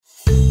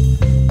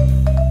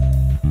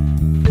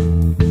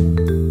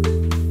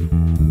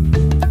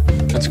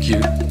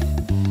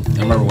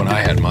I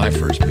had my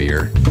first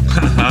beer.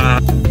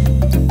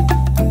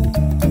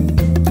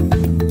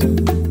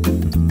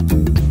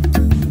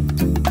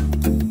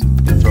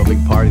 Throw a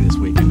big party this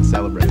weekend to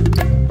celebrate.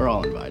 We're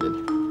all invited.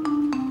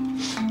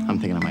 I'm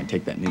thinking I might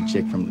take that new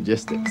chick from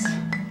Logistics.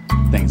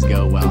 Things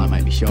go well, I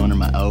might be showing her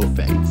my O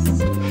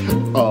face.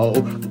 Oh.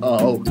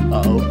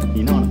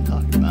 You know what I'm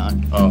talking about.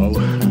 Oh.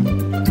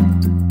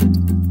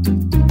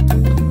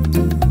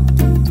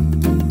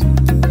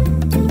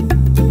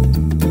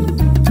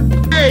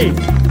 Hey,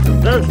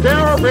 the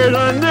sheriff is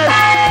on this.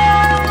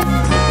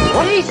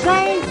 What are you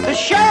saying? The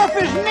sheriff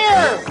is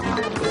near.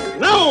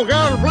 No,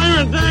 got a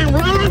flaming thing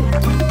running.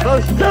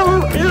 The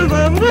sheriff is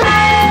on this.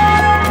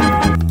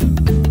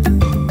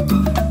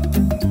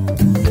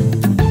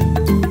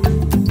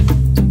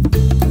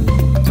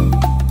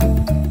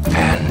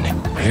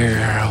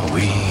 Here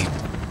we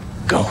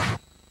go.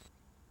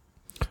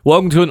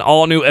 Welcome to an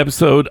all-new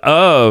episode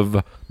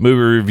of Movie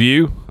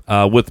Review.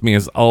 With me,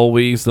 as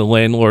always, the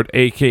landlord,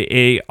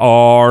 a.k.a.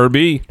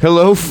 RB.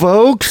 Hello,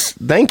 folks.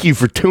 Thank you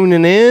for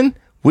tuning in.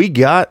 We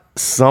got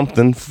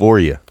something for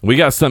you. We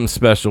got something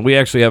special. We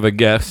actually have a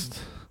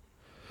guest.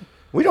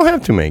 We don't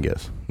have too many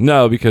guests.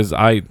 No, because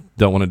I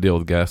don't want to deal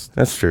with guests.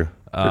 That's true.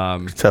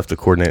 It's tough to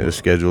coordinate the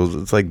schedules.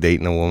 It's like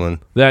dating a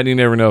woman. That, and you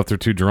never know if they're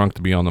too drunk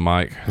to be on the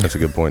mic. That's a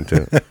good point,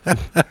 too.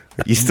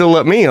 You still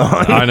let me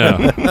on. I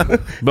know.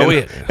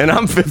 But and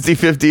I'm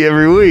 50-50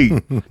 every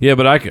week. Yeah,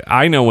 but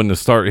I know when to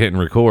start hitting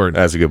record.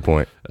 That's a good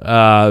point.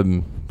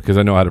 Because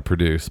I know how to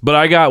produce. But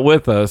I got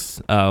with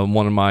us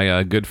one of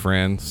my good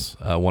friends,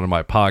 one of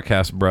my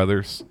podcast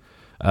brothers,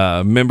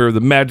 member of the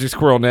Magic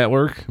Squirrel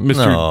Network,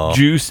 Mr.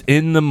 Juice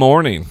in the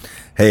Morning.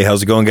 Hey,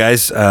 how's it going,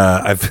 guys?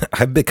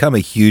 I've become a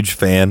huge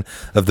fan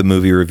of the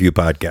Movie Review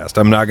podcast.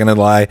 I'm not going to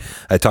lie.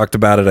 I talked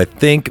about it, I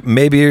think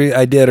maybe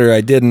I did or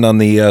I didn't on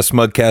the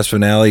Smugcast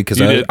finale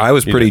because I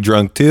was pretty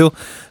drunk too.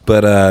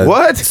 But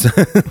what?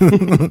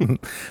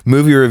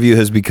 Movie Review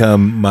has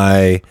become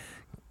my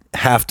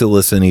have to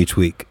listen each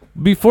week.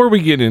 Before we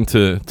get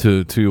into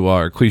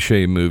our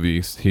cliche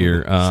movies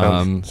here,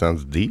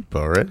 sounds deep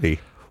already.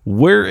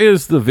 Where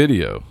is the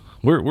video?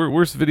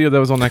 Where's the video that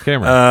was on that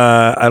camera?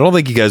 I don't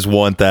think you guys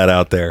want that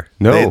out there.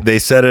 No, they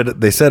said it.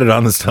 They said it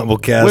on the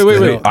Stumblecast.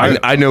 Wait.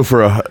 I know for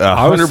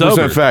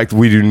 100% fact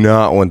we do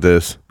not want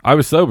this. I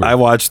was sober. I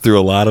watched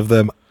through a lot of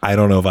them. I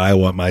don't know if I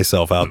want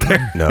myself out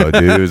there. No,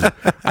 dude.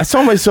 I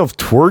saw myself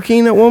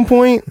twerking at one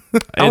point.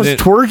 I was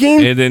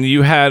twerking, and then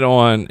you had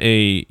on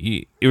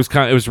it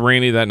was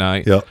rainy that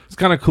night. Yep. It's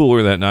kind of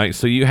cooler that night.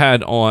 So you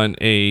had on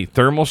a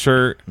thermal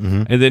shirt,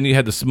 and then you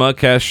had the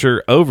Smugcast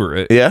shirt over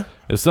it. Yeah.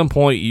 At some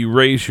point, you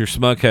raised your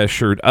Smugcast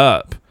shirt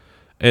up,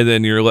 and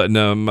then you're letting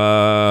them.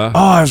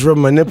 I was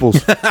rubbing my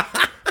nipples.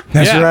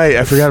 That's right.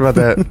 I forgot about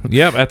that.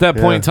 Yep. At that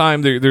point in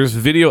time, there's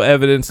video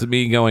evidence of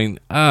me going,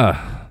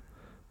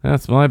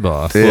 that's my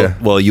boss. Yeah.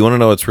 Well, you want to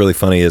know what's really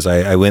funny is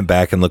I went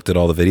back and looked at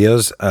all the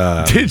videos.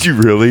 Did you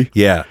really?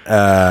 Yeah.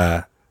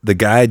 The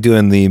guy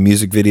doing the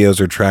music videos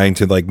are trying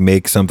to like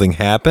make something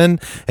happen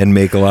and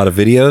make a lot of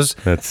videos.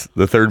 That's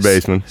the third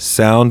baseman.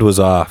 Sound was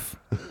off.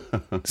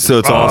 So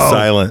it's all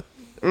silent.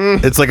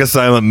 It's like a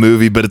silent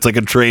movie, but it's like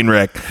a train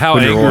wreck. How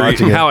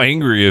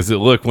angry is it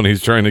look when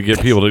he's trying to get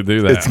people to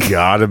do that? It's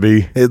gotta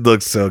be. It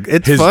looks so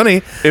good. It's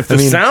funny. If the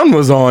sound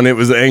was on, it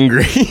was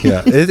angry.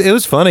 Yeah, it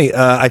was funny.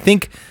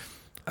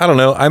 I don't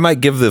know. I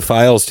might give the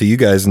files to you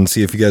guys and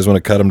see if you guys want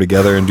to cut them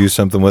together and do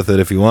something with it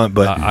if you want.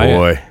 But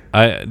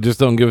I just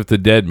don't give it to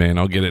Dead Man.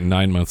 I'll get it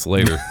 9 months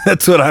later.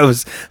 That's what I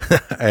was.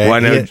 I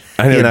know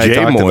Jay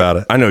talked Moy about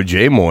it. I know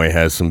Jay Moy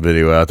has some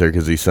video out there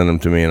because he sent them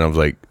to me, and I was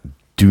like,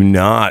 "Do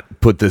not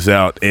put this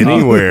out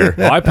anywhere."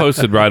 Well, I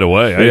posted right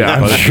away.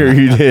 I'm sure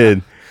you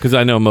did. Because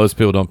I know most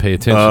people don't pay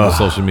attention to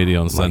social media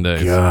on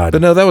Sundays. God.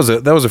 But no, that was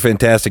a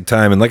fantastic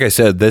time, and like I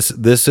said, this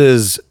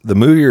is the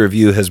Movie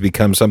Review has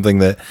become something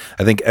that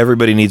I think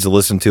everybody needs to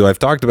listen to. I've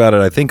talked about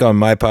it, I think, on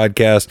my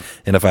podcast,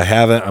 and if I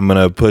haven't, I'm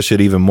going to push it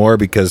even more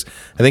because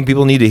I think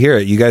people need to hear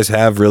it. You guys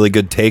have really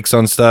good takes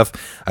on stuff.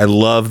 I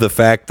love the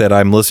fact that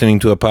I'm listening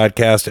to a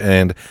podcast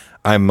and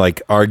I'm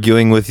like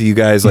arguing with you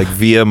guys like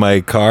via my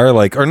car,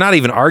 like, or not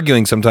even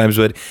arguing sometimes,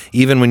 but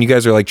even when you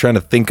guys are like trying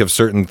to think of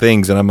certain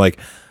things, and I'm like,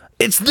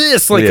 it's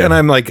this, like, and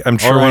I'm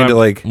trying to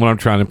like when I'm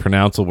trying to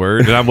pronounce a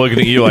word, and I'm looking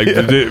at you like,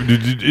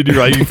 did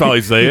you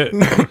probably say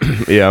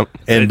it? Yeah,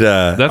 and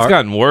that's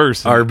gotten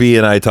worse. RB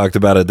and I talked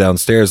about it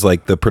downstairs,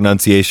 like the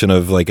pronunciation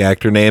of like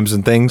actor names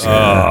and things,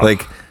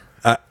 like.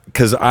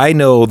 Because I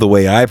know the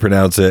way I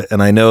pronounce it,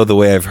 and I know the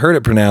way I've heard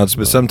it pronounced,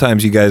 but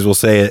sometimes you guys will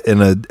say it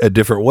in a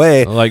different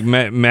way. Like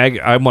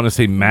I want to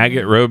say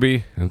Maggot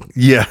Roby.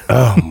 Yeah.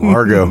 Oh,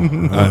 Margot.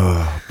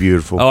 Oh,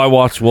 beautiful. Oh, I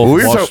watched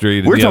Wolf of Wall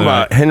Street. We're talking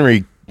about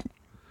Henry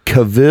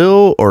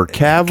Cavill or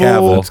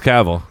Cavill. It's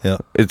Cavill. Yeah.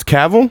 It's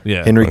Cavill?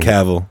 Yeah. Henry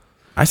Cavill.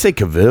 I say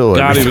Cavill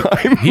every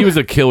time. He was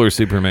a killer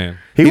Superman.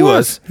 He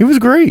was. He was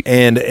great.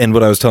 And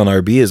what I was telling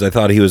RB is I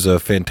thought he was a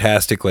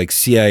fantastic like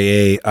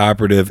CIA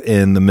operative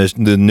in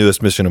the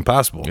newest Mission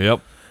Impossible. Yep.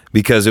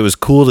 Because it was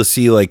cool to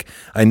see, like,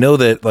 I know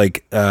that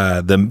like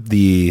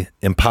the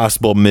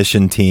Impossible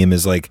Mission team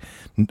is like,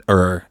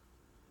 or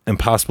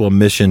Impossible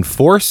Mission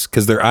Force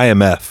because they're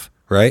IMF,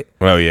 right?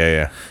 Oh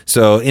yeah.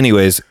 So,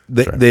 anyways,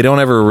 they don't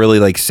ever really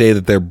like say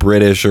that they're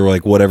British or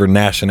like whatever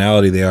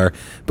nationality they are.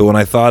 But when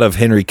I thought of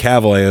Henry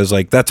Cavill, I was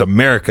like, that's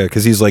America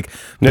because he's like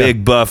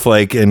big, buff,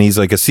 like, and he's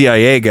like a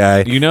CIA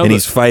guy. And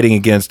he's fighting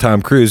against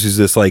Tom Cruise, who's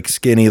this like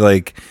skinny,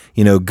 like,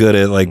 good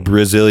at like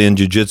Brazilian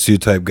jiu-jitsu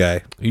type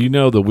guy.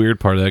 The weird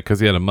part of that because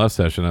he had a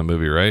mustache in that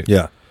movie, right?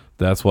 Yeah,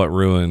 that's what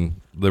ruined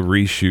the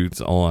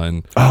reshoots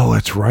on. Oh,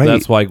 that's right.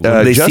 That's why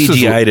they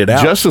CGI'd it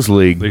out. Justice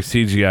League. They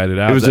CGI'd it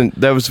out.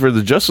 That was for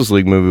the Justice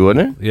League movie,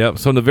 wasn't it? Yep.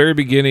 So in the very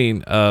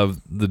beginning of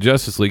the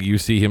Justice League, you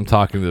see him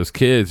talking to those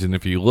kids, and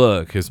if you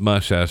look, his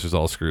mustache is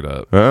all screwed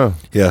up. Oh,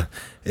 yeah.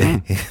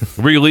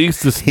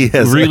 Release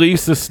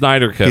the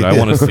Snyder cut. I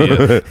want to see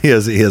it.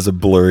 He has a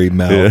blurry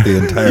mouth the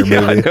entire movie.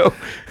 I know.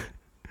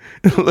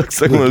 It looks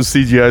like one of those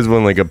CGI's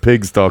when like a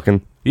pig's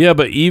talking. Yeah,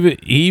 but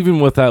even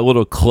with that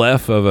little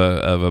clef of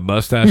a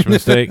mustache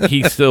mistake,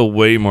 he's still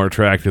way more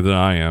attractive than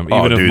I am.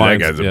 Even if that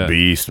guy's a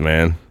beast,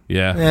 man.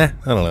 Yeah.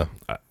 I don't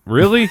know.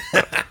 Really?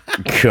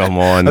 Come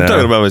on, I'm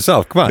talking about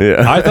myself. Come on.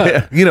 Yeah. I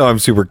thought I'm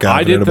super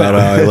confident about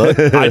how I look.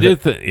 I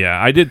did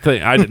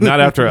think. Not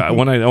after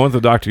when I went to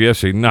the doctor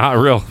yesterday. Not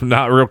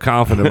real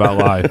confident about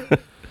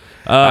life.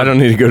 I don't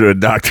need to go to a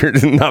doctor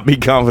to not be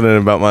confident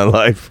about my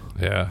life.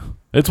 Yeah.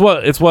 It's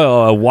what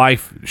a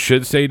wife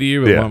should say to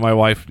you. Yeah. My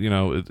wife,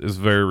 is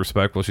very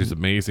respectful. She's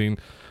amazing.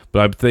 But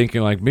I'm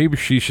thinking like maybe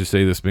she should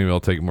say this. Maybe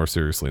I'll take it more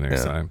seriously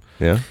next time.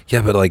 Yeah.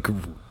 Yeah, but like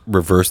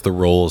reverse the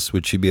roles.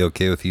 Would she be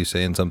okay with you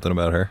saying something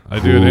about her? I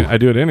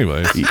do it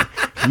anyways.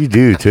 You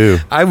do too.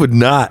 I would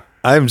not.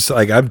 I'm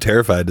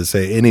terrified to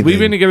say anything. We've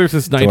been together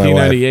since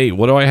 1998.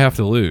 What do I have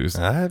to lose?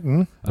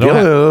 The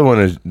other one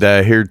is that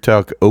I hear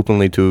talk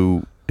openly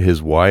to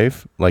his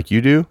wife like you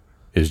do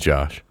is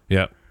Josh.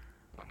 Yep.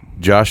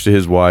 Josh to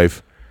his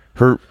wife,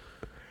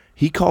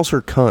 he calls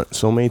her cunt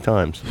so many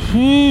times.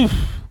 He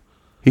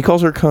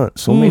calls her cunt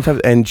so many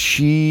times, and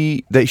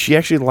she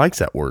actually likes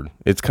that word.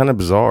 It's kind of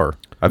bizarre.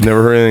 I've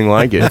never heard anything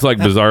like it. It's like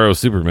Bizarro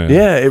Superman.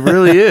 Yeah, it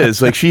really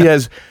is. Like she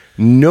has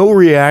no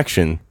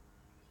reaction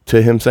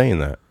to him saying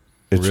that.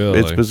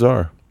 It's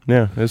bizarre.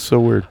 Yeah, it's so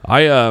weird.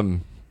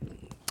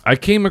 I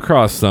came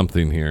across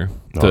something here.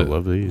 I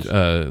love these.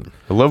 I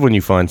love when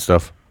you find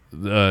stuff.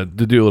 To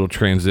do a little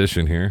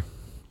transition here.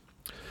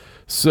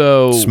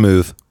 So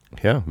smooth.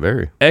 Yeah,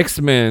 very.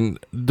 X-Men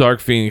Dark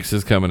Phoenix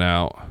is coming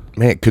out.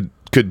 Man, could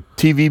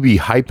TV be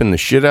hyping the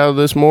shit out of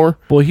this more?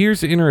 Well,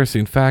 here's the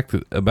interesting fact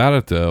about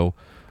it, though.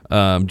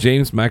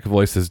 James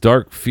McAvoy says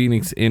Dark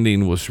Phoenix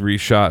ending was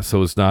reshot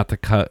so as not to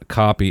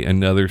copy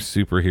another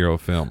superhero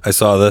film. I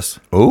saw this.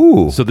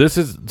 Oh,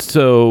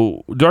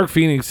 so Dark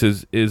Phoenix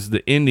is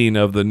the ending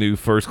of the new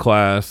First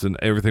Class and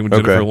everything with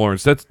Jennifer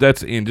Lawrence.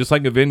 That's in just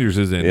like Avengers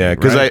is in. Yeah,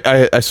 because right?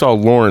 I saw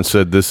Lawrence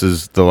said this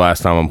is the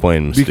last time I'm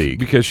playing Mystique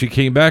because she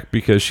came back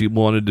because she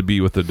wanted to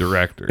be with the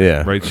director.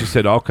 Yeah, right. She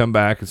said I'll come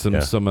back, and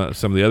some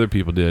of the other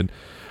people did.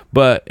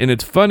 And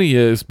it's funny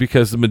is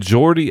because the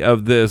majority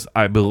of this,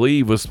 I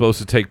believe, was supposed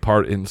to take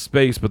part in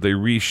space, but they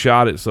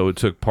reshot it so it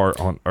took part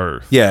on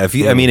Earth. Yeah, if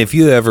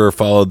you ever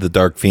followed the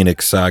Dark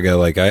Phoenix saga,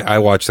 like I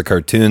watched the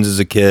cartoons as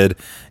a kid,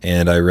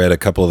 and I read a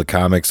couple of the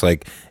comics.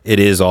 Like it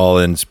is all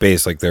in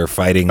space, like they're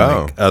fighting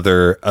like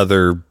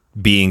other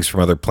beings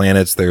from other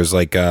planets. There's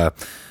like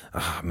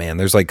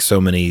there's like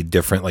so many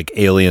different like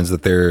aliens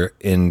that they're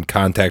in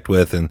contact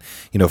with and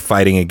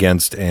fighting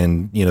against,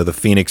 and the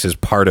Phoenix is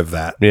part of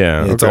that.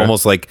 Yeah, it's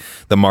almost like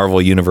the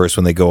Marvel universe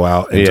when they go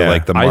out into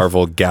like the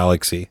Marvel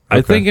galaxy.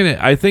 I think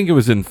it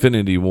was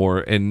Infinity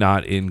War and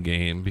not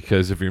Endgame,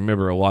 because if you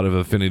remember, a lot of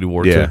Infinity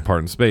War took part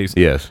in space.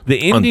 Yes,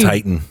 the ending, on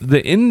Titan. The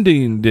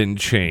ending didn't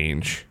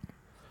change,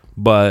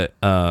 but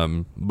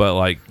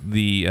like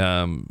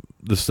the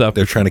stuff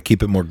they're trying to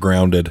keep it more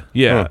grounded.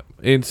 Yeah.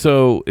 And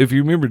so, if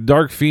you remember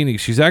Dark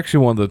Phoenix, she's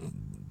actually one of the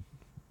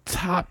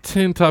top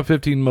 10, top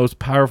 15 most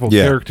powerful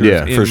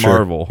characters in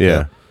Marvel.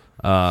 Yeah.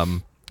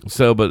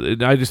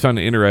 But I just found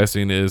it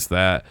interesting is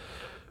that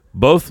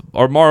both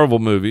are Marvel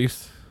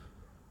movies.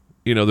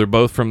 They're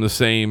both from the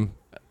same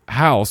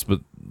house,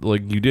 but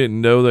like you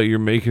didn't know that you're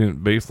making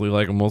it basically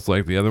like almost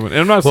like the other one. And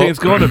I'm not saying it's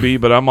going to be,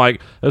 but I'm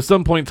like, at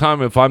some point in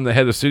time, if I'm the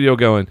head of the studio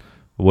going,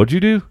 what'd you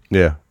do?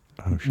 Yeah.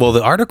 Well,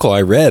 the article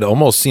I read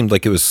almost seemed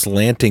like it was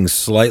slanting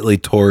slightly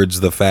towards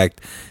the fact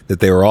that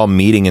they were all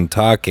meeting and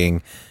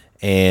talking,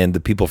 and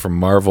the people from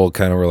Marvel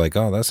kind of were like,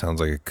 "Oh, that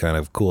sounds like a kind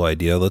of cool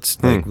idea. Let's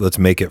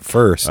make it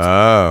first."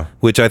 Oh,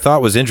 which I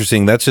thought was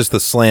interesting. That's just the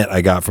slant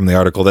I got from the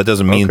article. That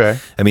doesn't mean. Okay.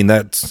 I mean,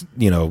 that's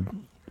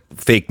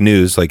fake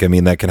news. Like, I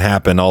mean, that can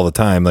happen all the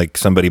time. Like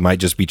somebody might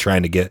just be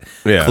trying to get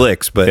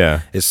clicks,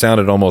 but it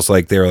sounded almost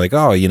like they were like,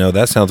 "Oh,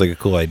 that sounds like a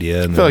cool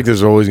idea." And I feel like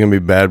there's always going to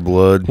be bad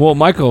blood. Well,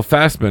 Michael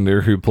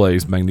Fassbender, who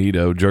plays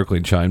Magneto,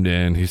 jokingly chimed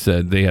in. He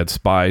said they had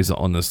spies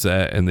on the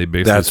set, and they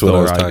basically that's what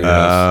I was talking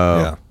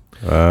about.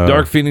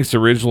 Dark Phoenix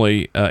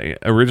original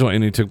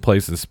ending took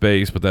place in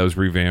space, but that was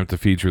revamped to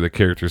feature the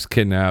characters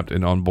kidnapped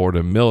and on board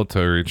a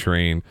military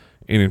train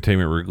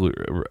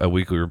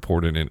Weekly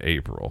reported in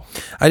April.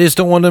 I just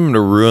don't want them to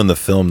ruin the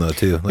film though,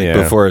 too,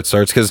 before it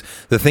starts. Because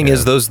the thing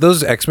is,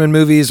 those X-Men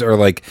movies are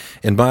like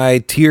in my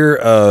tier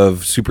of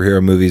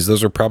superhero movies.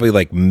 Those are probably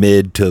like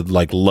mid to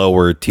like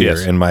lower tier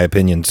in my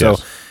opinion. So,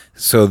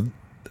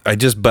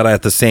 but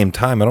at the same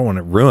time, I don't want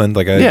it ruined.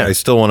 Like I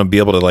still want to be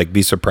able to like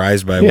be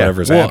surprised by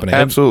whatever's happening.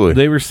 Absolutely.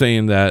 They were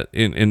saying that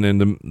in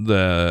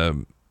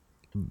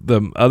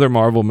the other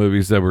Marvel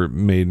movies that were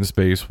made in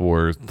space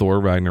were Thor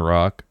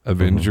Ragnarok,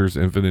 Avengers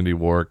Infinity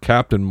War,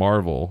 Captain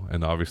Marvel,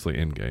 and obviously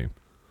Endgame.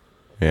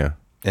 Yeah.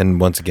 And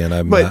once again,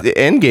 the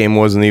Endgame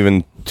wasn't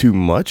even too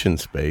much in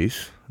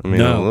space. I mean,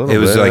 No. it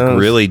was like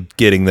really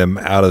getting them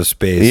out of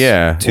space.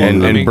 Yeah,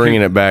 and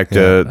bringing it back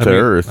to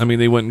Earth. I mean,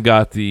 they went and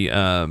got the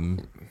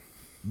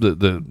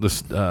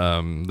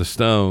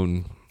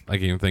stone. I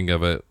can't even think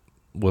of it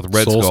with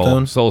Red Soul Skull.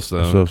 Stone? Soul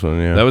Stone. Soul Stone,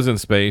 yeah. That was in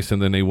space,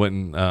 and then they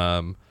went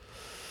and.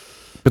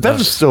 But that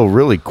was still a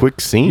really quick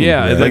scene.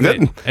 Yeah, and like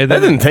then that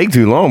didn't take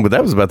too long. But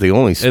that was about the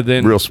only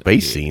then, real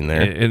space scene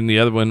there. And the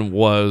other one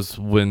was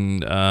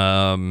when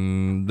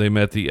they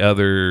met the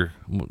other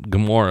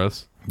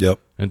Gamoras. Yep.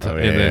 And, Oh,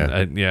 and then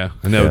I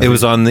know It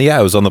was on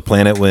the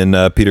planet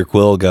when Peter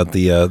Quill got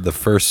the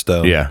first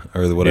stone. Yeah.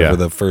 Or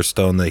the first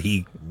stone that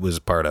he was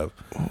part of.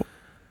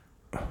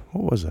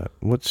 What was that?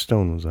 What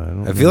stone was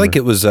that? I feel like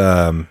it was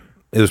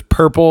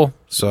purple.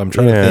 So I'm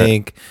trying to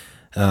think.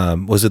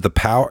 Was it the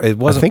power? It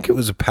wasn't. I think it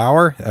was a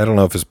power. I don't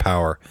know if it's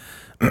power.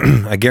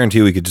 I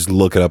guarantee we could just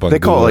look it up on they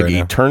Google call it like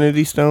right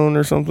Eternity Stone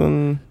or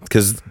something.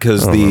 Because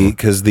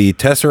the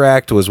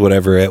Tesseract was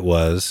whatever it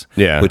was.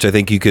 Yeah. Which I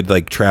think you could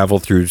like travel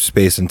through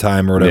space and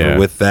time or whatever Yeah.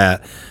 with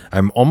that.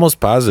 I'm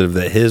almost positive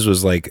that his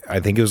was like, I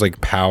think it was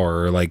like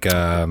power or like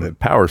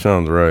Power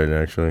sounds right,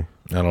 actually.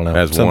 I don't know.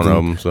 As one of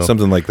them, so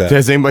something like that.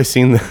 Has anybody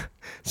seen the?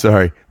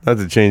 Sorry, not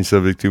to change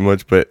subject too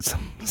much, but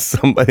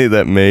somebody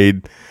that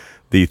made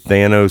the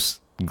Thanos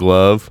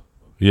glove.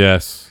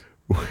 Yes.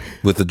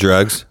 With the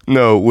drugs?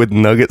 No, with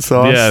nugget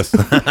sauce. Yes.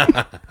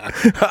 I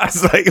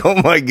was like,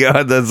 oh my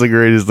God, that's the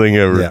greatest thing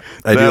ever. Yeah,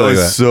 I that do like was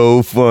that.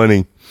 so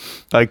funny.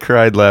 I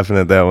cried laughing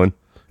at that one.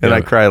 And Yeah.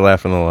 I cry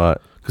laughing a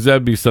lot. Because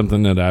that'd be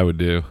something that I would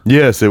do.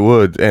 Yes, it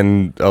would.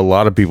 And a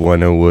lot of people I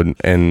know would,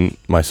 and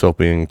myself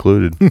being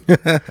included.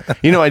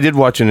 I did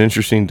watch an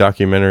interesting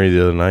documentary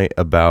the other night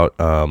about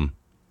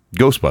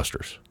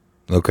Ghostbusters.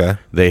 Okay.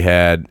 They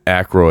had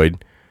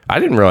Aykroyd. I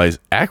didn't realize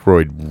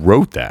Aykroyd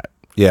wrote that.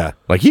 Yeah.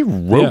 Like he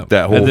wrote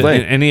that whole and then-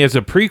 thing. and he has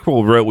a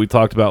prequel wrote we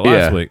talked about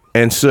last week.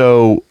 And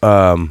so,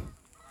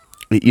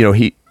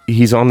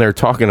 he's on there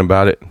talking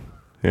about it.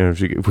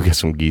 If we get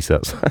some geese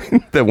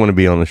outside that want to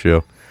be on the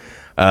show.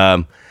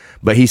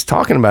 But he's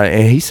talking about it,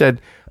 and he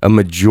said a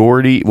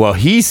majority. Well,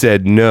 he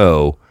said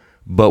no,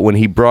 but when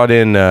he brought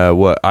in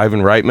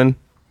Ivan Reitman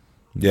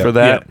for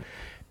that,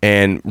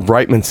 and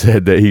Reitman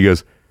said that he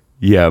goes,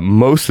 yeah,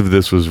 most of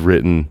this was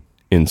written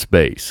in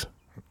space.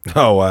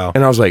 Oh, wow.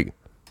 And I was like,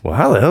 well,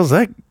 how the hell is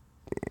that?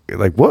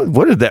 Like,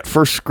 what did that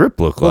first script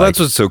look Well, like? that's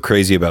what's so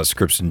crazy about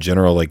scripts in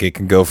general. Like, it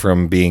can go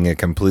from being a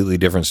completely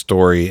different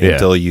story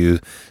until you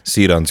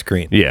see it on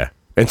screen. Yeah.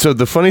 And so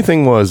the funny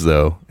thing was,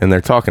 though, and they're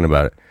talking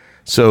about it.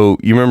 So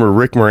you remember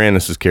Rick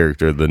Moranis'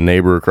 character, the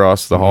neighbor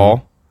across the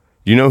hall?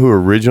 Do you know who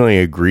originally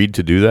agreed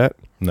to do that?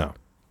 No.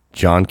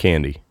 John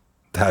Candy.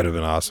 That would have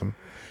been awesome.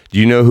 Do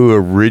you know who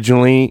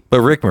originally?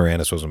 But Rick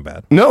Moranis wasn't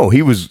bad. No,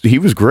 he was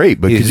great.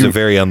 But He's a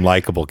very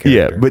unlikable character.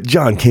 Yeah, but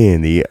John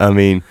Candy, I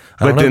mean,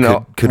 I don't but then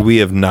know, could we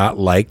have not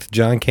liked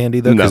John Candy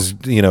though? No. Because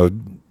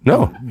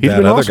no, he's that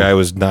been other awesome. guy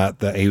was not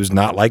that. He was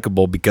not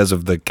likable because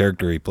of the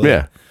character he played.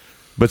 Yeah,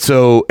 but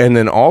so and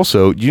then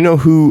also, do you know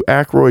who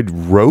Aykroyd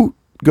wrote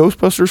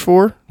Ghostbusters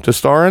for to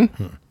star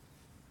in?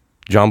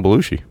 John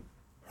Belushi.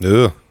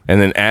 Ugh. And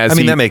then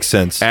that makes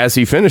sense. As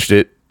he finished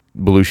it,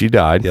 Belushi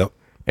died. Yep.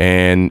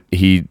 And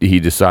he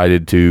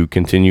decided to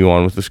continue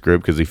on with the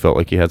script because he felt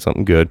like he had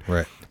something good.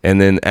 Right. And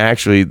then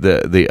actually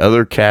the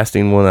other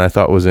casting one I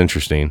thought was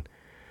interesting,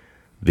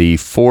 the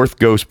fourth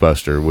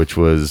Ghostbuster, which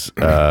was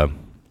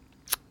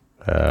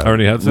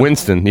Ernie Hudson.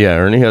 Winston. Yeah,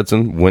 Ernie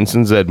Hudson.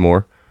 Winston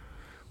Zedmore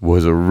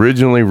was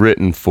originally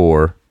written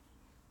for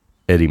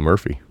Eddie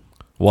Murphy.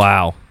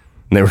 Wow.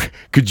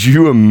 Could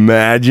you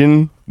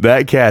imagine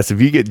that cast?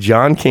 If you get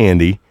John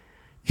Candy,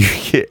 you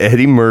get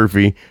Eddie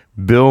Murphy,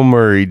 Bill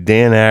Murray,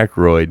 Dan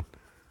Aykroyd.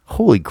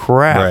 Holy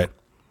crap. Right.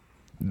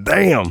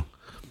 Damn.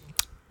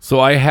 So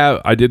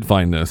I did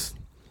find this.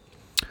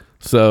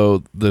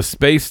 So the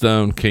Space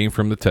Stone came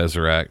from the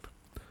Tesseract.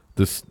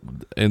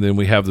 And then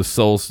we have the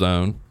Soul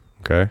Stone.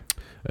 Okay.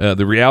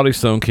 The Reality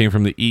Stone came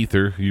from the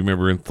Ether. You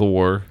remember in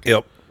Thor.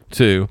 Yep.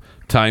 2.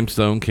 Time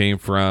Stone came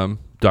from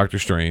Doctor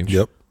Strange.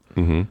 Yep.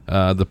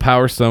 The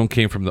Power Stone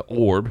came from the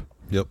Orb.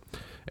 Yep.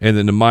 And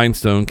then the Mind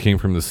Stone came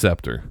from the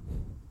Scepter.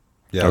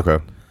 Yeah. Okay.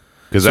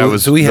 Because So- that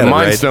was so we had the it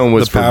Mind right. Stone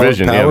was The for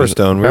Vision. Power Yeah, it was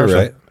Stone. We Power were Stone.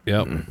 right.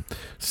 Yep.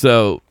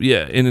 So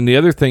yeah, and then the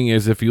other thing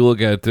is, if you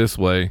look at it this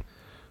way,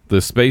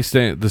 the Space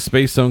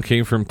Stone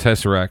came from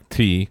Tesseract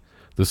T.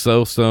 The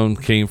Soul Stone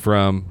came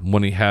from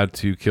when he had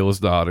to kill his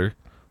daughter.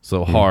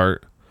 So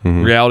Heart.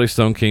 Reality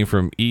Stone came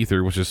from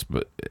ether, which is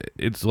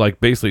it's like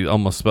basically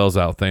almost spells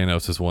out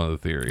Thanos is one of the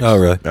theories. Oh,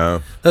 really?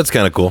 Oh. That's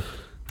kind of cool.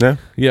 Yeah.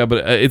 Yeah,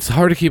 but it's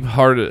hard to keep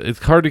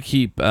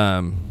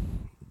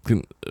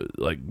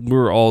like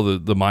where all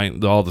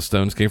the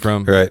stones came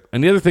from. Right.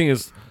 And the other thing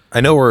is,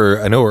 I know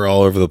we're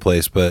all over the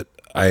place, but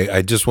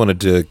I just wanted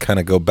to kind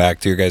of go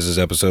back to your guys'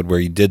 episode where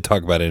you did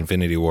talk about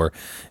Infinity War,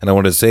 and I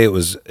wanted to say it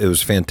was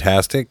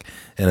fantastic,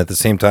 and at the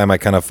same time I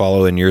kind of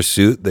follow in your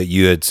suit that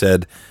you had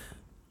said,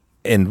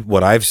 and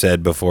what I've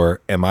said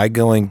before, am I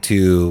going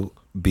to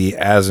be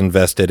as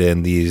invested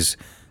in these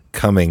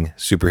coming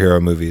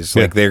superhero movies?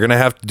 Like they're going to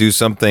have to do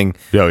something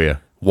Oh, yeah.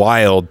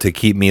 wild to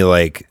keep me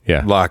like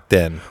Yeah. locked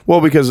in.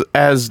 Well, because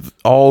as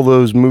all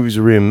those movies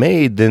are being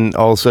made, then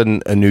all of a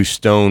sudden a new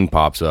stone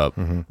pops up.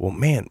 Well,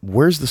 man,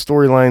 where's the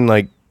storyline,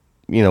 like,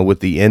 with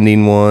the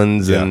ending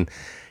ones? Yeah. And,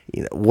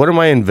 what am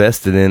I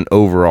invested in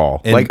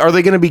overall? And- like, are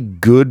they going to be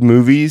good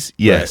movies?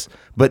 Yes.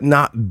 But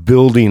not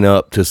building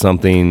up to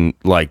something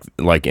like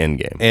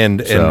Endgame.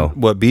 And So-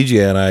 what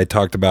BJ and I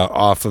talked about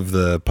off of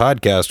the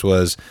podcast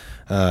was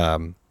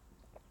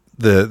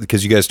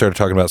because you guys started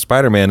talking about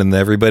Spider-Man, and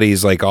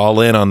everybody's like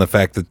all in on the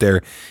fact that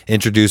they're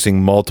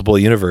introducing multiple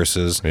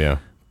universes. Yeah.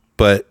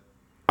 But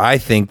I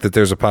think that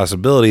there's a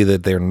possibility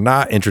that they're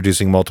not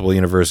introducing multiple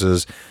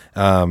universes.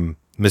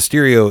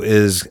 Mysterio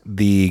is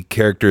the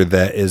character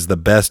that is the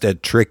best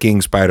at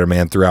tricking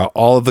Spider-Man throughout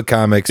all of the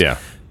comics. Yeah.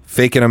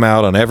 Faking him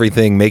out on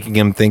everything, making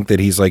him think that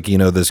he's like,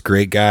 this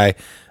great guy.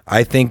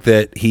 I think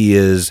that he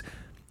is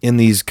in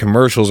these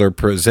commercials are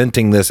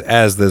presenting this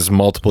as this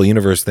multiple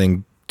universe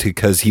thing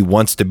because he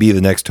wants to be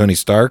the next Tony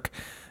Stark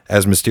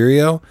as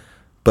Mysterio,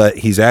 but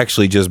he's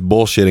actually just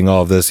bullshitting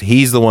all of this.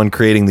 He's the one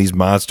creating these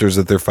monsters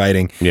that they're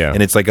fighting. Yeah.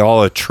 And it's like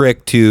all a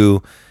trick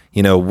to,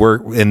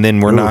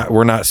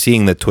 we're not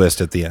seeing the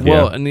twist at the end.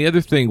 well, and the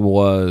other thing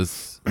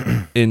was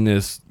in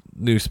this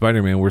new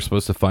Spider-Man, we're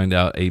supposed to find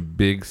out a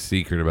big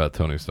secret about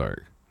Tony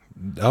Stark.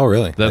 Oh,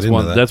 really? I That's didn't know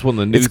one. that. That's one of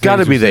the new. It's got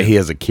to things be we that see. he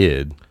has a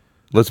kid.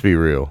 Let's be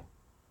real.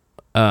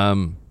 We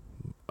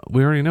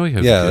already know he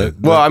has. Yeah, a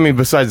kid. Well, I mean,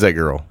 besides that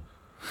girl.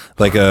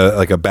 like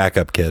a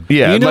backup kid.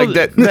 Yeah, You know like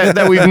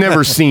that we've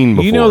never seen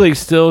before. They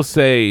still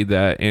say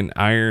that in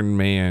Iron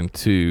Man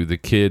 2, the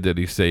kid that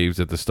he saves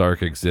at the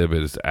Stark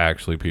exhibit is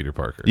actually Peter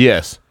Parker.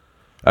 Yes.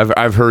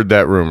 I've heard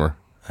that rumor.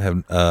 I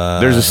have,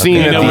 There's a scene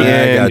okay. at You know the what?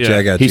 end.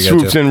 I got He you.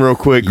 swoops in real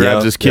quick, grabs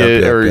Yep, his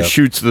kid, yep, or yep.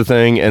 shoots the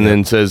thing, and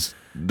then says,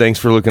 "Thanks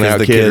for looking Because out,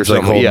 the kid," or kid's like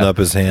something. holding yeah. up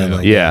his hand.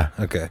 Like, Yeah.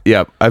 Okay.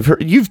 Yeah, I've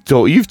heard you've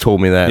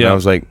told me that, and Yeah. I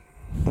was like,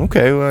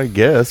 okay, well, I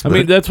guess. I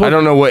mean, but that's what- I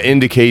don't know what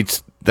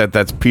indicates that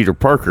that's Peter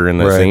Parker in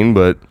that Right. scene,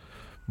 but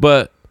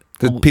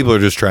People are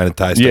just trying to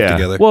tie stuff Yeah.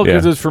 together. well,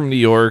 because Yeah. it's from New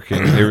York,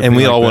 and everything and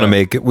we like all want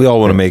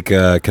to that.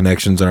 make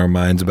connections in our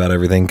minds about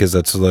everything because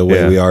that's the way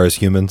Yeah. we are as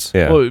humans.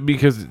 yeah, Well,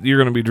 because you're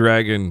going to be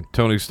dragging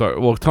Tony Stark.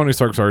 Well, Tony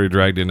Stark's already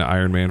dragged into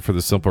Iron Man for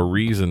the simple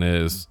reason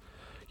is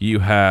you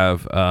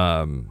have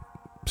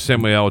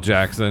Samuel L.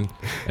 Jackson,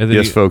 and then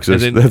yes, folks,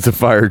 that's a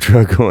fire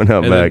truck going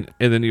out back.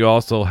 and then you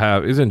also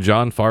have isn't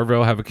John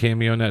Favreau have a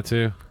cameo in that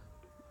too?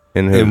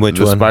 In which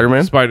the one?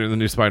 Spider-Man? The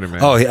new Spider-Man.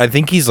 Oh, I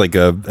think he's like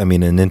an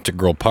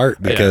integral part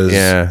because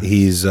Yeah.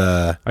 he's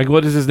like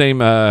what is his name?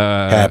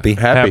 Happy.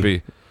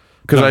 Happy.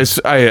 Because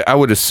I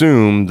would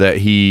assume that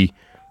he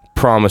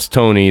promised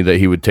Tony that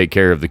he would take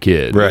care of the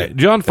kid. Right.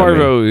 John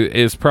Favreau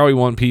is probably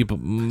one people.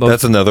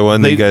 That's another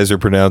one that you guys are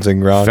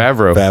pronouncing wrong.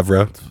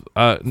 Favreau.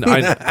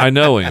 I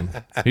know him.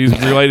 He's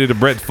related to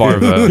Brett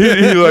Favre,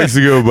 he likes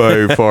to go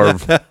by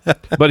Favre.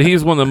 but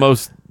he's one of the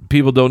most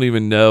people don't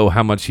even know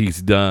how much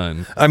he's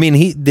done. I mean,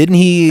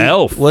 he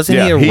Elf. wasn't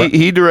Yeah, he?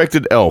 he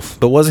directed Elf.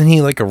 But wasn't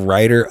he like a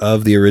writer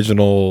of the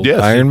original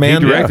Yes, Iron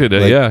Man? He directed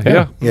it.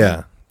 Like-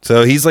 Yeah.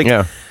 So he's like,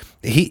 Yeah.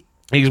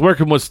 He's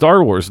working with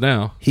Star Wars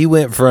now he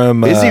went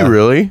from Is he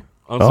really?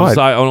 on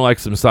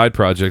some side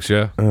projects.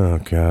 Yeah. Oh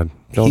God!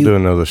 Don't He- do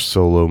another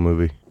solo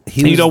movie.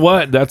 He You was- know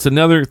what? That's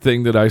another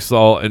thing that I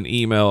saw an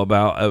email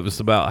about. It was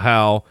about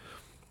how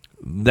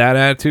that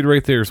attitude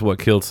right there is what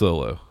killed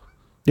Solo.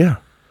 Yeah.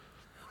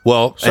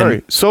 Well, Sorry,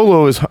 and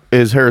Solo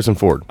is Harrison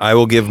Ford. I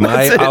will give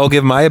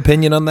my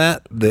opinion on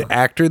that. The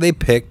actor they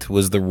picked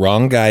was the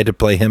wrong guy to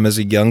play him as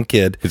a young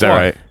kid. Is that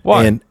right?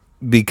 Why? And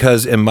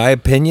because in my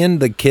opinion,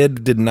 the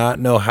kid did not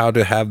know how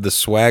to have the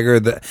swagger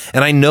that,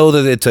 and I know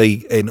that it's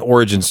an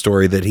origin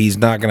story that he's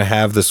not going to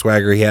have the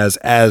swagger he has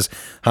as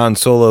Han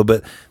Solo,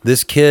 but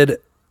this kid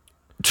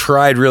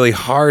tried really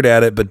hard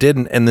at it but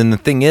didn't. And then the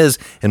thing is,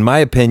 in my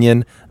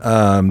opinion,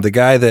 the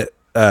guy that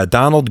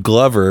Donald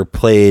Glover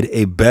played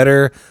a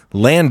better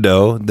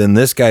Lando than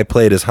this guy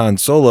played as Han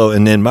Solo,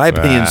 and in my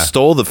opinion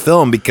stole the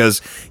film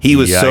because he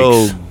was so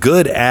Yikes.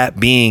 good at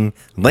being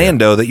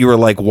Lando that you were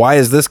like, why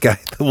is this guy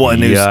the one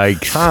who's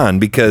Yikes. Han?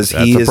 Because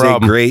That's he a is a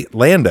problem. great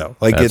Lando.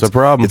 Like That's it's a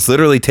problem. It's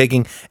literally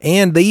taking,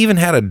 and they even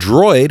had a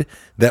droid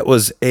that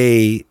was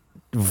a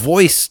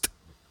voice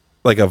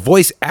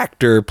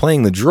actor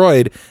playing the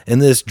droid,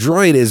 and this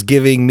droid is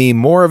giving me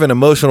more of an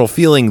emotional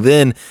feeling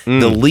than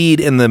the lead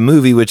in the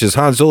movie, which is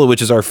Han Solo,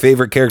 which is our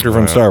favorite character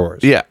from Star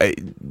Wars. Yeah,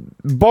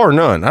 bar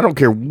none. I don't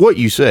care what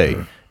you say.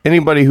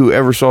 anybody who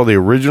ever saw the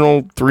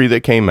original 3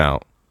 that came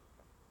out,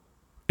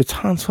 it's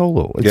Han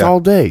Solo. It's all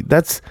day.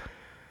 That's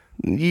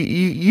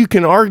you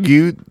can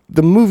argue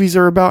the movies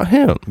are about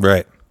him.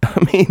 Right.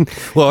 I mean,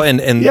 well, and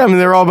yeah, I mean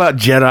they're all about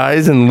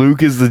Jedis, and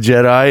Luke is the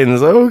Jedi, and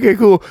it's like, okay,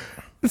 cool.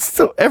 It's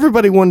still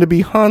everybody wanted to be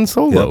Han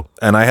Solo. Yep.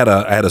 And I had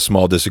a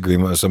small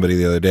disagreement with somebody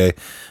the other day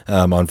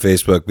on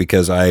Facebook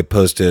because I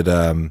posted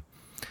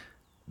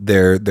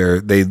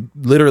they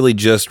literally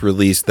just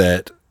released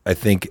that I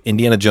think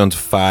Indiana Jones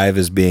 5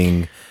 is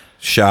being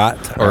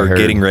shot or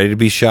getting ready to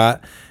be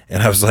shot.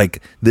 And I was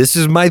like, this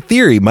is my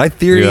theory. My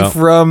theory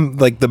from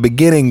like the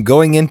beginning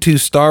going into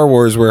Star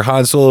Wars where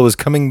Han Solo was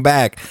coming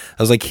back.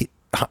 I was like,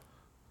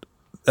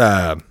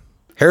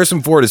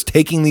 Harrison Ford is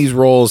taking these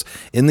roles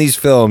in these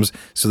films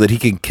so that he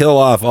can kill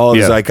off all of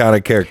his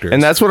iconic characters.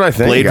 And that's what I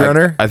think. Blade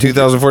Runner, I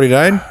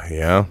 2049.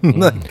 Yeah.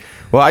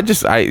 Well,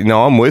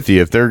 I'm with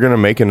you. If they're going to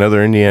make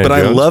another Indiana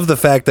Jones. I love the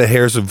fact that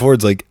Harrison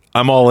Ford's like,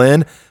 I'm all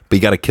in, but you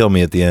got to kill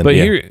me at the end. But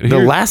the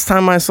last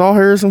time I saw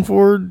Harrison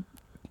Ford,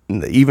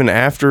 even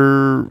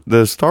after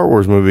the Star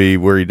Wars movie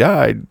where he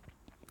died,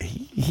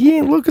 he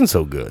ain't looking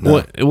so good.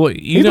 Well,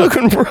 he's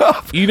looking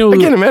rough. You know, I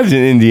can't imagine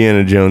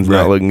Indiana Jones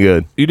not looking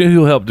good. You know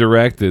who helped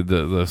directed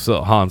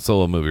the Han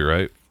Solo movie,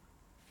 right?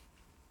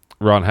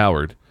 Ron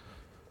Howard.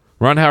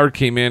 Ron Howard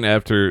came in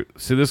after.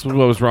 See, this was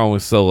what was wrong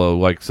with Solo.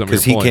 Like some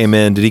because he came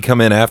in. Did he come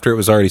in after it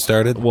was already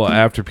started? Well,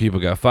 after people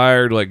got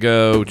fired, let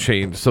go,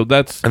 changed. So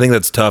that's. I think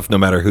that's tough, no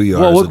matter who you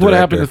are. Well, as look a what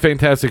happened director. to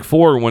Fantastic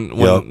Four when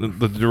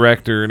the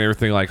director and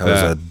everything like That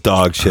that. was a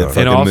dog shit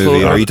fucking And also-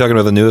 movie. Are you talking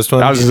about the newest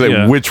one? I was just like,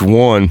 Yeah. which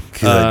one?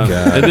 Good God.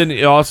 And then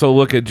you also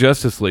look at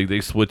Justice League. They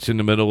switched in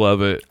the middle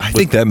of it. I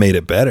think that made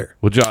it better.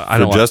 Well, I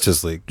for don't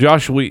Justice League.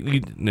 Josh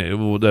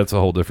well, that's a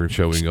whole different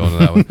show. We can go into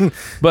that one.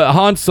 But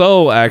Han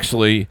Solo,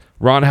 actually,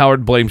 Ron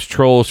Howard blames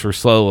trolls for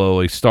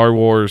Solo, a Star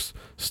Wars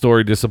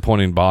story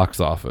disappointing box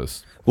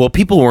office. Well,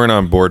 people weren't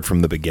on board from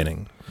the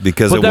beginning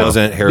because But it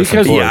wasn't Harrison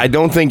because- Ford. Yeah, I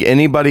don't think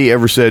anybody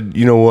ever said,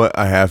 you know what,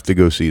 I have to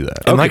go see that.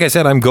 And like I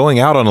said, I'm going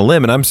out on a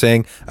limb and I'm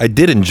saying I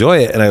did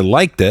enjoy it and I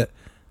liked it.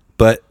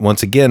 But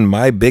once again,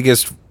 my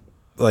biggest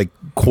like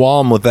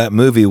qualm with that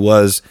movie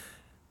was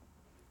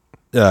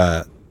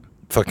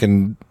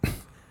fucking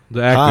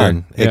The actor.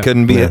 Han. Yeah. It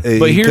couldn't be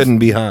here's- couldn't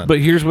be Han. But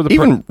here's where the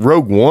Even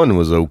Rogue One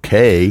was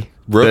okay.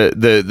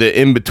 The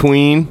in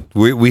between.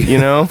 we you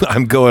know?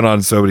 I'm going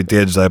on so many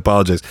tangents. I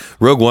apologize.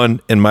 Rogue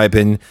One, in my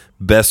opinion,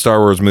 best Star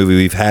Wars movie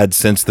we've had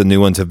since the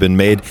new ones have been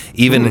made.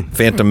 Even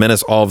Phantom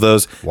Menace, all of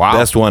those. Wow.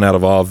 Best one out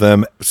of all of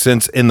them.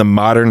 Since in the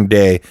modern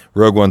day,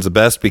 Rogue One's the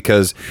best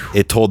because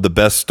it told the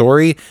best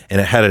story and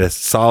it had a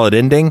solid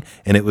ending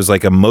and it was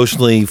like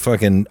emotionally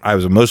fucking. I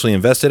was emotionally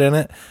invested in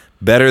it.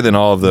 Better than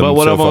all of them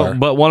so far.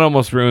 But one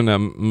almost ruined that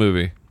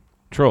movie.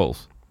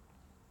 Trolls.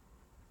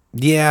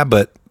 Yeah,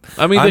 but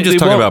I mean, I'm they just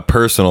talking won't- about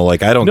personal.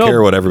 Like I don't No,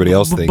 care what everybody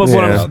else but thinks.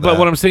 what about that.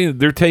 what I'm saying,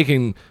 they're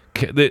taking.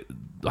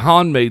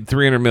 Han made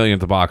 $300 million at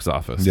the box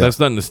office. Yeah. That's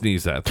nothing to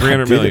sneeze at. $300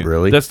 Did it million.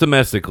 really? That's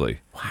domestically.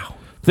 Wow.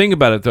 Think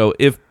about it though.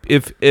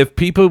 If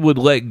people would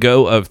let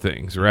go of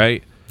things,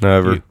 right?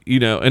 Never. You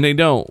know, and they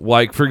don't.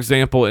 Like for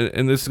example,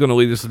 and this is going to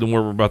lead us to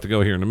where we're about to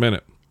go here in a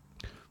minute.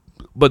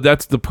 But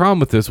that's the problem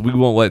with this. We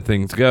won't let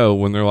things go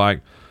when they're like,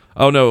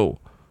 oh no,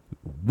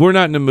 we're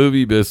not in the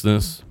movie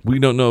business. We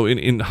don't know.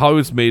 In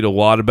Hollywood's made a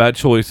lot of bad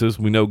choices.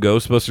 We know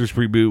Ghostbusters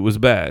reboot was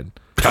bad.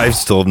 I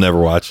still have never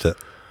watched it.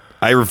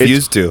 I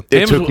refuse to.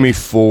 It took me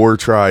 4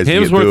 tries to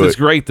get Hemsworth through is it.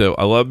 great though.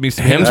 I love me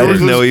some I Hemsworth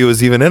didn't know he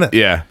was even in it.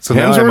 Yeah. So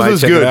now I might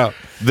was check good. it out.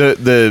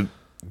 The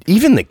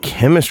even the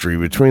chemistry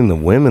between the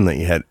women that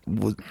you had,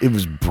 it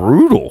was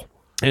brutal.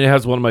 And it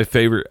has one of my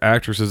favorite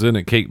actresses in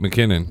it, Kate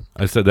McKinnon.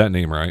 I said that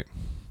name right.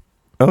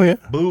 Oh, yeah.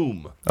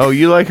 Boom. Oh,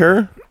 you like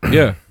her?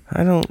 Yeah.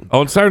 I don't.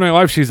 On Saturday Night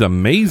Live, she's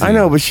amazing. I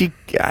know, but she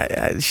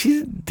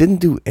didn't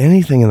do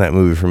anything in that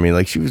movie for me.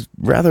 Like, she was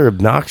rather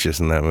obnoxious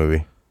in that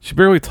movie. She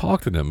barely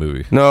talked in that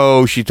movie.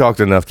 No, she talked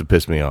enough to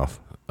piss me off.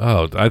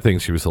 Oh, I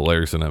think she was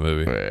hilarious in that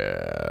movie.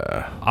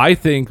 Yeah. I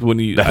think when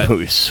you... That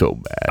movie's so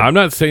bad. I'm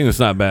not saying it's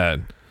not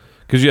bad.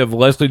 Because you have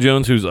Leslie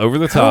Jones, who's over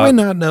the How do I top.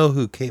 not know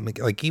who Kate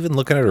McKinnon? Like even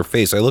looking at her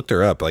face, I looked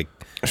her up. Like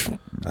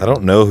I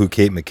don't know who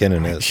Kate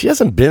McKinnon is. She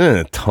hasn't been in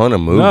a ton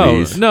of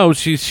movies. No,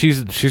 she's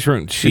She's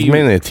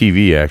mainly a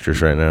TV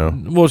actress right now.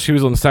 Well, she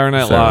was on Saturday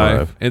Night Saturday Night Live,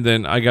 Live. and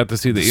then I got to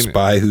see the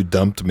Spy Who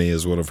Dumped Me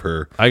is one of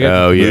her. I got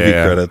Oh, movie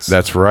yeah. credits.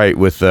 That's right.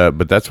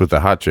 But that's with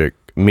the hot chick,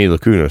 Mila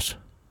Kunis.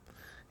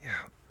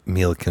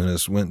 Mila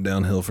Kunis went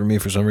downhill for me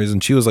for some reason.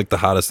 She was like the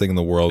hottest thing in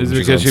the world. Is when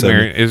it she was because on she 70.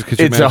 married? Is it 'cause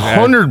she It's married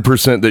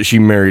 100% that she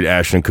married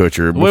Ashton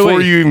Kutcher.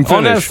 Before you even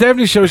on that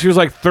finish. 70s show, she was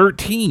like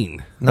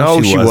 13.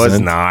 No, she was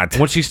wasn't. not.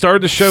 When she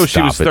started the show, she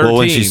Stop was it. 13. Well,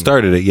 when she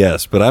started it,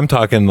 yes, but I'm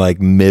talking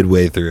like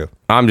midway through.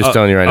 I'm just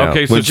telling you right now.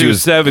 Okay, so When she she was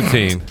was-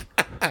 17.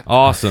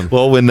 Awesome.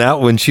 Well,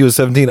 when she was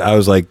 17, I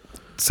was like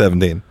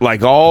 17.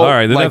 Like all All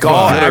right, then like that's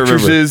all fine. I remember.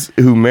 actresses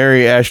who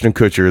marry Ashton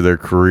Kutcher, their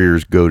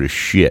careers go to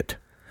shit.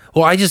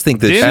 Well, I just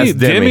think that Demi,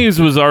 Demi. Demi's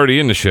was already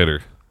in the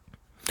shitter.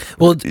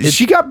 well,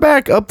 She got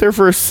back up there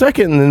for a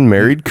second and then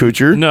married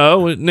Kutcher.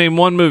 No, name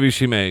one movie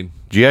she made.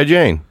 G.I.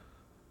 Jane.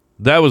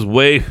 That was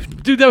way,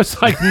 dude. That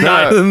was like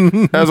not.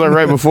 That was like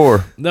right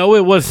before. No,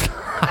 it was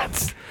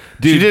not.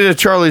 Dude, She did a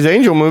Charlie's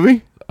Angel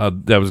movie.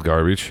 that was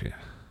garbage.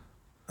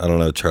 I don't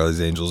know.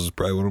 Charlie's Angels is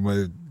probably one of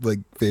my like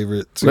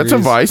favorite. That's a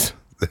series. Vice.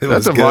 It That's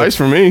was a good. Vice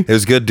for me. It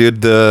was good,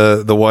 dude.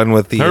 The one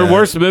with the Her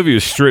worst movie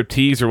was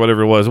Striptease or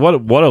whatever it was. What a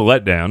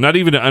letdown. Not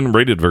even an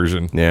unrated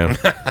version. Yeah.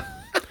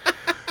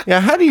 Yeah.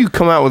 How do you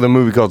come out with a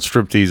movie called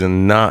Striptease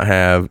and not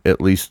have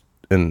at least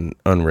an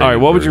unrated? All right,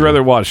 what would you version?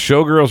 rather watch,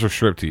 Showgirls or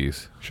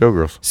Striptease?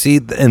 Showgirls. See,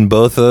 in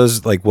both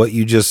those, like what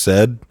you just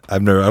said, I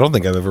don't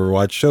think I've ever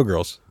watched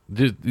Showgirls.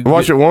 Just, I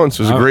watched it once.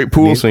 It was a great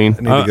pool scene.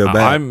 I need to go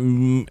back.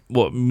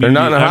 They're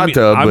not in a hot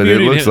tub, but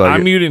it looks like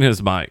I'm it. muting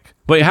his mic.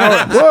 Wait,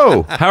 Howard,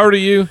 Whoa. Howard, are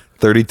you?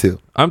 32.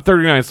 I'm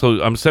 39,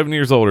 so I'm 7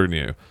 years older than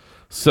you.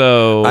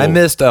 So I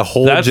missed a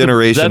whole That's a-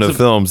 generation that's of a-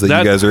 films that you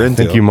that's- guys are I into.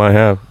 think you might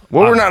have.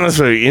 Well, we're not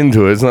necessarily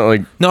into it. It's not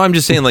like. No, I'm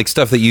just saying like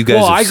stuff that you guys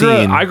Well, have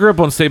seen. I grew up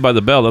on Saved by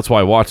the Bell. That's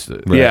why I watched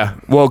it. Yeah.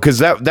 Well, because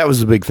that was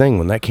the big thing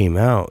when that came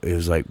out. It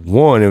was like,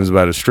 one, it was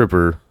about a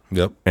stripper.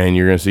 Yep. And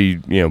you're going to see,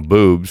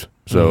 boobs.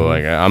 So,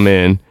 like, I'm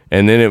in.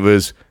 And then it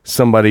was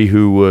somebody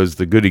who was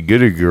the goody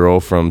girl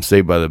from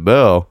Saved by the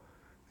Bell.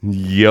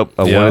 Yep.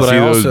 I Yeah, want to but see I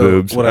those also-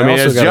 boobs. what I I mean,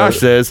 also as gotta- Josh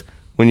says,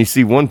 when you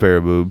see one pair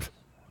of boobs,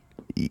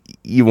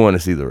 you want to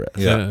see the rest.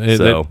 Yeah.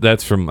 So,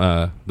 That's from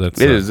that's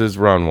it is. It's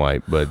Ron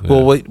White, but.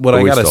 Well, what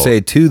I we gotta stole say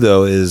it. too,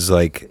 though, is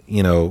like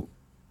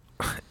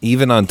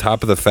even on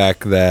top of the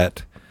fact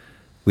that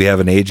we have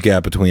an age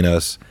gap between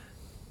us,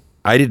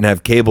 I didn't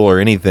have cable or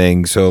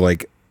anything, so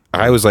like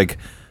I was like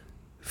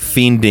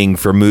fiending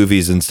for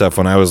movies and stuff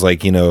when I was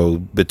like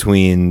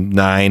between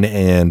 9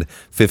 and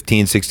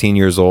 15, 16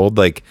 years old.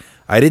 Like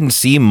I didn't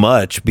see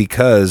much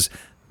because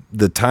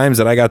the times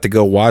that I got to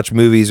go watch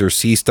movies or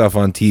see stuff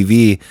on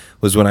TV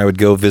was when I would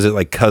go visit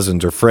like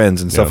cousins or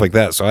friends and stuff like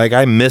that. So like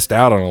I missed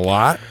out on a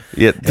lot.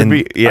 Yeah,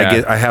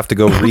 I have to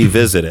go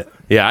revisit it.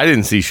 Yeah, I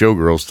didn't see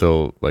Showgirls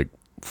till like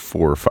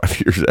 4 or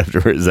 5 years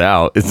after it was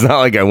out. It's not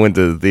like I went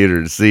to the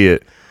theater to see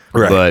it,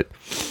 Right.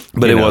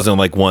 But you it know. wasn't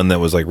like one that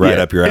was like right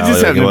Yeah, up your it alley.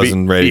 just Like, happened it to be-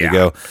 wasn't ready yeah. to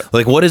go.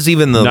 Like what is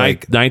even the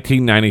like?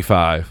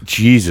 1995.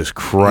 Jesus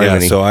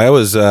Christ! Yeah, so I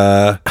was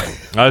I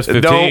was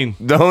 15.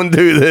 Don't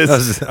do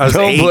this. I was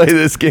don't 8. play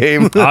this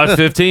game. I was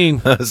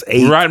 15. I was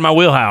 8. Right in my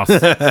wheelhouse.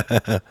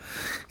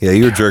 Yeah,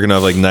 you were jerking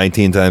off like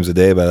 19 times a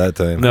day by that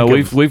time. No,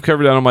 we've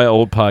covered that on my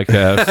old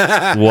podcast.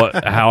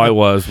 How I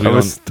was. I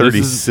was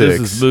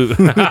 36.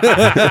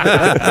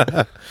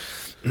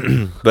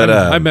 But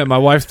I met my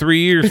wife 3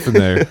 years from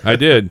there. I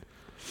did.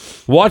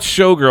 Watch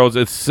Showgirls.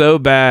 It's so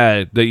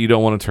bad that you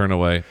don't want to turn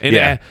away. And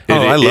Yeah.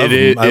 I love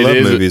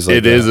movies like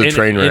It is that. a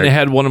train and it wreck.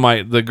 had one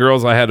of the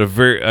girls I had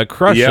a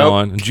crush Yep.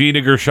 on,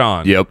 Gina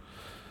Gershon. Yep.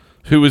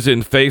 Who was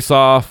in Face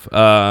Off,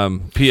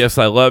 P.S.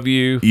 I Love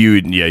You.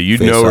 You'd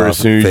know her as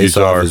soon as you Face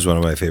saw Off her. is one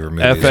of my favorite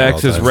movies. of all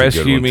FX is time.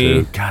 Rescue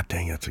Me. God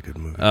dang, that's a good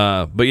movie.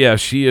 But yeah,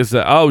 she is.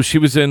 She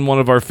was in one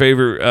of our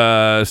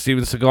favorite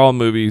Steven Seagal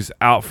movies,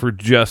 Out for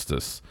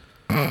Justice.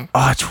 Oh,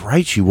 that's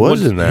right. She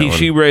was in that one.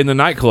 She ran the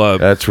nightclub.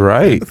 That's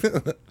right.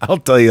 I'll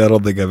tell you, I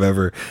don't think I've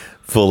ever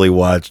fully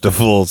watched a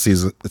full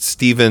season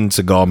Steven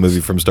Seagal movie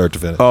from start to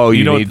finish. Oh,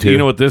 you know need what, to. You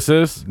know what this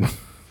is?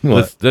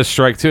 That's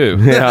strike two.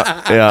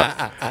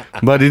 Yeah.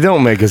 Buddy,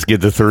 don't make us get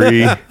to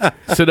 3.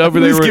 Sit over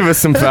there. Please give us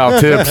some foul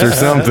tips or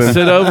something.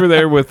 Sit over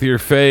there with your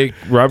fake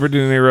Robert De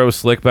Niro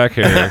slick back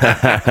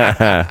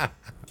hair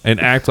and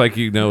act like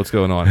you know what's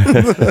going on.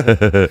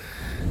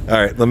 All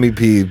right, let me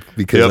pee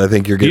because Yep. I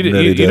think you're You, getting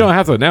ready you to. don't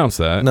have to announce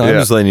that. No, I'm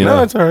just letting you know.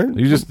 No, it's all right.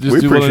 You just We do one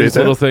of appreciate these that.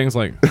 little things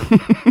like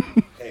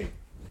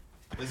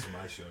This is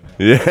my show now.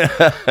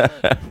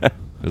 Yeah.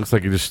 it looks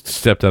like you just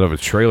stepped out of a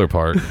trailer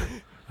park.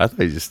 I thought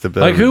you just stepped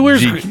out Like of who a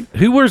wears Jeep.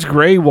 who wears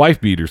gray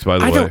wife beaters, by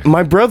the I way? don't.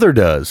 My brother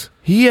does.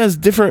 He has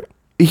different.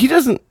 He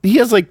doesn't. He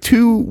has like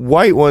 2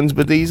 white ones,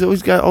 but he's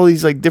always got all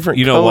these like different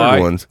You know colored why?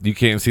 ones. You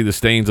can't see the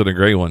stains on a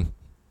gray one.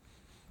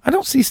 I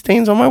don't see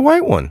stains on my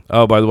white one.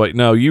 Oh, by the way,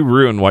 no, you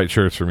ruined white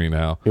shirts for me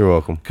now. You're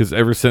welcome. Because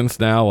ever since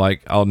now,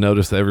 like I'll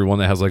notice that every one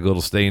that has like a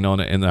little stain on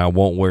it, and then I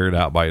won't wear it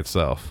out by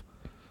itself.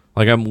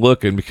 Like I'm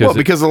looking because What,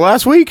 because of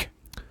last week?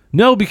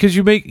 no, because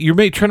you're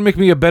trying to make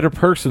me a better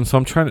person, so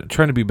I'm trying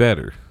to be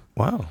better.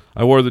 Wow.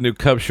 I wore the new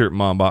Cub shirt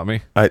Mom bought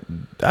me. I'll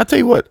tell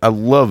you what. I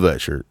love that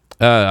shirt.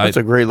 That's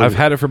a great look. I've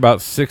had it for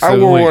about 6. I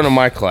 7 wore weeks. one of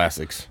my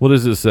classics. What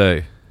does it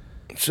say?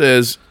 It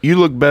says, "You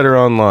look better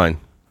online."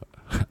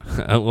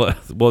 Well,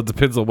 it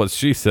depends on what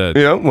she said.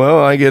 Yeah. Well,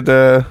 I get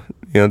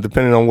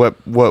depending on what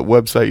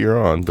website you're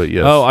on, but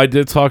yes. Oh, I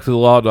did talk to the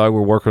law dog.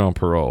 We're working on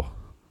parole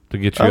to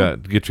get you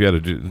out. Get you out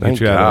of. Get Thank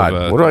you out God.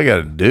 of. What do I got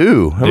to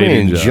do? How many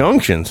dating job.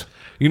 injunctions?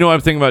 You know what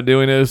I'm thinking about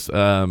doing is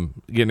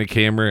getting a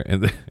camera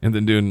and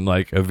then doing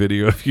like a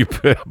video of you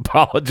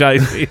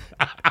apologizing.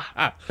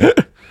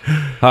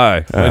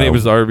 Hi, my name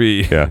is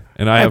RB. Yeah.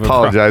 and I I have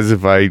apologize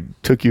if I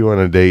took you on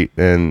a date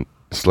and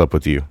slept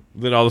with you.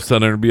 then all of a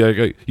sudden it'll be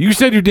like, you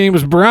said your name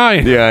was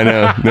Brian. Yeah, I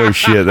know. No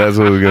shit. That's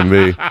what it's gonna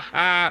be.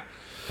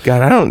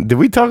 God, I don't. Did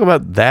we talk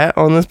about that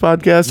on this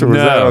podcast, or was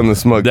that on the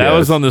Smugcast? That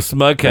was on the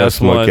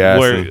Smugcast one,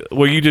 Smugcast.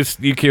 where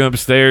you came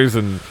upstairs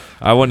and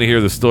I wanted to hear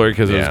the story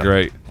because it was Yeah.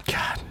 great.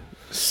 God,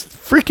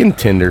 Freaking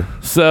Tinder.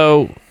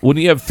 So when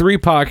you have 3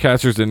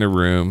 podcasters in the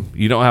room,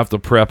 you don't have to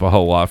prep a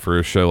whole lot for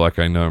a show like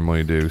I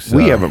normally do. So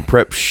We haven't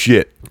prepped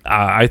shit.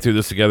 I threw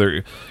this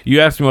together.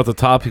 You asked me what the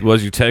topic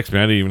was. You texted me.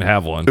 I didn't even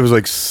have one. It was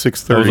like I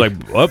 6:30. was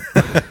like, "Whoop."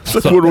 so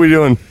what are we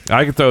doing?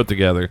 I can throw it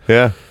together.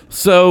 Yeah.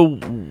 So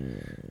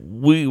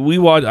we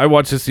watched. I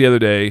watched this the other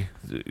day,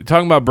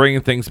 talking about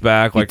bringing things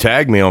back. You Like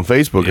tagged me on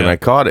Facebook and Yeah. I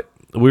caught it.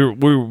 we're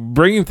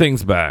bringing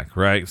things back,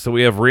 right? So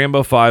we have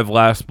Rambo 5: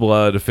 Last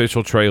Blood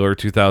official trailer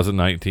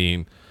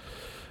 2019.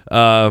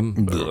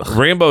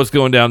 Rambo's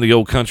going down the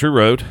old country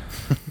road.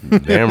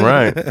 Damn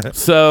right.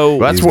 So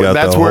That's He's where got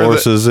that's the where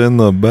horses in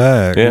the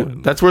back. yeah,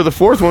 that's where the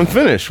 4th one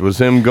finished, was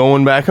him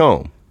going back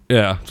home.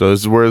 yeah. So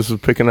this is where this is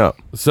picking up.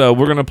 So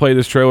we're gonna play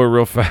this trailer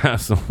real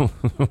fast.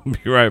 We'll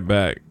be right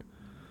back.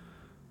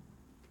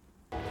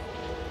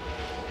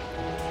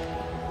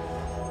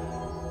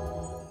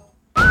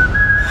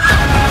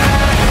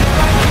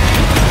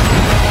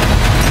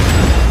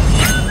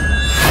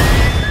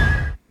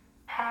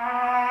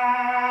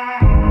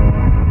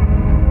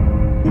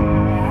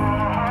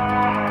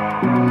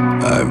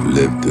 I've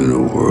lived in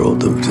a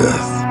world of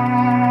death.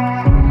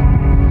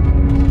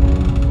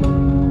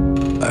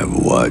 I've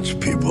watched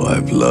people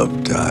I've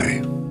loved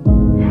die.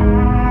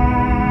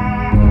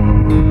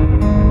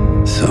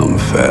 Some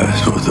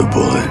fast with a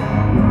bullet.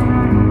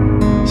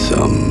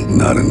 Some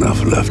not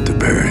enough left to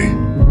bury.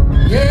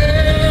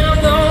 Yeah,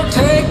 I'm gonna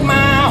take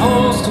my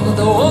horse to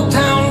the old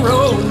town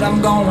road.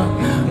 I'm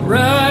gonna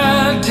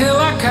ride till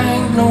I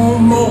can't no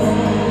more.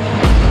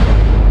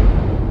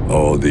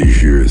 All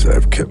these years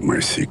I've kept my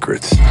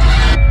secrets.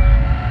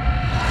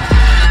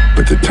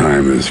 But the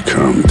time has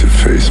come to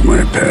face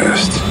my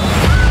past.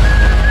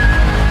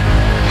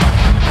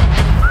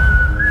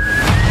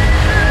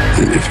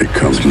 And if it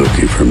comes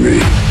looking for me,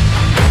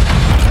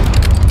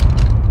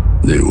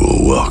 they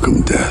will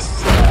welcome death.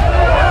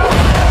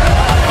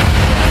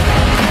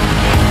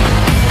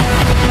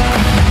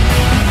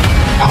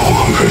 I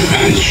want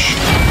revenge.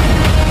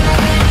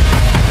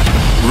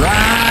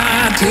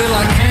 Ride till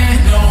I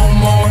can't no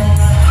more.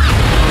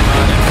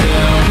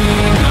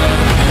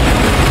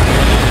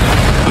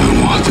 I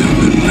want them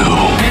to know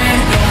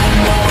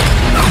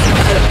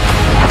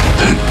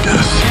that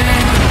death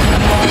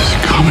is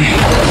coming.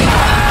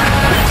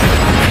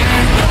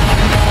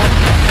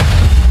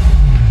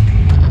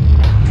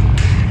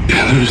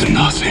 And there's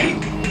nothing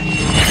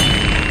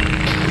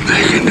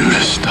they can do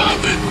to stop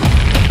it.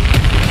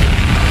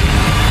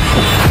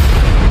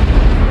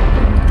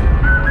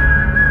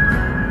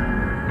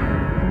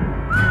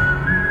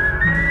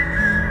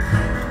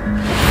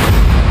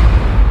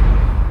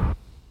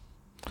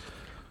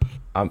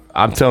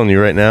 I'm telling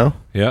you right now,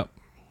 Yep.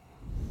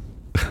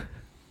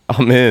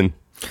 I'm in.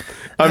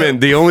 I'm in.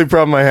 The only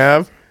problem I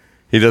have,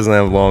 he doesn't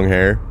have long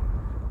hair,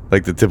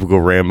 like the typical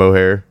Rambo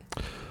hair.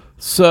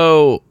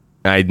 So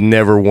I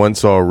never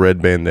once saw a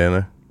red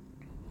bandana.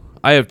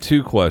 I have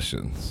 2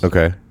 questions.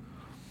 Okay.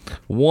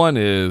 One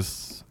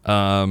is,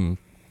 who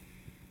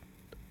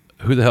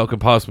the hell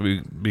could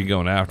possibly be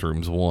going after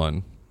him? Is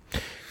one.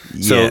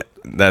 So So-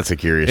 that's a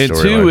curious And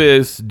story. 2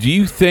 is, do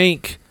you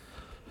think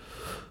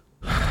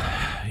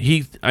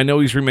I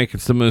know he's remaking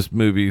some of his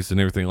movies and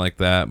everything like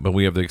that, but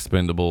we have the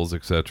Expendables,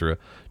 etc.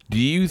 Do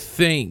you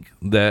think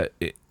that,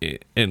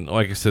 and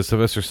like I said,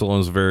 Sylvester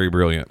Stallone's very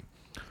brilliant.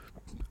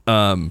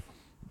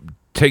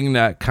 Taking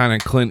that kind of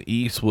Clint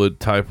Eastwood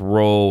type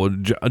role,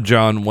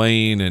 John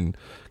Wayne, and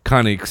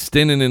kind of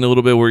extending it a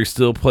little bit where he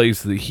still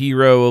plays the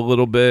hero a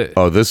little bit.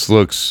 Oh, this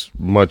looks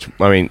much.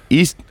 I mean,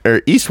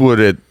 Eastwood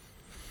at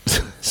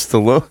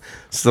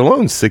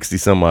Stallone's 60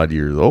 some odd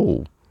years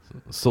old.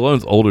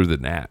 Stallone's older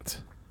than that.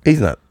 He's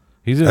not.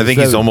 He's in I his think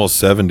he's 70s. almost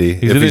 70.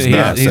 He's if in, he's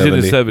not he's 70.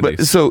 in his 70s.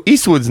 But so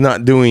Eastwood's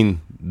not doing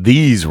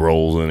these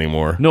roles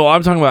anymore. No,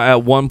 I'm talking about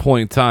at one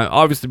point in time.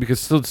 Obviously, because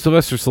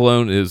Sylvester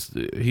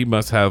Stallone he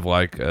must have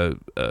like a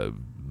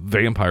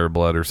vampire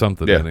blood or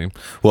something Yeah. in him.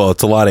 Well,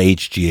 it's a lot of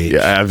HGH.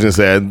 Yeah, I was gonna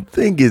say. I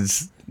think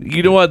it's.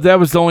 You know what? That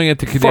was only at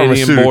the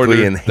Canadian Pharmaceutically border.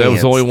 enhanced. That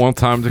was only one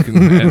time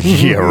to.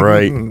 Yeah,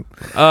 right.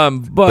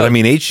 But I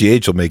mean,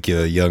 HGH will make you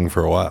young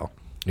for a while.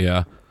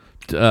 yeah.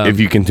 If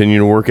you continue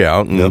to work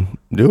out and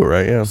do it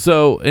right, yeah.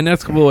 So, and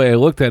that's the way I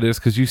looked at it, is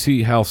because you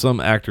see how some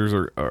actors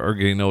are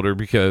getting older,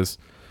 because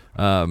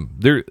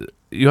there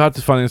you have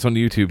to find this on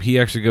YouTube. He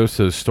actually goes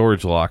to a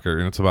storage locker,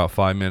 and it's about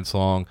 5 minutes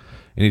long,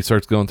 and he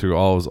starts going through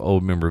all his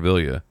old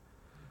memorabilia.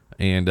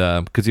 And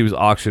because he was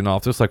auctioning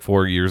off this like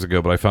 4 years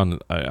ago, but I found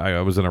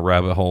I was in a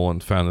rabbit hole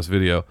and found this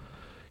video.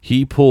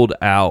 He pulled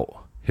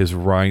out his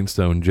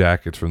rhinestone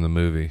jackets from the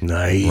movie.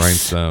 Nice.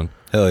 Rhinestone.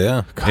 Hell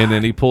yeah. And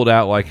then he pulled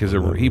out like his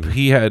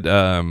he had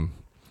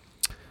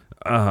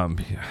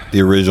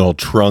The original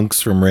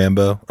trunks from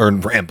Rambo.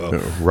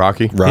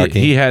 Rocky. Rocky.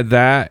 he had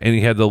that, and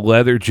he had the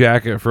leather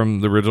jacket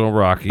from the original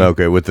Rocky.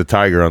 Okay, with the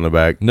tiger on the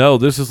back. No,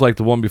 this is like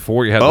the one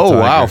before he had. Oh the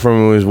tiger. wow! From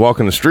when he was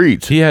walking the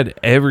streets. He had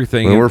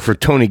everything. When we worked for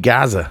Tony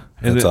Gaza.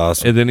 And That's then,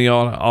 awesome. And then he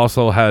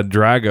also had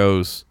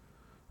Drago's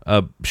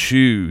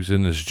shoes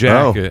and his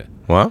jacket.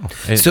 Wow.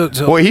 And- So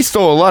Boy, he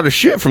stole a lot of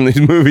shit from these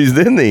movies,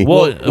 didn't he?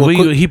 well,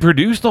 he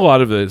produced a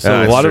lot of it, so a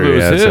That's lot of true, it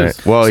was yeah, his. that's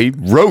right. Well, he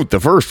wrote the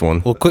first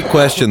one. Well, quick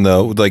question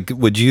though, like,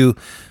 would you?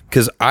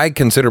 Because I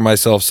consider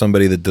myself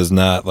somebody that does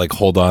not like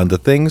hold on to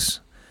things.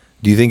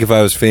 Do you think if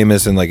I was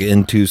famous and like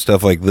into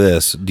stuff like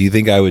this, do you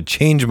think I would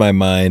change my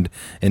mind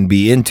and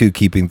be into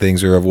keeping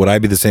things, or would I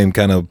be the same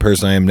kind of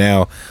person I am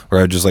now,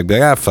 where I'd just like be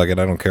like, fuck it,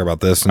 I don't care about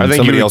this, and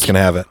somebody else can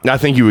have it? I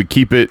think you would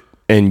keep it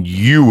and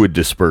you would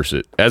disperse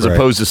it, as Right.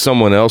 opposed to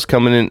someone else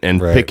coming in and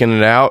Right. picking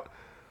it out.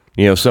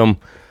 You know, some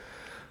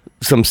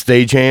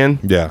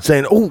stagehand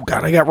saying, "Oh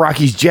God, I got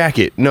Rocky's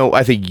jacket." No,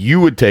 I think you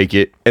would take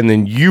it and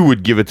then you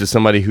would give it to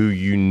somebody who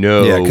you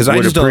know. Yeah, because I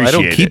would just don't. I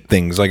don't appreciate keep it.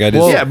 things like I just.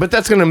 Well, yeah, but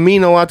that's going to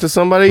mean a lot to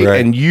somebody, Right.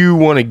 and you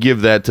want to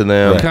give that to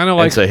them. Kind of and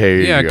like say, "Hey,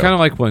 yeah, here you go." kind of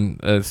like when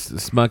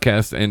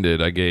Smudcast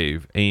ended. I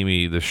gave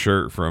Amy the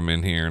shirt from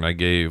in here, and I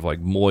gave like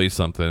Moy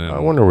something. And, I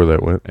wonder where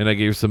that went. and I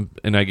gave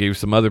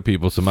some other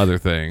people some other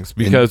things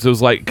because it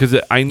was like because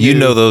I knew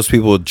those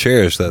people would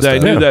cherish that. I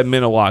Stuff. knew that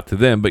meant a lot to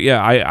them. But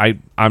yeah,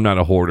 I'm not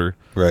a hoarder.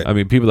 Right. I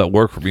mean, people that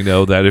work for me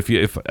know that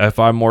if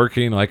I'm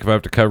working, like if I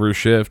have to cover a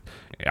shift,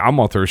 I'm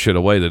gonna throw shit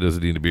away that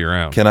doesn't need to be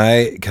around. Can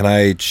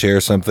I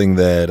share something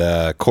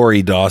that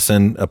Corey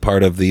Dawson, a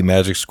part of the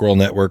Magic Squirrel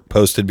Network,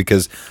 posted?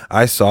 Because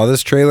I saw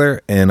this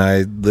trailer and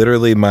I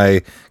literally,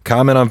 my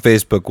comment on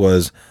Facebook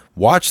was,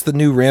 watch the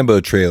new Rambo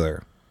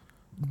trailer.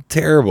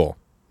 Terrible.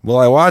 Will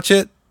I watch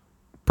it?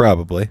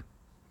 Probably.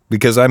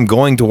 Because I'm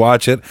going to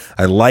watch it.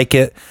 I like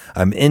it.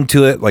 I'm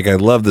into it. Like, I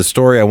love the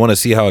story. I want to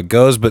see how it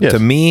goes. But Yes. to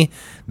me,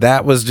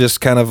 that was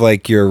just kind of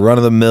like your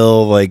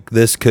run-of-the-mill, like,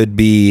 this could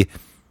be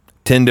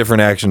 10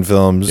 different action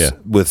films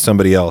with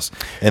somebody else.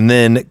 And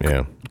then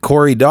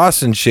Corey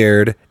Dawson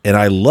shared, and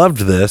I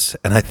loved this,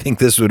 and I think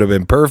this would have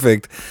been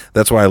perfect.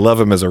 That's why I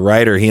love him as a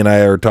writer. He and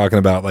I are talking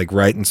about, like,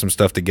 writing some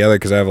stuff together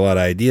because I have a lot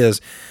of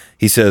ideas.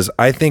 He says,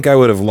 I think I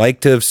would have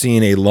liked to have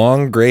seen a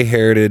long,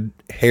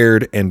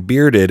 gray-haired and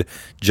bearded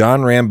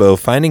John Rambo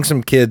finding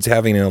some kids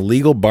having an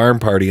illegal barn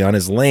party on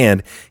his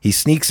land. He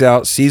sneaks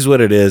out, sees what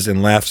it is,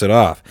 and laughs it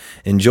off,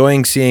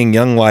 enjoying seeing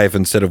young life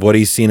instead of what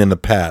he's seen in the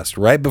past.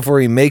 Right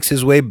before he makes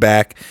his way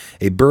back,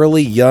 a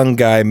burly young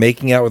guy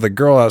making out with a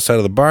girl outside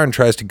of the barn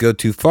tries to go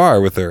too far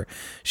with her.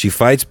 She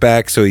fights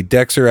back, so he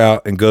decks her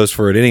out and goes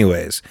for it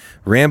anyways.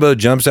 Rambo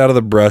jumps out of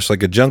the brush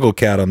like a jungle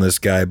cat on this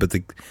guy, but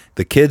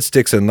the kid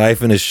sticks a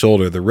knife in his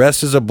shoulder. The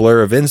rest is a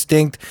blur of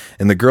instinct,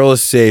 and the girl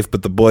is safe,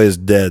 but the boy is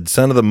dead,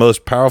 son of the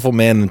most powerful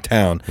man in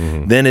town.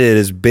 Then it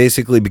is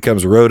basically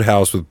becomes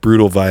Roadhouse with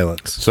brutal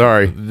violence.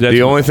 Sorry,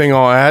 the only thing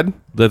I'll add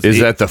is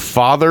that the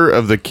father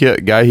of the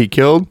guy he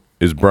killed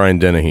is Brian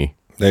Dennehy.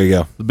 There you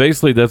go.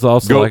 Basically, that's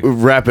also Go like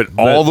wrap it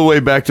all the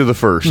way back to the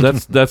first.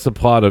 That's the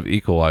plot of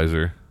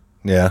Equalizer.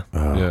 Yeah.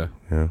 Yeah.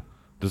 Yeah.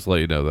 Just to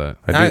let you know that.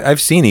 I've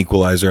seen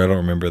Equalizer. I don't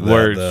remember that.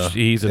 Where though.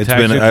 he's a It's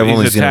taxi, I've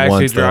only he's a seen it taxi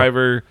once, though.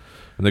 driver,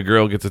 and the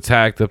girl gets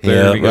attacked up there.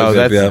 Yeah, and he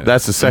goes,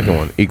 that's the second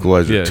one.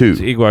 Equalizer yeah, 2.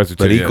 it's Equalizer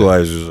 2. But yeah.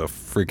 Equalizer is a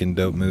freaking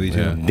dope movie too.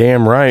 Yeah.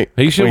 Damn right.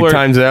 He should How many work-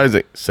 times that was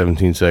like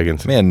 17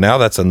 seconds. Man, now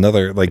that's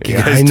another like you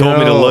Yeah, guys I told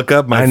me to know. look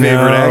up my I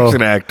favorite know.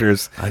 action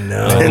actors. I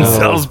know.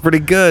 Denzel's pretty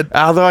good.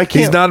 Although I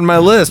can't. He's not in my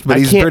list, but I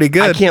he's can't- pretty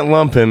good. I can't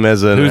lump him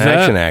as an Who's that?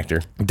 action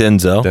actor.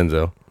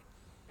 Denzel.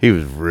 He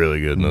was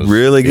really good in those.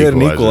 Really good in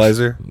Equalizers.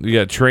 Equalizer. You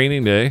got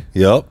Training Day.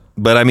 Yep.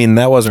 But I mean,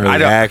 that wasn't I really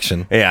don't-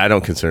 action. Yeah, I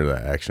don't consider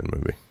that action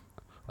movie.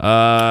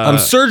 I'm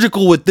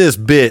surgical with this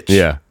bitch.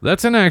 Yeah.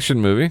 That's an action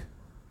movie.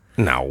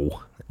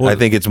 No. I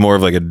think it's more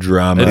of like a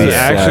drama. It's an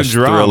action slash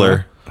drama.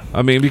 thriller.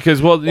 I mean,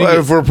 because well, Well,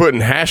 if we're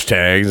putting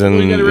hashtags and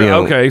you gotta you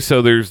know, okay,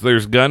 so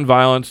there's gun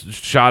violence,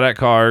 shot at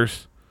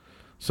cars.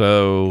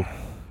 So,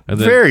 and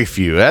then very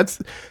few.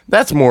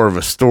 That's more of a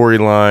I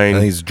storyline,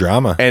 think it's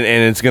drama. and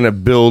it's going to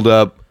build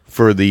up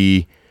for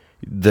the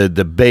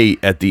debate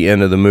at the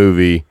end of the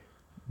movie.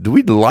 Do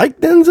we like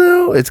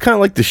Denzel? It's kind of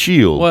like The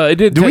Shield. Well, it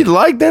did. Do we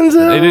like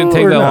Denzel? It didn't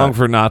take or that not? long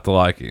for not to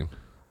like him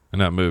in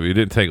that movie. It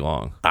didn't take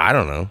long. I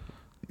don't know.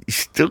 You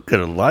still could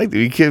have liked it.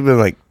 You could have been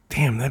like,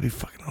 "Damn, that'd be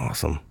fucking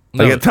awesome."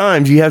 No. Like at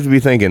times, you have to be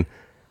thinking,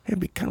 "It'd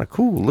be kind of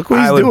cool. Look what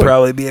he's I would doing."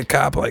 probably be a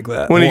cop like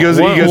that. When he goes,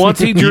 Once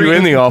he you drew-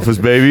 in the office,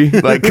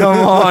 baby. Like, come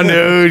on,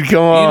 dude,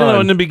 come on. You know,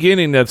 in the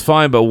beginning, that's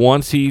fine, but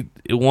once he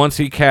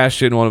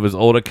cashed in one of his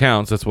old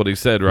accounts, that's what he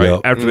said, right?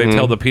 Yep. After they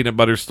tell the peanut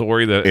butter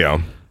story that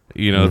yeah.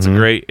 you know it's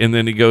great, and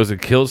then he goes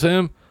and kills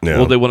him. Yeah.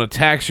 Well, they want to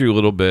tax you a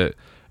little bit,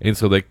 and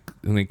so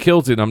he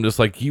kills it. And I'm just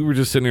like, you were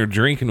just sitting there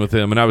drinking with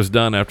him, and I was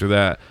done after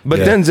that. But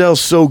Yeah. Denzel's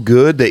so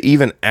good that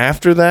even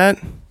after that,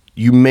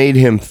 you made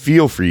him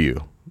feel for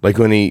you. Like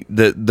when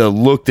the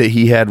look that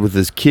he had with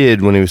his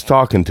kid when he was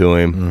talking to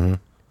him,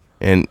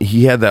 and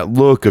he had that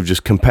look of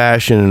just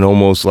compassion and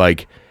almost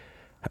like,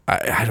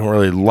 I don't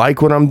really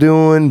like what I'm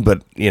doing,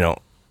 but you know,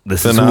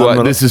 this is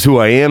who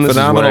I am. This is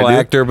Phenomenal what I do.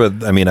 actor,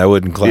 but I mean, I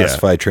wouldn't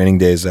classify Training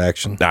Day as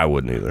action. I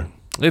wouldn't either.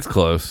 It's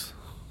close.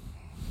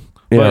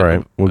 Yeah, But- all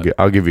right.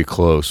 I'll give you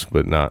close,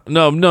 but not.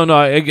 No.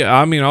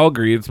 I mean, I'll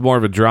agree. It's more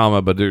of a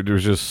drama, but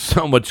there's just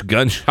so much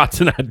gunshots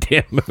in that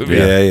damn movie.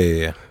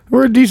 Yeah.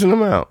 We're a decent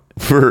amount.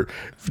 for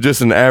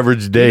just an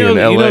average day in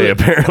LA,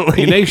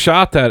 apparently. And they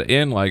shot that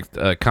in like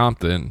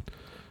Compton,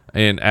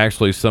 and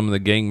actually some of the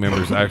gang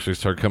members actually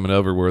started coming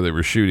over where they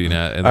were shooting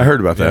at. And I heard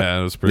about that. Yeah,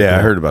 it was pretty Yeah, cool.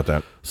 I heard about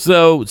that.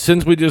 So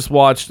since we just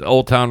watched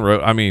Old Town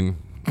Road, I mean,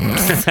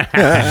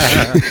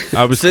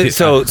 I was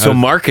So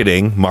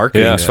marketing's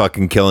Yeah.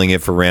 fucking killing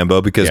it for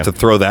Rambo, because Yeah. to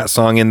throw that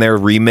song in there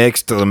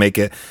remixed to make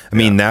it, I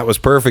mean, that was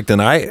perfect.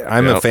 And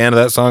I'm a fan of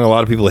that song. A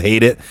lot of people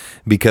hate it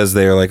because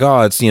they're like,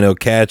 oh, it's,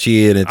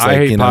 catchy, and it's I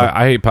like, hate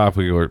I hate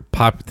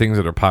pop things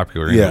that are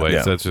popular Yeah. anyway.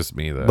 Yeah. So that's just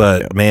me though.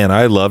 But man,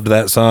 I loved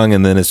that song,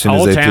 and then as soon as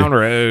Old they Town threw,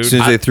 Road. as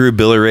soon as they threw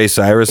Billy Ray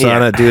Cyrus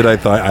on it, dude, I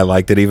thought I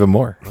liked it even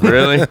more.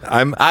 Really?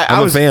 I'm I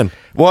a was fan.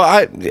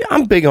 Well,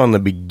 I'm big on the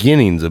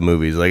beginnings of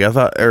movies. Like I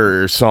thought,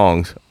 or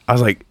songs. I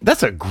was like,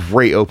 that's a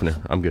great opener.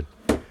 I'm good.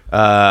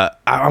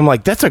 I'm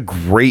like, that's a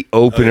great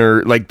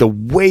opener. Like the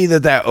way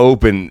that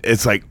opened,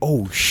 it's like,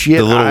 oh shit,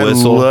 The little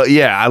whistle.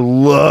 I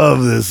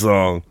love this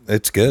song.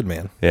 It's good,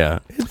 man. Yeah,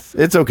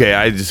 it's okay.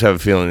 I just have a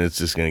feeling it's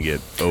just gonna get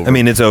over. I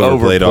mean, it's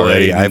overplayed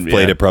already. I've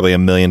played yeah. it probably a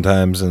million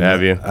times. And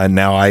Have you?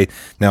 Now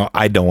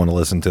I don't want to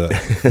listen to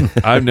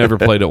it. I've never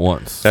played it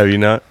once. Have you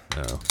not?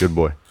 No. Good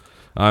boy.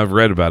 I've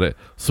read about it.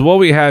 So what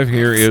we have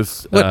here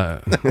is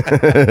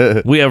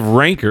we have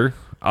Ranker,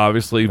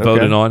 obviously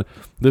voted on.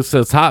 This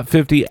says top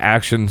 50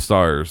 action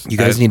stars. You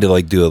guys need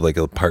to do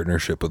a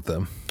partnership with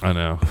them. I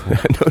know.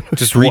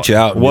 Just reach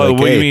out. And be What like,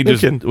 do you hey. mean?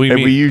 Just And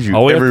we use you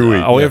all we every have to,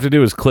 week. All we have to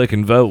do is click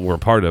and vote. We're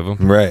part of them.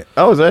 Right.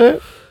 Oh, is that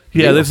it?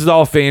 Yeah, this is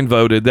all fan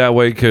voted that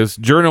way because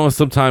journalists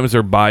sometimes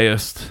are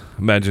biased.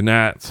 Imagine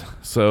that.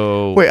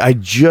 So Wait, I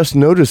just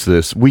noticed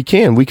this. We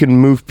can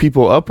move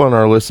people up on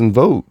our list and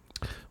vote.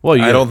 well,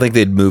 I don't think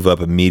they'd move up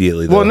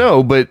immediately, though. Well,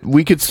 no, but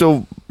we could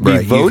still be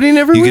Right. voting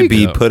every you week. could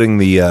be putting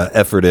the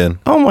effort in.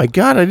 Oh my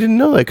god, I didn't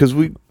know that because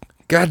we.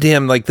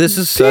 Goddamn, this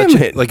is Damn such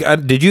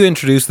it. did you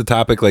introduce the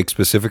topic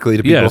specifically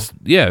to people?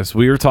 Yes.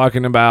 We were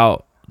talking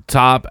about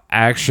top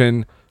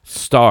action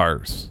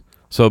stars.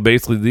 So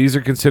basically, these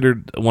are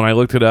considered. When I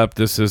looked it up,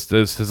 this is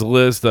a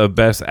list of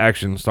best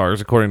action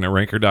stars according to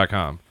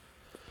Ranker.com.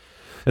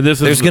 And this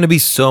There's is going to be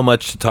so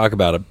much to talk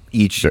about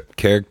each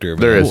character.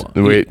 There is.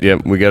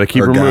 We got to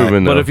keep Or her guy.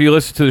 moving. But though. if you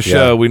listen to the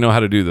show, Yeah. we know how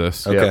to do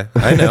this. Okay,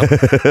 I know.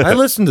 I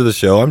listen to the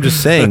show. I'm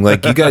just saying,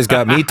 you guys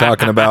got me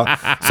talking about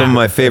some of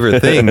my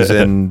favorite things,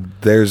 and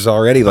there's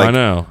already I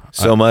know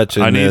so much.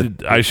 I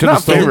should have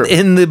Not favorite.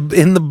 stolen.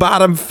 in the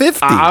bottom 50.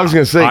 I was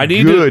gonna say, I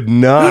need good to- Who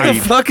night. the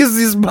fuck is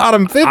this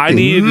bottom 50? I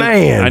need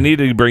Man. I need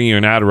to bring you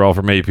an Adderall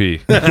from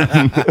AP.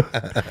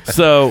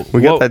 So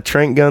We got that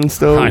Trent gun I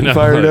stove know.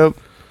 fired up.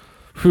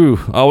 Whew,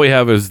 all we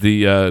have is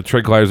the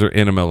tranquilizer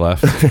enema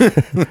left.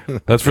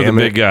 That's for Damn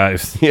the it. big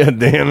guys. Yeah,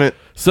 damn it.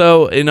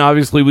 So, and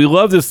obviously, we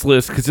love this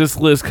list because this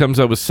list comes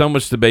up with so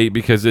much debate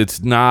because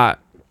it's not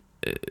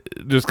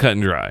just cut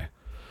and dry.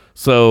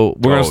 So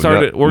we're gonna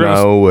start it. We're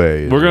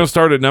gonna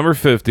start at number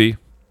 50.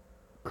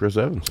 Chris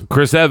Evans,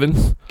 Chris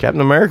Evans. Captain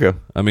America.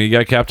 I mean, you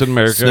got Captain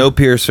America.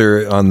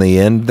 Snowpiercer on the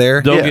end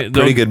there.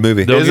 Pretty good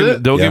movie. Don't, Is get,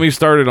 it? don't Yeah. get me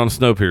started on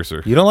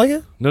Snowpiercer. You don't like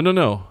it?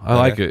 No. I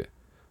like it.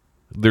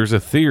 There's a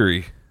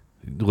theory.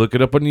 Look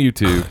it up on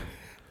YouTube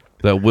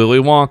that Willy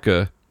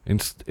Wonka in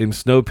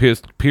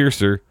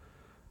Snowpiercer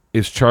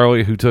is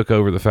Charlie who took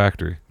over the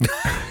factory.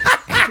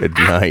 Good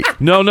night.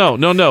 No.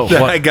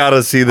 I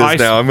gotta see this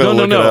now. I'm gonna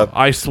look it up.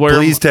 I swear.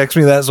 Please text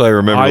me that so I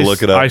remember to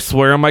look it up. I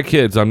swear on my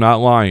kids, I'm not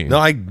lying. No,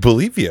 I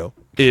believe you.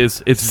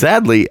 It's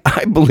Sadly,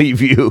 I believe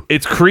you.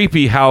 it's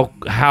creepy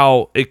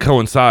how it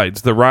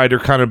coincides. The writer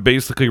kind of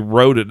basically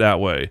wrote it that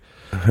way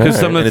because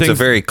some of And the it's a things.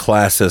 very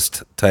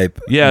classist type.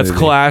 Yeah, it's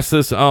movie.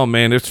 classist. Oh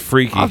man, it's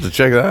freaky. I'll have to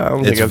check that out. I don't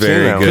It's think I've very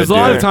seen that. good. Because a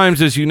lot Yeah. of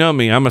times, as you know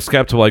me, I'm a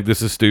skeptic. Like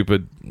this is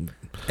stupid.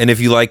 And if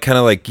you like kind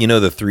of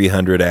the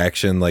 300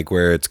 action,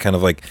 where it's kind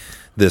of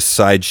this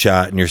side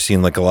shot and you're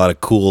seeing a lot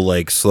of cool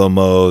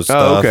slow-mo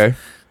stuff. okay.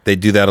 They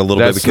do that a little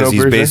That's bit because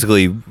he's Snowpiercer?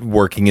 basically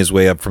working his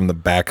way up from the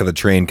back of the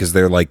train because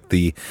they're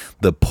the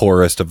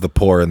poorest of the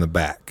poor in the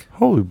back.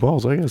 Holy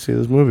balls! I gotta see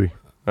this movie.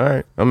 All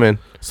right, I'm in.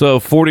 So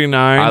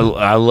 49.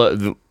 I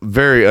love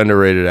very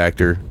underrated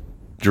actor,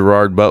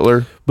 Gerard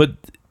Butler. But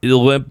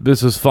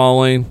Olympus is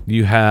falling.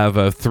 You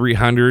have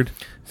 300.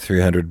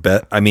 300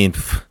 bet. I mean,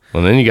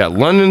 Well, then you got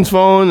London's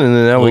Falling, and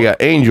then now we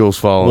got Angels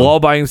Falling.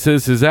 Wallbiting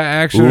says, is that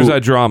action or is Ooh.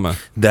 that drama?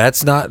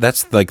 that's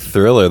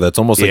thriller. That's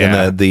almost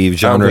Yeah. in the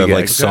genre I don't of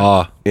think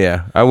Saw.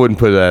 Yeah, I wouldn't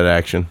put that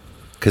action.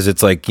 Because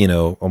it's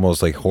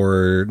almost like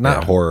horror.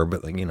 Not horror,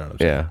 but what I'm saying.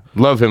 Yeah,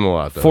 love him a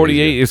lot. Though.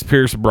 48 is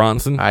Pierce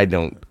Bronson. I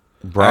don't.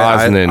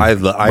 Brosnan.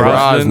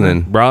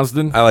 Brosnan.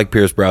 Brosnan. I like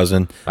Pierce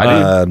Brosnan.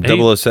 I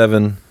do.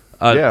 007.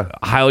 Yeah.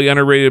 Highly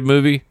underrated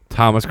movie.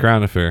 Thomas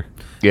Crown Affair.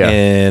 Yeah,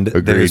 And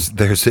agreed.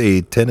 there's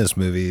a tennis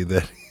movie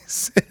that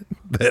he's in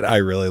that I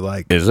really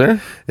like. Is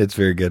there? It's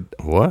very good.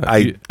 What? I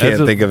As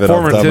can't a think of it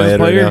off the former top of my tennis head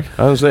right player?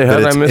 now. I was gonna say, how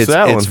But did I miss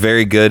that one? It's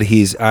very good.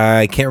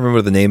 I can't remember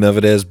what the name of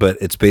it is, but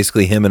it's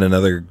basically him and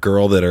another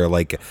girl that are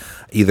like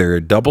either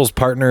doubles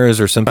partners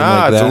or something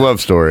like it's that. a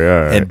love story.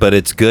 All right. But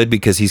it's good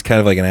because he's kind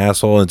of like an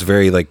asshole and it's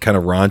very like kind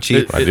of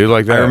raunchy. I do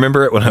like that. I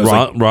remember it when I was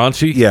like,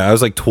 raunchy. yeah, I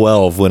was like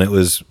 12 when it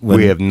was. When,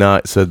 we have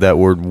not said that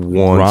word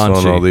once on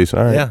Raunchy. all these.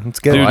 All right. yeah, it's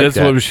good. Dude, I like that's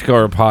that. what we should call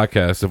our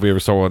podcast if we ever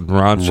saw one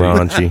raunchy.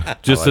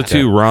 Raunchy. Just the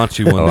two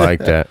raunchy I ones. like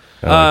that.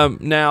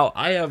 Now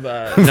I have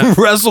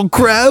Russell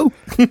Crowe.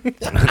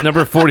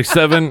 number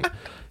 47.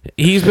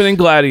 He's been in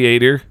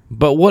Gladiator,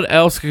 but what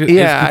else is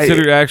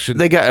considered action?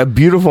 They got A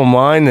Beautiful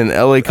Mind and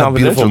L.A.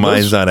 Confidential. Beautiful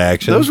Mind's Those- not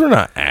action. Those were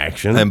not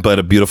action. But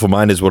A Beautiful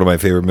Mind is one of my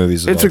favorite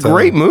movies. It's a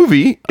great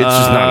movie. It's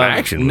just not an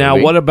action Now,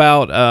 movie. what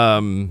about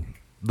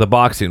the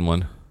boxing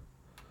one?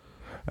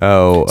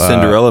 Oh,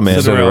 Cinderella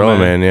Man. Cinderella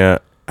Man. Yeah.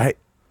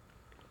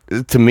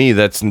 To me,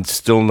 that's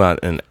still not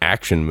an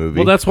action movie.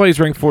 Well, that's why he's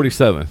ranked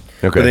 47.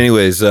 okay. But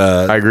anyways,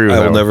 I agree with I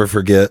that will one. never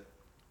forget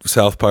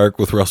South Park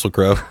with Russell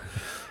Crowe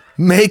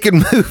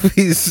making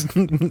movies.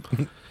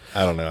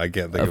 I don't know. I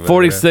can't think of it.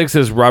 46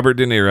 is Robert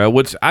De Niro,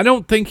 which I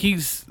don't think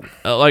he's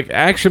like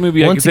action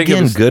movie. Once I can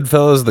again, think of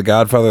Goodfellas, The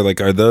Godfather, like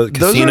are those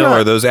Casino? not-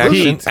 Are those action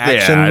Heat.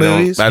 action Yeah,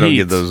 movies? I don't Heat.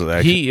 get those as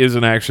action. Heat is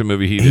an action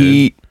movie.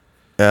 Heat.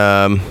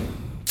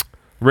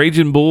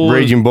 Raging Bull.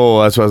 Raging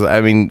Bull. That's what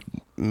I mean.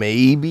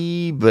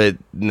 Maybe, but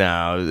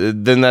no.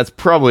 Then that's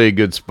probably a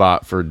good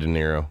spot for De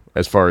Niro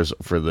as far as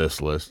for this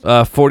list.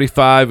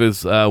 45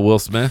 is Will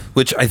Smith.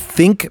 Which I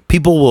think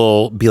people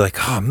will be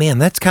like, oh man,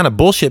 that's kind of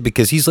bullshit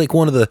because he's like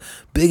one of the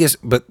biggest.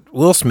 But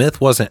Will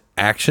Smith wasn't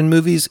action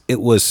movies;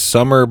 it was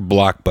summer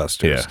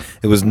blockbusters. Yeah.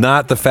 It was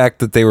not the fact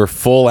that they were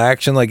full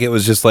action; like it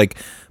was just like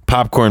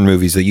popcorn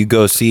movies that you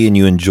go see and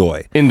you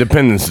enjoy.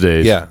 Independence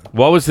Days. Yeah,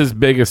 What was his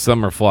biggest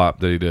summer flop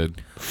that he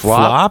did?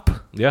 flop.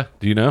 Yeah,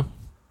 do you know?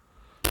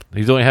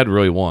 He's only had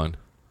really one.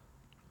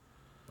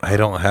 I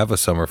don't have a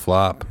summer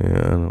flop. Yeah, I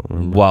don't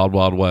remember. Wild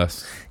Wild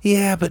West.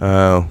 Yeah, but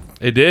Oh,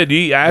 It did.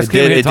 You asked it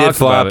him. did, he it did talked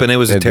flop, about and it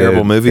was a It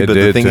terrible did. movie. It But the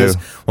did, thing too. is,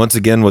 once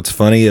again, what's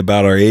funny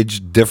about our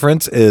age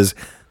difference is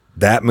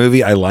that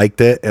movie. I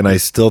liked it, and I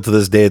still to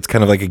this day, it's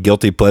kind of like a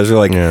guilty pleasure.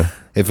 Like Yeah.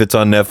 if it's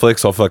on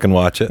Netflix, I'll fucking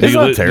watch it. It's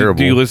not Do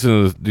terrible. you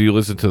listen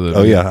to the?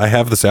 Oh yeah, I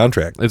have the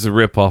soundtrack. It's a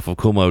rip off of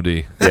Kool Moe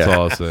Dee. That's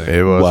all I'll say.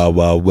 it was. Wild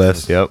Wild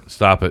West. Yep.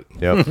 Stop it.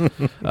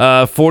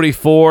 Yep.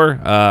 44.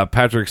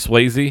 Patrick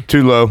Swayze.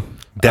 Too low.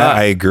 That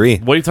I agree.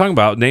 What are you talking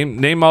about?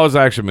 Name all his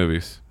action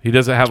movies. He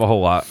doesn't have a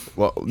whole lot.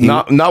 Well,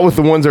 not with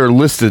the ones that are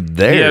listed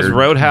there. He has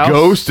Roadhouse.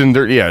 Ghost and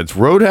yeah, it's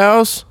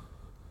Roadhouse.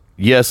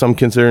 Yes, I'm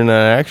considering that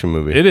an action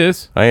movie. It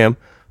is I am.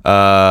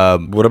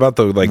 What about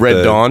the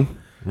Red Dawn.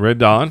 Red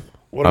Dawn.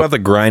 What about the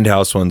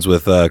Grindhouse ones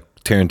with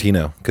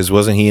Tarantino? Because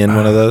wasn't he in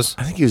one of those?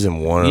 I think he was in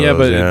one of Yeah,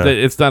 those. but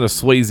it's not a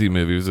Swayze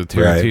movie. It was a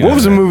Tarantino. What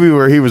was the movie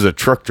where he was a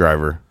truck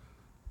driver?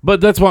 But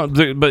that's what.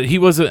 But he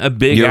wasn't a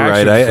big. You're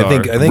action right. I star.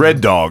 think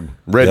Red Dog.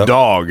 Red Yep.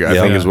 Dog, I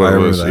Yep. think is Yeah, what I it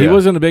remember was. that. He Yeah.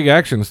 wasn't a big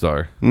action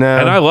star. No.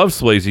 And I love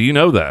Swayze. You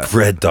know that.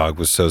 Red Dog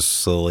was so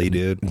silly,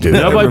 dude. Dude,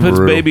 Nobody that was puts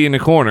brutal. baby in the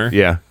corner.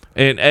 Yeah.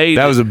 And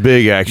That was a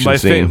big action my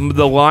scene.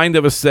 the line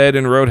that was said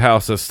in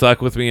Roadhouse that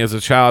stuck with me as a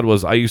child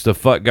was, "I used to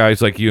fuck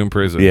guys like you in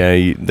prison." Yeah,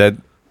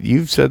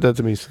 you've said that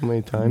to me so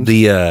many times.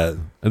 The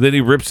And then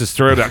he rips his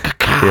throat out.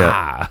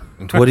 Yeah.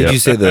 what did you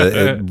say?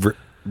 The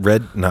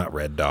not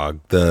Red Dog.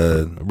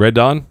 The Red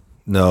Dawn.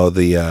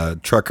 the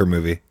trucker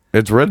movie.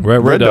 It's Red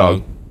Red Dog.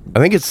 Dog. I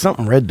think it's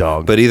something Red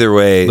Dog. But either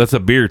way, That's a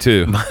beer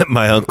too.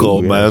 my uncle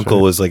Ooh, yeah, my that's uncle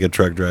right. was like a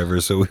truck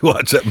driver, so we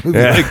watched that movie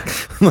Yeah.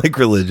 like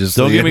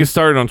religiously. Don't get me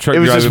started on truck It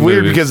was driving just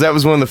weird movies. because that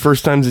was one of the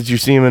first times that you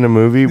see him in a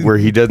movie where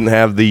he doesn't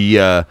have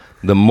the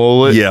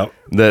mullet. Yeah.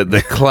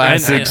 The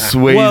classic And-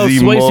 Swayze well,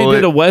 Swayze mullet.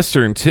 did a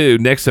western too,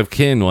 Next of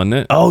Kin, wasn't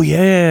it? Oh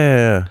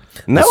yeah.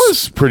 And that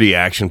was a pretty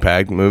action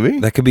packed movie.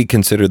 That could be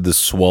considered the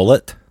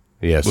swollet,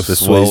 Yes. the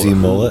Swayze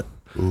mullet.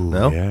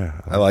 No, yeah.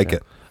 I like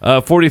it.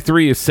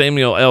 43 is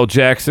Samuel L.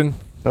 Jackson.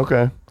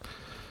 Okay.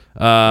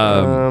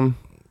 Um,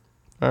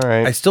 All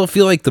right. I still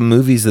feel like the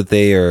movies that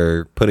they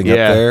are putting Yeah.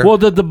 up there. well,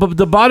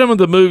 the bottom of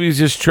the movie is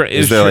just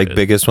is there like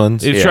biggest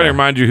ones? It's Yeah. trying to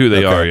remind you who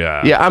they Okay. are.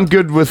 Yeah. yeah, I'm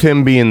good with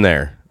him being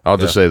there. I'll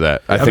just say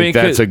that. I think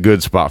mean, that's a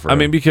good spot for him. I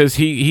mean, because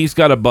he's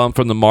got a bump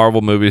from the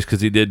Marvel movies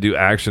because he did do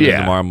action in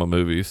Yeah. the Marvel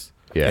movies.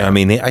 yeah. I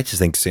mean, I just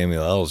think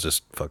Samuel L. is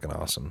just fucking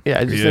awesome. yeah,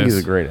 I just think he's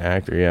a great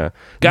actor. Yeah.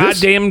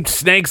 Goddamn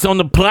snakes on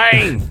the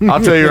plane. I'll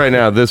tell you right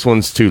now, this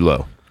one's too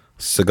low.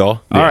 Seagal.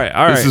 All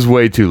right. This is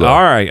way too low.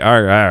 All right.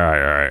 All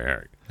right.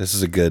 This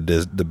is a good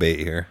debate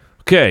here.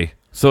 Okay,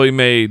 so he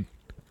made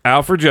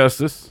Out for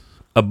Justice,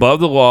 Above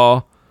the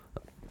Law,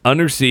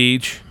 Under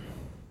Siege,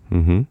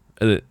 and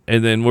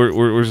then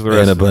where's the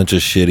rest? And a bunch of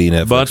shitty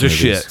Netflix bunch of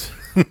movies.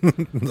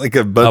 shit. Like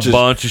a bunch of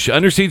bunch of shit.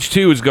 Under Siege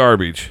 2 is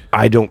garbage.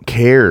 I don't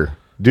care.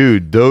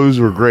 Dude, those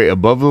were great.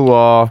 Above the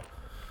Law.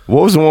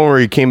 What was the one where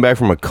he came back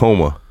from a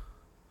coma?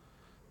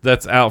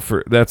 That's Out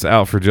for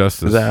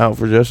Justice. Is that Out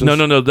for Justice? No.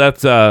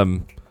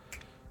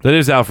 That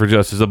is Out for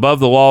Justice. Above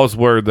the Law is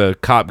where the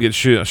cop gets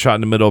shot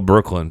in the middle of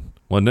Brooklyn,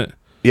 wasn't it?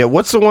 Yeah,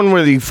 what's the one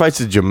where he fights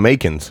the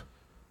Jamaicans?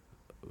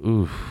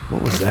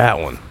 What was that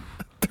one?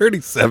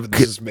 37's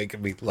just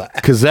making me laugh.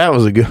 Because that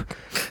was a good.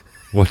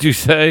 What'd you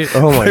say?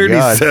 Oh my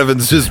god.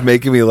 37's just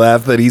making me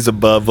laugh that he's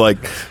above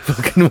like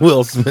fucking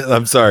Will Smith.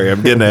 I'm sorry,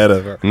 I'm getting ahead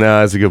of her.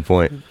 No, that's a good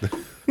point.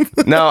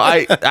 No,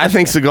 I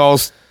think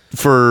Seagal's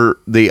for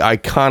the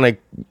iconic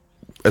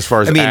as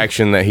far as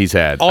action that he's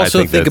had.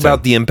 Also, think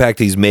about the impact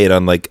he's made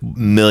on like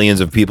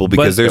millions of people,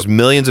 because there's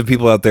millions of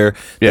people out there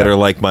that are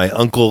like my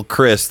Uncle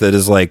Chris that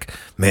is like,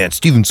 man,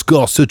 Steven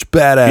Seagal's such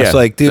badass.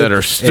 Like, dude, that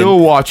are still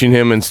watching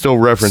him and still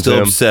reference still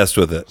him. obsessed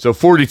with it. So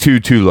 42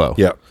 too low.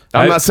 Yeah.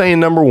 I'm not saying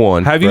number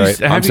one. Have you?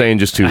 I'm saying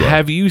just too low.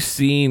 Have you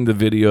seen the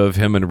video of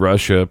him in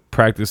Russia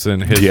practicing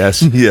his?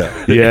 Yes.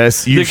 Yeah.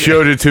 Yes. You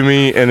showed it to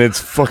me, and it's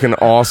fucking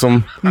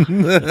awesome.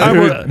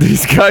 Dude,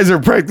 these guys are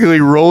practically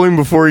rolling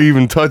before he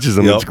even touches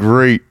them. Yep. It's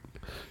great.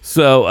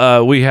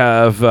 So we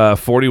have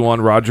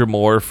 41 Roger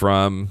Moore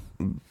from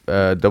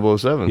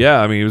 007. Yeah,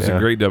 I mean he was a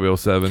great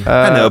 007.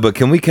 I know, but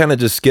can we kind of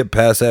just skip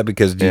past that?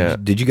 Because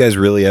did you guys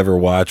really ever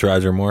watch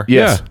Roger Moore?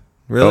 Yes. Yeah.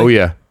 Really? Oh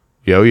yeah.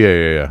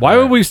 Yeah. Why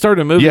would we start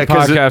a movie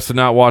podcast and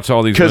not watch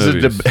all these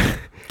movies?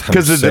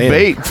 Because the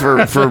debate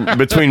for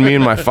between me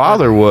and my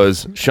father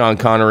was Sean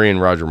Connery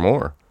and Roger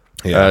Moore.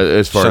 Yeah,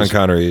 as far Sean as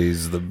Connery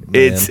is the man.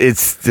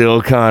 It's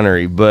still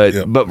Connery, but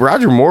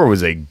Roger Moore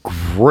was a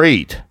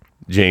great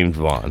James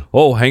Bond.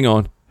 Oh, hang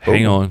on,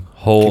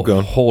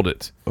 hold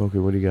it. Okay,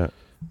 what do you got?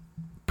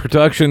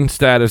 Production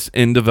status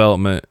in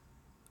development,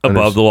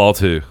 Above the Law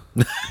 2.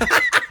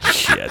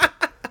 Shit.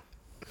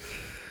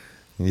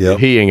 Yep.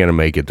 He ain't gonna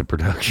make it to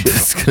production.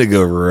 It's gonna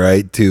go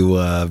right to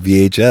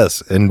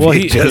VHS, and Well,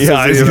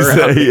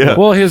 VHS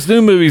Well, his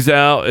new movie's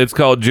out. It's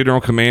called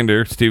General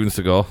Commander. Steven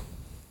Seagal.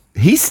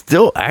 He's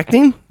still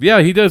acting?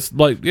 Yeah, he does.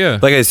 Like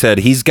I said,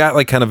 he's got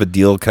like kind of a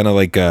deal, kind of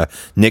like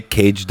Nick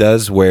Cage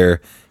does,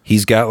 where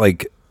he's got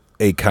like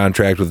a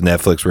contract with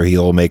Netflix where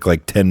he'll make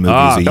like 10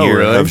 movies a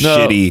year of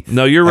shitty.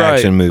 No, you're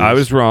action right. movies. I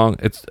was wrong.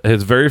 It's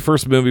his very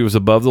first movie was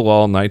Above the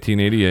Law in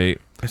 1988.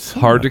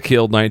 Hard to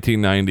Kill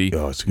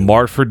 1990.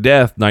 Mark for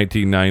Death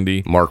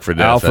 1990. Mark for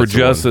Death. Out for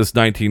Justice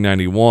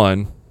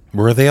 1991.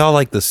 Were they all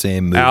like the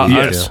same movie?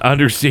 Yes.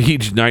 Under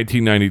Siege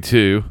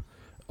 1992.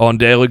 On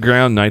Daily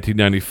Ground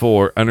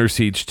 1994. Under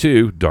Siege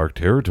 2 Dark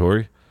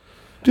Territory.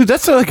 Dude,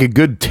 that's like a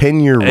good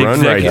 10-year run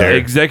right there.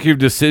 Executive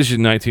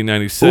Decision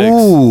 1996.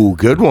 Ooh,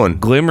 good one.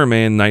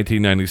 Glimmerman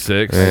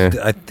 1996.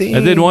 I think.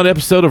 And then one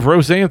episode of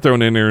Roseanne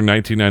thrown in there in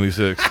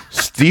 1996.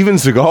 Steven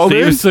Seagal.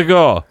 Steven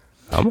Seagal.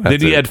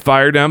 Then he had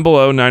Fire Down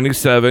Below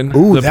 97.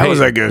 Ooh, that was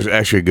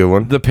actually a good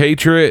one. The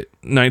Patriot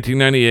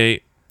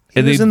 1998.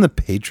 He was in The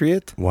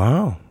Patriot?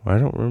 Wow, I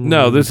don't remember.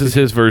 No, this is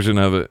his version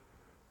of it.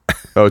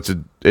 Oh,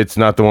 it's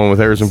not the one with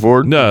Harrison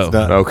Ford? No.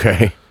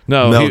 Okay.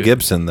 No, Mel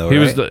Gibson though. He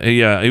right?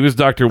 was he was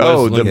Dr. Wesley.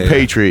 Oh, the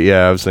Patriot.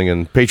 Yeah, I was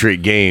thinking Patriot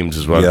Games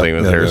is what I'm thinking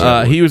with Harrison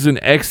Ford. He was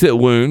in Exit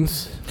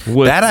Wounds.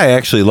 That I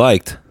actually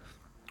liked.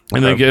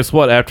 And then guess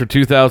what? After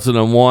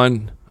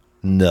 2001,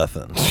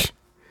 nothing.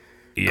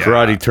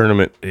 Karate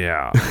Tournament.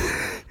 Yeah.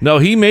 No,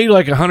 he made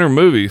like 100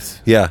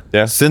 movies. Yeah.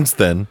 Since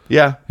then.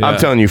 Yeah. I'm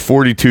telling you,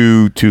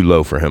 42 too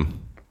low for him.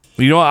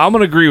 You know what? I'm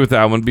going to agree with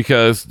that one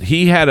because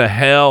he had a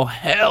hell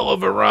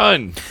of a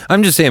run.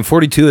 I'm just saying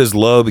 42 is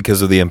low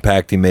because of the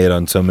impact he made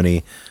on so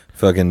many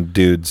fucking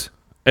dudes.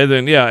 And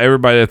then,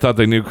 everybody that thought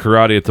they knew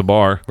karate at the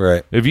bar.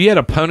 Right. If you had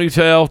a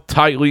ponytail,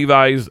 tight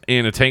Levi's,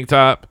 and a tank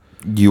top.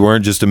 You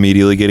weren't just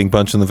immediately getting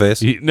punched in the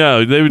face?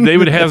 No, they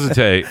would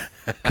hesitate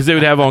because they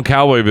would have on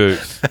cowboy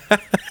boots.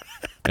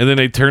 And then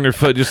they turn their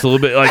foot just a little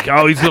bit like,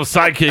 oh, he's going to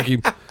sidekick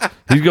him.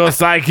 He's going to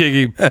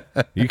sidekick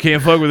him. You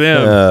can't fuck with him.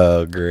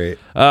 Oh, great.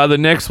 The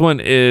next one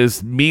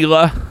is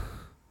Mila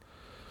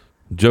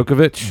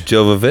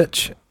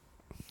Jovovich.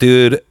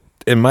 Dude,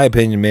 in my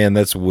opinion, man,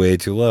 that's way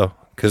too low.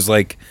 Because,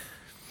 like,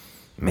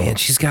 man,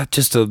 she's got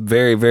just a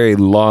very, very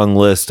long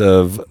list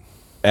of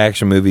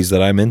action movies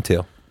that I'm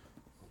into.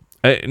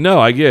 No,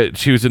 I get it.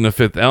 She was in The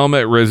Fifth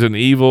Element, Resident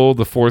Evil,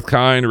 The Fourth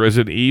Kind,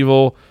 Resident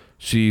Evil.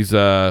 She's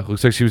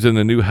looks like she was in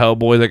the new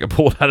Hellboy that got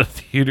pulled out of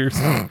theaters.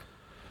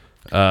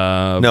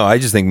 No, I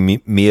just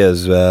think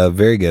Mia's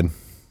very good.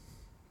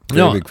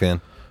 Very big fan.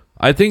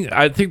 I think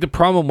the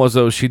problem was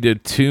though she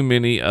did too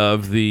many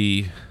of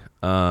the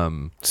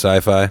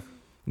sci-fi.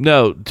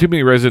 No, too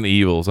many Resident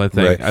Evils. I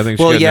think. Right. I think.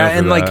 She well, got yeah, enough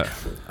and of like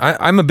that.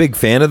 I'm a big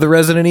fan of the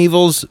Resident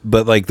Evils,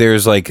 but like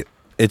there's like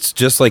it's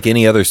just like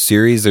any other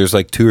series. There's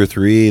like 2 or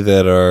 3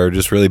 that are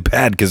just really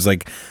bad because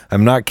like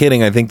I'm not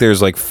kidding. I think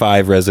there's like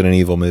 5 Resident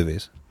Evil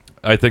movies.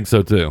 I think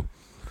so too.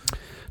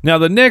 Now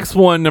the next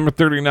one, number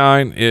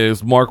 39,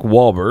 is Mark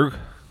Wahlberg.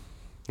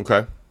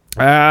 Okay.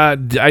 I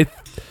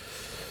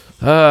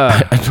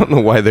don't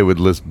know why they would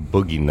list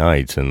Boogie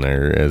Nights in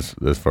there as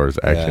far as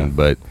action,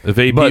 but if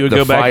AP but would The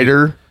go back,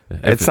 Fighter,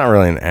 it's not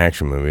really an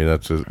action movie.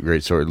 That's a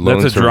great story. Lone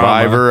That's a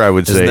Survivor, drama. I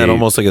would Isn't say. that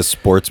almost like a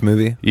sports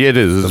movie? Yeah, it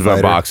is. It's about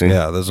Fighter? boxing.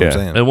 Yeah, that's what I'm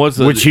saying. And what's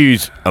the, Which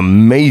he's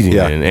amazing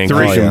in, and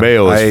Christian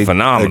Bale is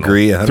phenomenal. I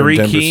agree. 110%. Three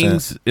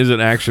Kings is an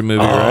action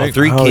movie, right?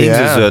 Three Kings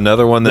is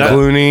another one that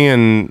Clooney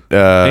and Ain't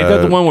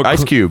that the one where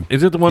Ice Cube.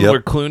 Is it the one Yep.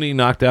 where Clooney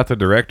knocked out the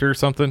director or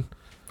something?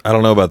 I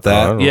don't know about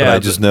that. don't know. Yeah, but I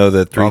just know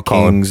that Three I'll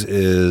call him. Kings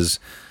is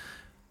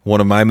one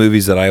of my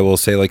movies that I will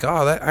say like, oh,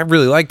 I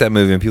really like that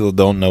movie, and people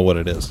don't know what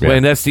it is. Well,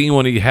 and that scene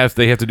when they have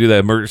to do that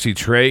emergency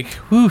trach.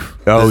 Whew.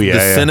 Oh the, yeah, the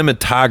yeah.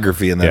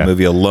 cinematography in that Yeah.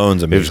 movie alone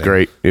is amazing. It was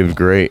great. It was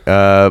great.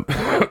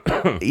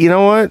 You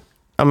know what?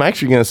 I'm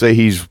actually going to say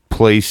he's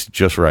placed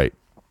just right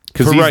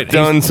because For he's right,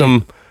 done he's-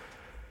 some.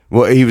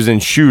 Well, he was in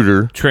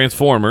Shooter,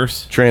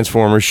 Transformers.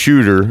 Transformers.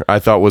 Shooter, I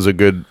thought was a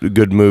good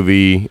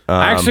movie.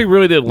 I actually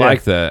really did yeah.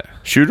 like that.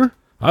 Shooter.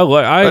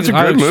 That's a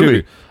good movie.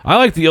 Shooter. I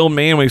like the old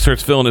man when he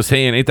starts feeling his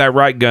hand. Ain't that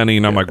right, Gunny?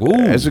 And I'm like, ooh.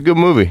 It's a good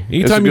movie.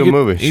 It's a Anytime you good get-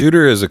 movie.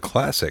 Shooter is a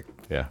classic.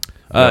 Yeah.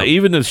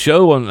 Even the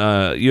show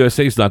on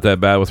USA is not that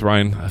bad with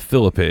Ryan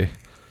Phillippe.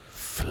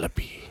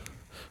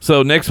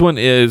 So next one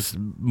is,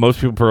 most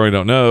people probably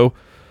don't know,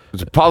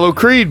 It's Apollo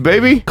Creed,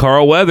 baby.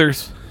 Carl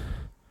Weathers.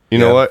 You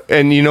know what?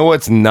 And you know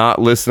what's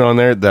not listed on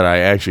there that I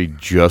actually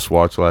just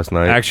watched last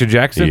night? Action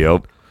Jackson.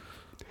 Yep.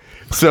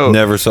 So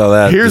Never saw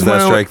that. Here's Is that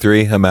my strike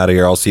three? I'm out of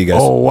here. I'll see you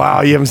guys. Oh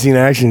wow, you haven't seen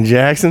Action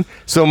Jackson?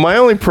 So my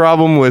only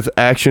problem with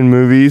action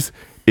movies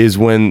is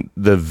when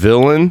the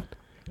villain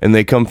and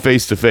they come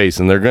face to face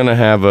and they're gonna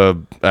have a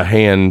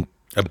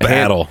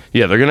battle.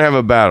 Yeah, they're gonna have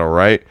a battle,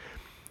 right?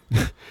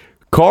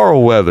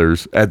 Carl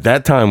Weathers at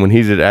that time when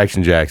he did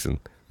Action Jackson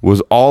was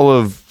all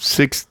of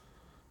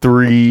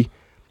 6'3",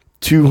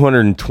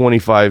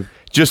 225,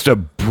 just a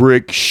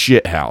brick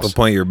shit house. The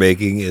point you're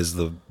making is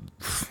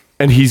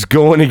And he's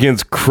going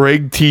against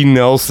Craig T.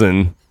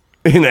 Nelson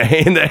in a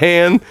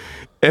hand-to-hand,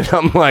 and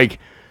I'm like,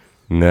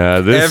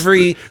 nah, this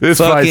fight's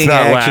fucking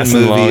not action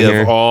lasting long movie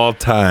here. of all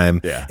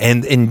time. Yeah.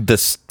 And the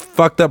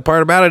fucked up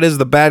part about it is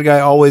the bad guy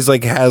always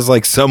like has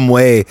like some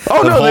way of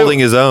holding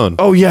his own.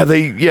 Oh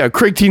yeah,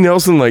 Craig T.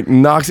 Nelson like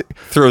knocks,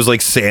 Throws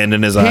like sand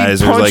in his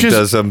eyes or like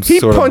does some he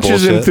sort of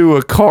punches bullshit. him through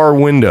a car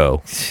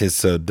window. It's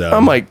so dumb.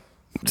 I'm like,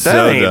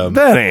 So dumb.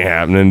 that ain't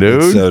happening,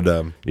 dude. It's so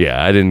dumb.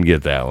 Yeah, I didn't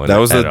get that one. That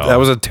was at all. that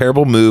was a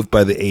terrible move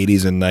by the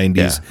 80s and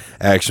 90s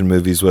action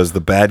movies. Was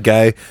the bad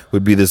guy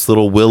would be this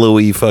little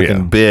willowy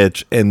fucking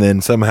bitch, and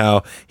then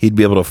somehow he'd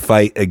be able to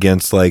fight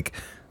against like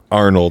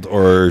Arnold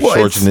or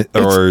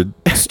or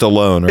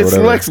Stallone or it's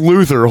whatever. Lex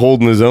Luthor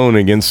holding his own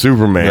against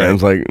Superman. Right.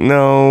 It's like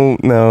no.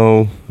 Ain't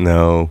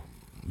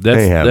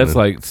happening. That's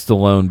like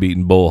Stallone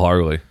beating Bull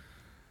Harley.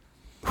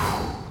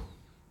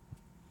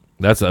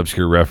 That's an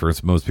obscure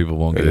reference. Most people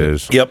won't get It it.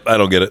 is. Yep, I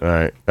don't get it.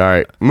 All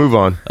right. Move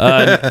on.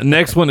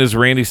 Next one is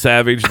Randy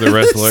Savage, the This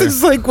wrestler.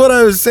 is like what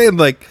I was saying.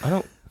 Like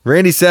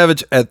Randy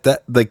Savage at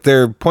that, like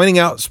they're pointing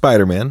out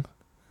Spider-Man,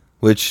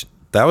 which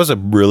that was a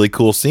really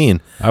cool scene.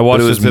 I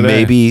watched but it was it today.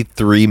 maybe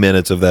 3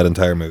 minutes of that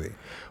entire movie.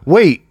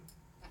 Wait,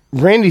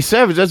 Randy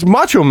Savage, that's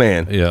Macho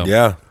Man. Yeah.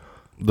 Yeah,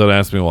 Don't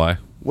ask me why.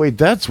 Wait,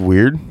 that's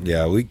weird.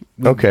 yeah.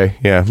 Okay,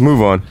 yeah,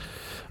 move on.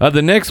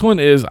 The next one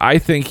is, I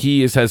think he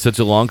has had such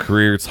a long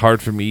career, it's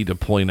hard for me to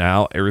point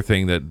out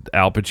everything that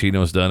Al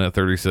Pacino's done at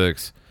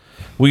 36.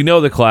 We know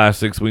the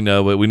classics. We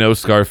know it. We know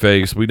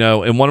Scarface. We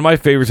know. And one of my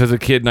favorites as a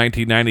kid,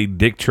 1990,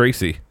 Dick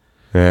Tracy.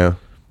 Yeah,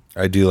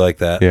 I do like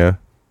that. yeah.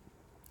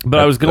 But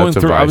I was going that's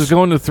a through. I was vice.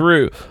 going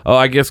through. Oh,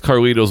 I guess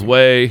Carlito's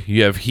Way.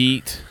 You have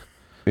Heat.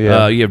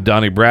 Yeah. You have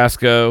Donnie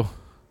Brasco.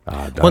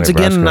 Once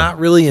again, Brasco. not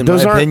really, in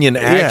Those my aren't- opinion,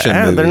 action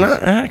yeah, movies. They're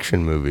not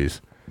action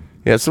movies.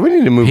 Yeah, so we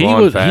need to move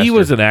on He faster.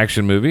 was an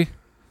action movie.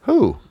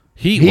 Who?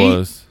 Heat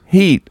was.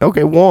 Heat.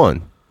 Okay,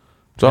 one.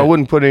 So I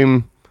wouldn't put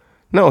him.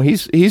 No,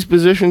 he's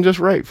positioned just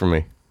right for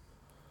me.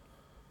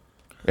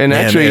 And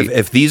Man, actually,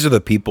 if these are the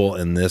people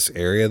in this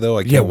area, though,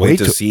 I can't Yeah, wait wait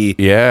to till- see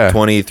yeah.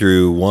 20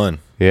 through 1.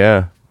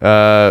 yeah,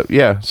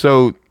 yeah.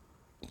 So,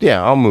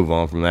 yeah, I'll move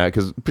on from that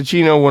because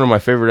Pacino, one of my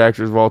favorite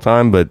actors of all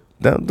time, but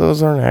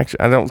those aren't action.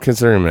 I don't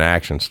consider him an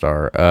action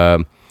star.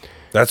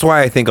 That's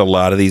why I think a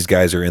lot of these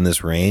guys are in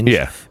this range.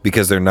 Yeah.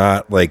 Because they're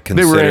not like They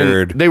were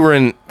considered. in. They were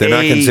in. they're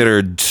not A-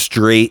 considered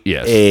straight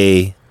Yes.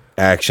 A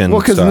action.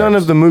 Well, because stars. none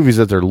of the movies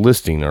that they're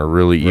listing are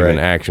really even Right.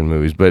 action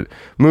movies. But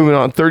moving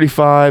on,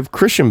 35,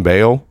 Christian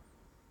Bale.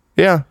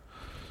 Yeah,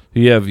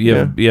 You have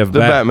the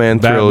Batman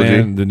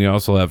trilogy. Then you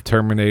also have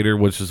Terminator,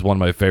 which is one of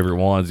my favorite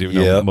ones. Even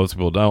though Yep. most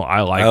people don't,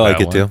 I like. I like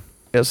that it one. too.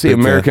 Yeah, see, Big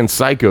fan. American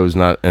Psycho is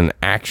not an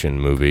action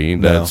movie.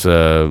 No.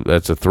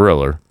 That's a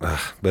thriller.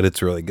 But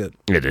it's really good.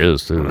 It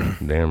is too.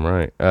 Damn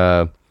right.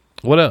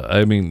 What else?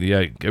 I mean,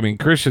 yeah. I mean,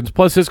 Christian's.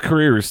 Plus, his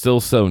career is still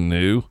so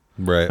new.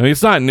 Right. I mean,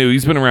 it's not new.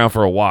 He's been around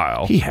for a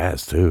while. He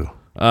has too.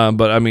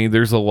 But I mean,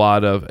 there's a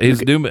lot of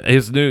his new.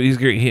 He's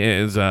great.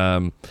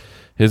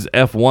 His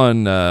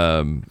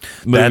F1.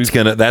 Movies.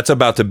 That's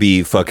about to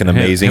be fucking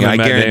amazing. him and I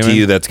Matt guarantee Damon.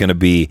 you that's going to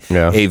be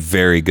Yeah. a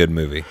very good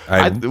movie.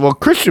 Well,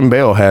 Christian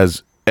Bale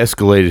has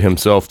escalated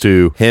himself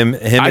to him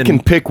I and, can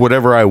pick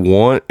whatever I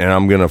want, and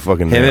I'm gonna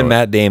fucking him nail and it.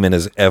 Matt Damon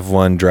as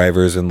F1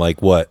 drivers in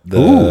like what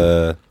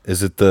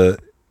is it the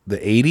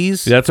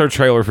 80s? That's our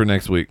trailer for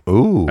next week.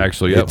 Ooh,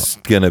 Actually, yeah. It's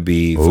gonna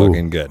be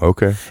fucking good.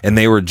 Okay. And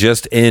they were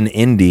just in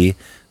Indy,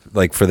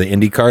 like for the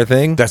IndyCar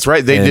thing. That's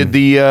right. They And-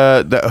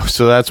 did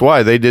so that's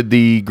why they did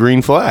the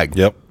green flag.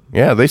 Yep.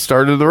 Yeah, they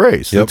started the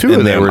race. Yep. The two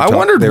of them. I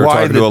wondered they were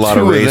why talking the to a lot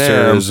two of of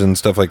racers them. and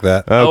stuff like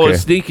that. Oh, Okay. a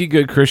sneaky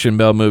good Christian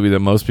Bale movie that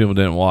most people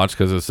didn't watch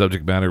because the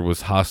subject matter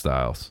was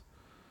Hostiles,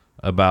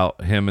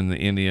 about him and the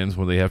Indians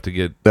when they have to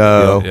get.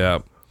 Oh. Yeah,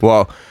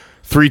 Well,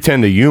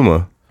 310 to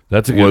Yuma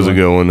that's a good was one. a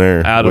good one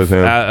there Out with of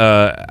him.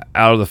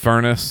 out of the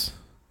Furnace,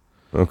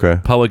 Okay.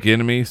 Public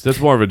Enemies. That's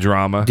more of a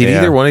drama. Did Yeah.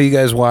 either one of you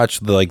guys watch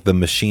the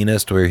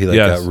Machinist where he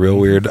Yes. got real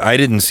weird? I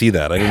didn't see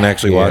that. I didn't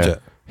actually watch Yeah.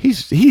 it.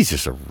 He's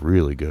just a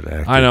really good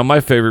actor. I know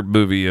my favorite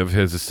movie of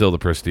his is still The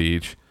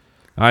Prestige.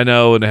 I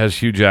know it has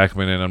Hugh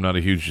Jackman, and I'm not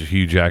a huge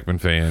Hugh Jackman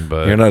fan,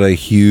 but You're not a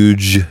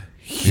huge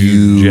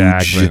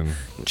Jackman.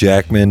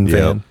 Jackman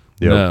fan.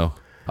 Yep. No.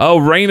 Oh,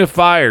 Reign of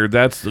Fire.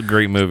 That's a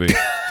great movie.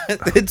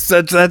 That's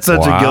such Wow.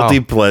 a guilty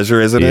pleasure,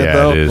 isn't it? Yeah,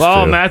 Though, it is.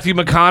 Oh, too. Matthew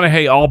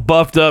McConaughey, all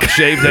buffed up,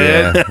 shaved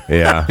head.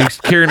 Yeah. He's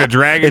carrying a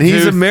dragon. and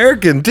he's tooth.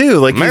 American too.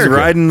 Like American. he's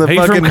riding the He's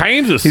from fucking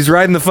Kansas. He's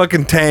riding the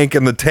fucking tank,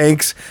 and the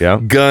tank's Yeah.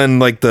 gun,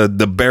 like the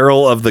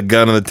barrel of the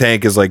gun of the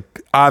tank, is like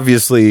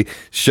obviously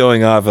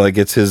showing off like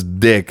it's his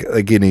dick.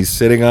 Like, and he's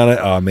sitting on it.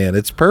 Oh man,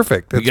 it's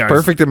perfect. It's guys-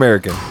 perfect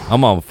American.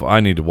 I'm on. I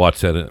need to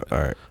watch that. All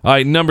right. All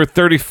right, number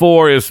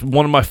 34 is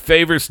one of my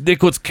favorites,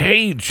 Nicolas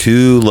Cage.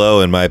 Too low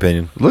in my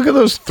opinion. Look at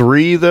those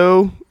three,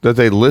 though, that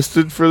they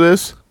listed for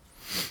this.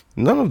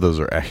 None of those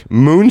are actually.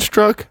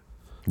 Moonstruck?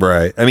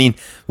 Right. I mean,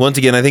 once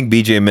again, I think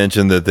BJ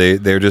mentioned that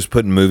they're just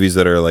putting movies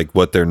that are like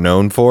what they're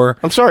known for.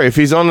 I'm sorry, if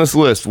he's on this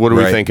list, what are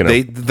we Right. thinking They-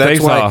 of? that's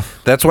Face why.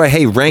 Off. That's why.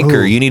 Hey,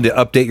 Ranker, you need to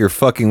update your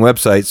fucking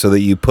website so that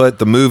you put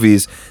the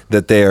movies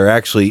that they are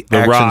actually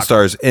action Rock.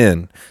 stars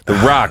in. The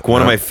Rock,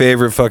 one of my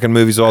favorite fucking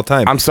movies of all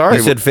time. I'm sorry.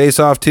 You said Face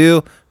Off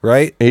too,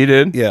 right? He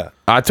did? Yeah.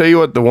 I tell you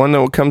what, the one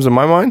that comes to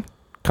my mind,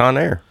 Con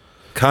Air.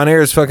 Con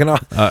Air is fucking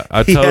awesome.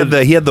 I he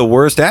had the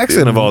worst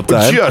accent of all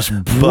time. Just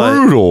but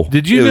brutal.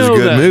 Did you it was know a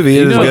good that, movie.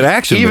 you It was know- a good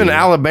action. Even movie.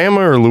 Alabama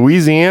or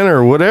Louisiana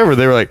or whatever,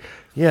 they were like,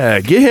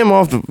 yeah, get him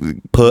off the.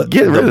 Put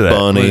get rid the of that.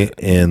 bunny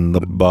in the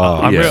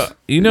box. I'm Yes. real-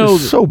 you It know,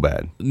 was so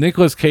bad.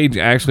 Nicolas Cage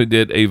actually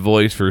did a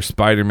voice for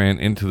Spider-Man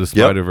Into the Yep.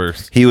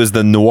 Spider-Verse. He was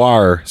the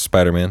noir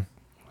Spider-Man.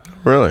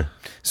 Really?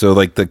 So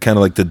like the kind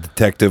of like the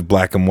detective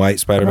black and white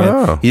Spider-Man.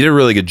 Oh. He did a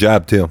really good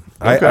job too.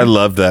 Okay. I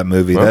love that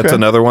movie. That's Okay.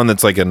 another one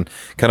that's like kind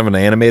of an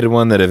animated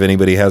one that if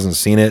anybody hasn't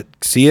seen it,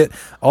 see it.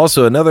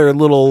 Also another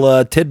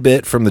little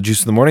tidbit from the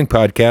Juice of the Morning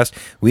podcast.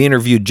 We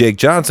interviewed Jake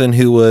Johnson,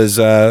 who was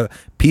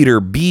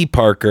Peter B.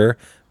 Parker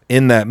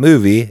in that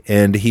movie,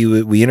 and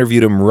we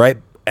interviewed him right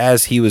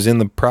as he was in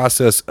the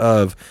process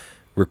of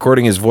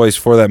recording his voice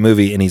for that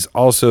movie, and he's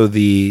also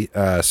the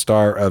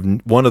star of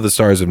one of the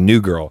stars of New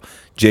Girl,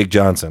 Jake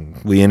Johnson.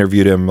 We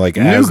interviewed him like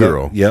New as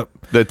Girl? Yep,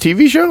 The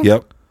TV show?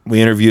 yep. We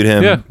interviewed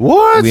him. Yeah.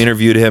 What? We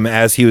interviewed him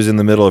as he was in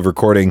the middle of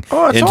recording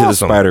Oh, that's Into the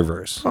awesome.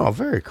 Spider-Verse. Oh,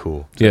 very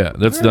cool. Yeah,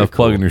 that's Very enough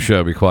cool. plugging your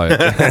show. Be quiet.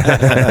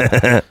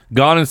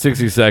 Gone in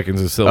 60 Seconds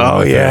is still one of Oh,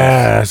 my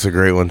yeah. That's a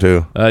great one,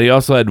 too. favorites. You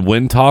also had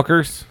Wind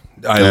Talkers.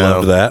 I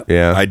loved that.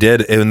 Yeah. I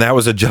did, and that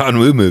was a John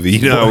Woo movie.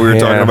 You know, how we were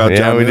talking about John.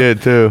 Yeah, we Woo?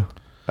 did, too.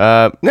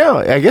 No,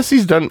 I guess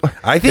he's done.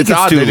 I think it's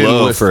odd too they didn't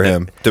low list for it.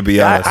 him, to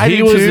be honest. I He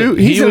do was- too.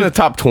 he He's in was- the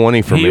top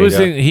 20 for He me.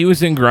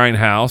 was in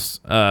Grindhouse,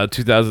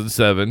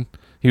 2007.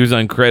 He was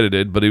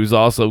uncredited, but he was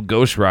also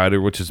Ghost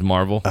Rider, which is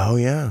Marvel. Oh,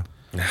 yeah.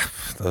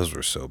 Those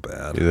were so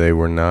bad. They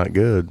were not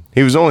good.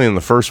 He was only in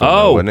the first one, Oh.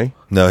 though, wasn't he?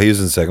 No, he was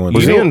in the second one.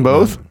 Was too. he in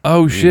both?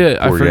 Oh shit,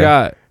 I Poor guy.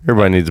 forgot.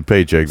 Everybody needs a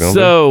paycheck, don't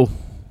So,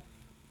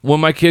 when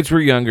my kids were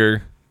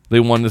younger, they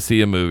wanted to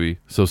see a movie,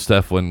 so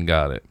Steph went and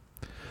got it.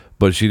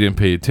 But she didn't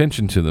pay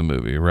attention to the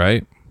movie,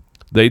 right?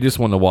 They just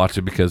wanted to watch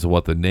it because of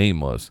what the name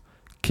was.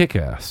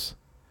 Kick-Ass.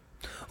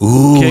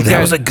 Ooh, Kick-Ass.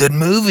 that was a good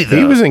movie, though.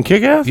 he? He was in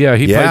Kick-Ass? Yeah,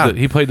 Yeah.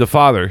 he played the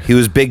father. He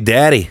was Big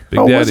Daddy. Big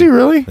Oh, Daddy. was he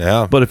really?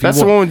 Yeah. But if That's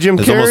you the wa- one with Jim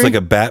It's Carrey? almost like a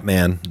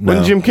Batman. No.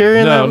 Wasn't Jim Carrey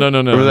in No, that?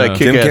 no, no, Or was no, that no.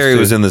 Jim Kick-Ass Carrey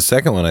was too? in the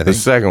second one, I the think.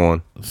 second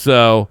one.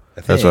 So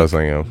That's what I was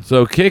thinking of.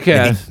 so And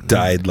Kick-Ass, he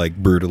died like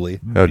brutally.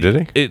 Oh,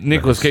 did he?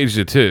 Nicolas Cage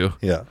did too.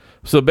 Yeah.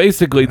 So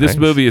basically, this Nice.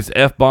 movie is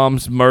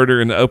F-bombs, murder,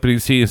 and the opening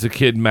scene is a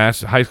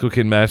high school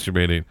kid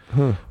masturbating.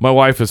 My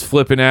wife was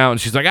flipping out, and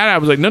she's like, I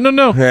was like,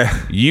 no.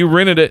 You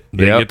rented it.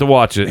 They Yep. get to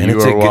watch it. And You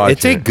it's are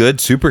it's a watching. good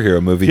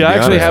superhero movie. Yeah, to I be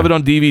actually honest. have it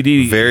on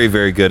DVD. Very,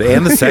 very good.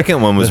 And the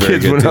second one was very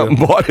Kids good went out and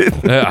too. bought it.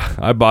 Yeah,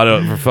 I bought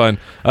it for fun.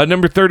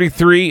 Number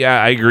 33,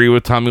 I agree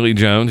with Tommy Lee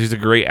Jones. He's a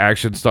great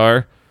action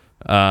star.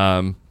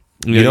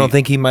 You don't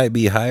think he might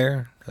be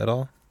higher at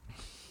all?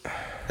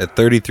 At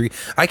 33,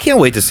 I can't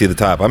wait to see the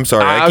top. I'm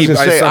sorry. I was gonna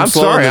say, I'm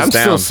slowing sorry. this I'm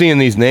down. still seeing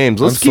these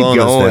names. Let's I'm keep slowing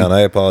this going. down.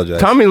 I apologize.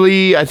 Tommy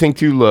Lee, I think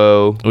too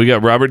low. we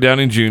got Robert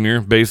Downey Jr.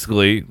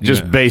 Basically,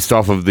 Just based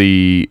off of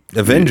the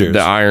Avengers.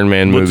 the Iron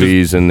Man Which is-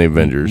 movies and the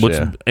Avengers. which,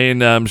 Yeah.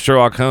 and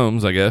Sherlock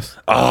Holmes, I guess.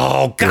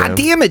 Oh God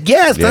damn it!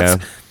 Yes,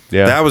 that's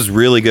Yeah. that was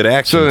really good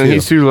action. So then too.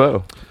 he's too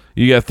low.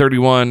 You got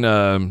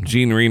 31,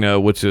 Gene Reno,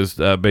 which is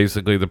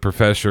basically the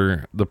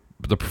professor, the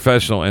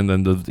professional, and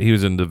then he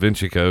was in Da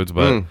Vinci Codes,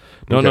 but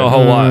don't know a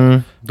whole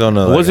lot. Don't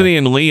know. that Wasn't guy. he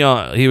in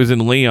Leon? He was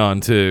in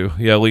Leon too.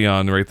 Yeah,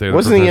 Leon right there. the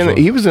Wasn't he in?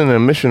 professional. He was in a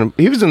mission.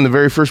 He was in the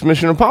very first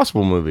Mission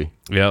Impossible movie.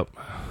 Yep.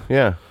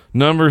 Yeah.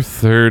 Number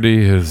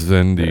 30 is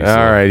Vin Diesel.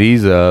 All right,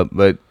 he's up,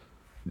 but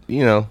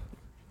you know,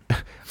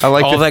 I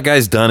like All that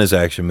guy's done is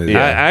action movies.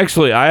 I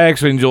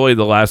actually enjoyed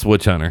The Last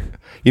Witch Hunter.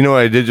 You know what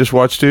I did just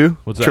watch too?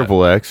 What's that?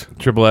 Triple X.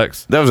 Triple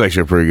X. That was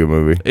actually a pretty good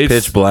movie.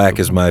 Pitch Black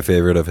is my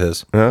favorite of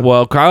his.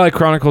 Well, I like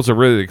Chronicles of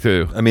Riddick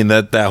too. I mean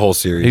that whole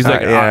series. He's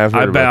like, I've heard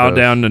I about bow those.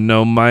 down to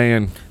no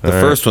man. the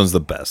first one's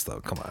the best though.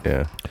 Come on.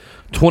 Yeah.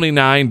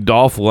 29,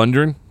 Dolph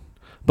Lundgren.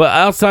 But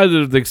outside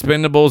of the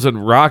Expendables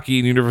and Rocky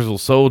and Universal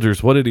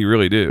Soldiers, what did he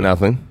really do?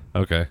 Nothing.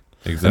 Okay,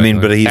 I exactly. mean,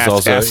 but he's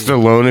also Ask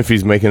Stallone if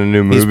he's making a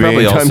new movie he's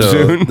probably anytime also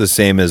soon. the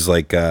same as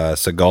like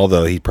Seagal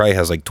though. He probably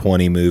has like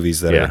 20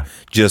 movies that Yeah. are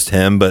just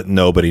him, but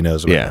nobody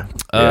knows about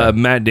Yeah.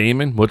 him. Matt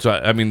Damon, which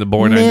I mean, the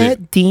Born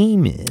Identity.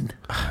 Demon.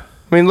 I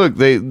mean, look,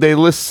 they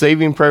list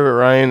Saving Private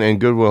Ryan and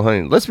Good Will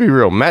Hunting. Let's be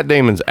real. Matt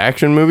Damon's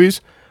action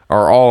movies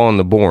are all on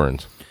the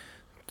Bournes.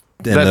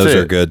 And That's those it.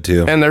 are good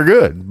too. And they're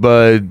good.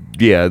 But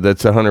yeah,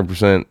 that's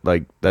 100%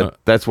 like that.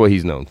 That's what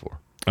he's known for.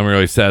 I'm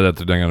really sad that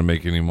they're not going to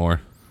make any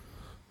more.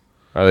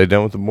 Are they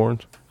done with the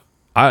Bournes?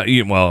 I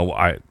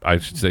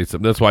should say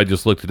something. That's why I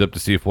just looked it up to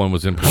see if one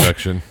was in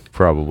production.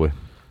 Probably.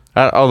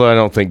 Although I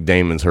don't think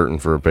Damon's hurting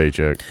for a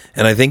paycheck.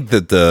 And I think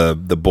that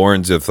the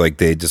Bournes, if like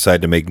they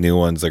decide to make new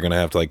ones, they're gonna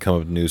have to like come up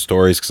with new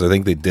stories because I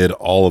think they did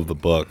all of the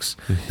books.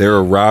 They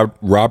were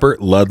Robert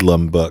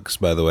Ludlum books,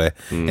 by the way.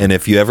 And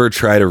if you ever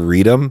try to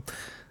read them,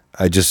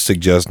 I just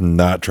suggest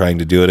not trying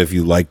to do it if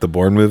you like the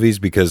Bourne movies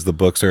because the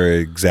books are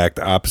exact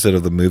opposite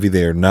of the movie.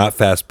 They are not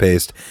fast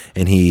paced,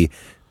 and he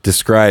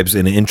describes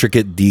in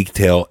intricate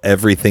detail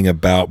everything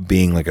about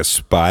being like a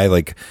spy,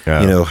 like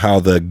you know how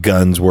the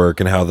guns work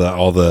and how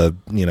all the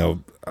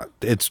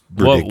it's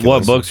ridiculous.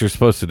 What books you're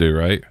supposed to do,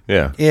 right?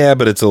 Yeah.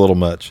 But it's a little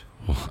much.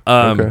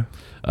 Okay.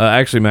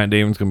 Actually, Matt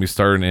Damon's going to be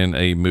starring in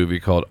a movie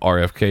called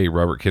RFK,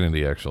 Robert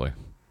Kennedy, actually.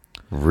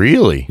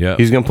 Really? Yeah.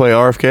 He's going to play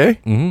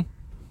RFK? Mm-hmm.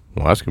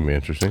 Well, that's going to be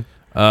interesting.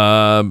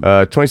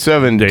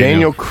 27,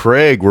 Daniel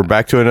Craig. We're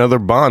back to another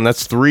Bond.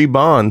 That's 3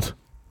 Bonds.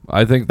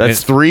 I think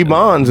That's 3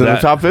 Bonds in the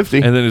top 50.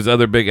 And then his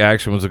other big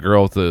action was the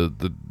girl with the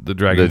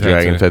dragon The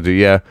dragon tattoo,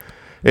 yeah.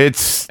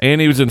 It's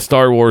And he was in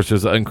Star Wars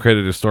as an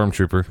uncredited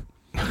stormtrooper.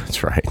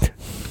 That's right.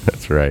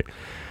 That's right.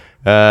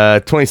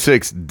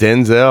 26,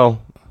 Denzel.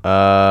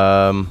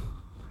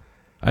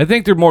 I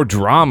think they're more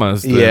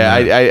dramas. Than, Yeah,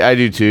 I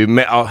do too.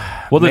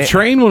 the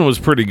train one was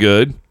pretty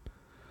good.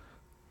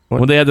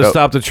 When they had to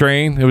stop the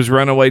train, it was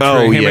Runaway Train.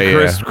 Oh, Him yeah,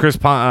 and Chris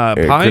Pine.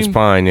 Chris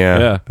Pine,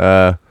 yeah.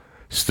 Yeah.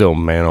 Still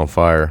Man on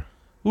Fire.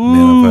 Man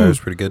on Fire is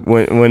pretty good.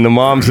 When the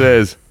mom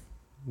says,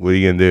 "What are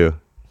you gonna do?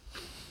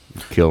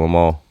 Kill them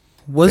all."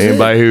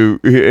 Anybody who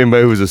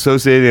was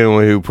associated,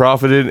 anyone who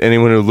profited,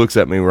 anyone who looks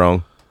at me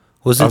wrong.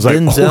 Was it like,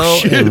 Denzel oh,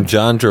 shit. and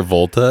John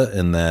Travolta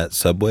in that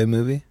Subway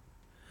movie?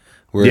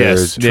 Where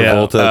Yes,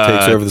 Travolta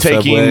takes over the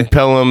taking subway?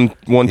 Pelham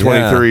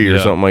 123 or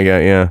Yeah. something like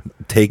that. Yeah,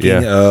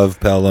 Taking of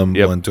Pelham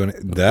Yep.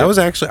 120. That was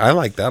actually, I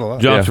like that a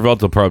lot. John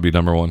Travolta will probably be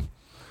number 1.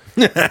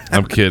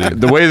 I'm kidding.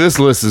 the way this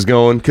list is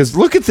going, because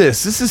look at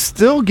this. This is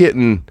still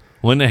getting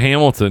Linda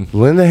Hamilton.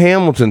 Linda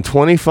Hamilton,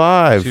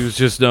 25. She was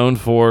just known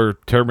for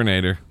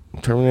Terminator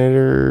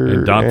Terminator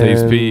and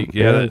Dante's Peak.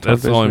 Yeah, that's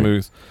Dante's the only Peak.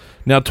 movies.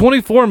 Now,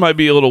 24 might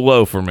be a little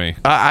low for me.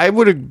 I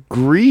would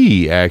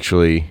agree,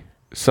 actually.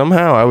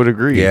 Somehow, I would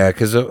agree. Yeah,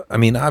 because I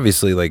mean,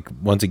 obviously, like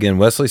once again,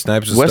 Wesley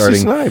Snipes is Wesley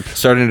Snipes.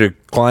 starting to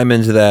climb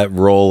into that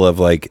role of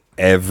like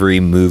every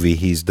movie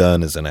he's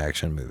done is an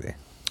action movie.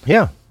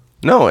 Yeah.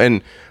 No,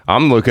 and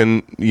I'm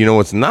looking, you know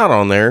what's not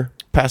on there?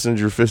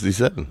 Passenger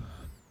 57.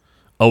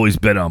 Always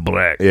bet on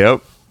black.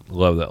 Yep.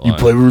 Love that line. You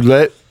play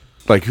roulette?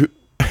 Like,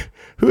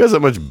 who has that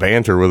much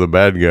banter with a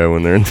bad guy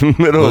when they're in the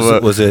middle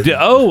of a... Was it?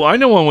 I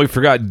know one we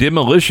forgot.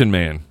 Demolition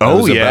Man.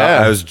 Oh,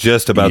 yeah. I was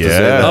just about to say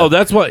Yeah. that. Oh,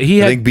 that's what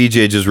he I had. think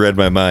BJ just read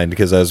my mind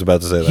because I was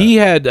about to say that. He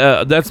had.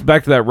 That's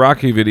back to that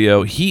Rocky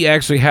video. He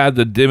actually had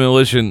the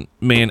Demolition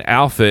Man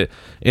outfit,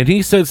 and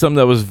he said something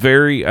that was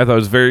I thought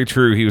was very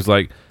true. He was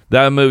like,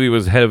 that movie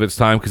was ahead of its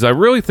time, because I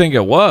really think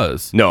it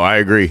was. No, I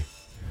agree.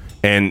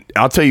 And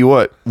I'll tell you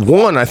what.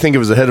 One, I think it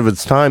was ahead of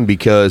its time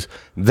because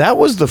that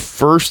was the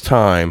first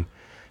time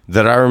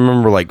that I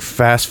remember like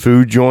fast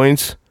food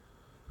joints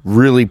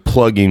really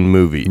plugging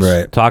movies.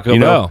 Right. Taco You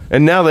know? Bell.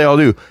 And now they all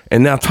do.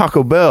 And now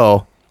Taco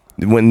Bell,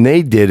 when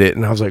they did it,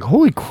 and I was like,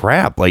 holy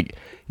crap. Like,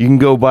 you can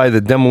go buy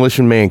the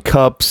Demolition Man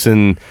cups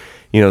and,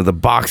 you know, the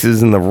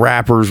boxes and the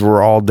wrappers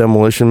were all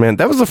Demolition Man.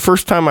 That was the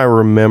first time I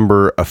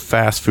remember a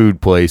fast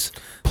food place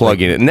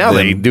plugging it. Now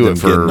they do it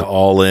getting for...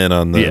 all in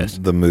on the Yes.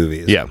 the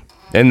movies. Yeah.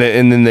 And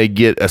then they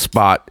get a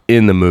spot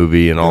in the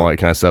movie and all that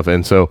kind of stuff.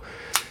 And so,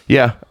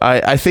 yeah,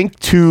 I think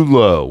too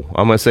low.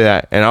 I'm going to say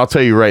that. And I'll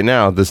tell you right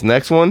now, this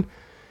next one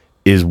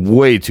is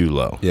way too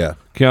low. Yeah.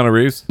 Keanu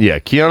Reeves. Yeah,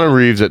 Keanu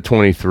Reeves at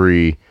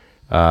 23.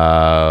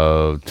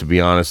 To be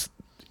honest,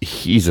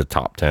 he's a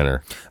top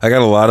 10er. I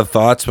got a lot of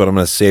thoughts, but I'm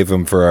going to save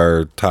them for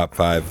our top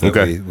 5. that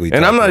Okay. we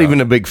And I'm talked not about.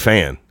 even a big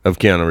fan of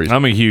Keanu Reeves.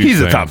 I'm a huge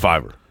He's a fan. top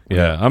fiver.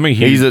 Yeah, I'm a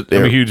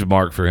huge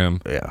mark for him.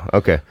 Yeah,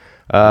 okay.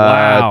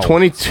 Wow.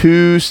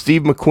 22,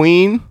 Steve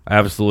McQueen.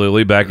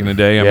 Absolutely, back in the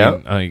day. I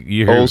Yeah. mean,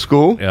 you hear Old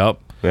school. Yep.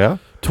 Yeah.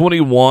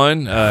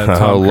 21.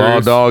 Tom Law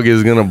Cruise. Dog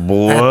is gonna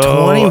blow. At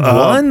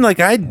 21, up. like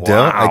I don't,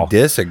 Wow. I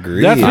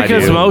disagree. That's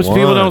because do. most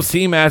people don't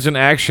see him as an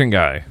action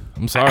guy.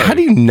 I'm sorry. How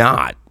do you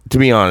not? To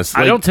be honest,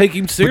 I don't take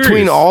him serious.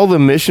 Between all the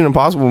Mission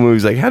Impossible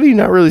movies, like, how do you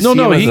not really see him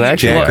as an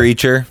action Jack guy?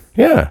 Reacher.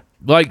 Yeah.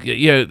 Like,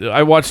 yeah,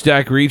 I watch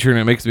Jack Reacher and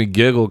it makes me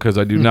giggle because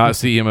I do not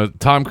see him as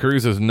Tom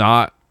Cruise is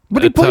not.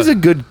 But he plays a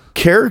good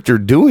character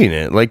doing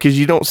it, like, because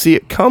you don't see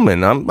it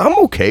coming. I'm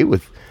okay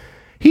with.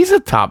 He's a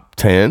top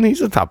 10. He's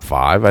a top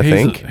 5, I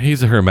think.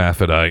 He's a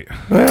hermaphrodite.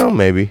 Well,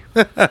 maybe.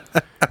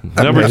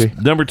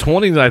 Number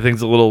 20, I think,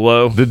 is a little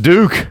low. The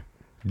Duke,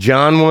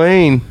 John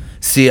Wayne.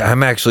 See,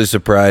 I'm actually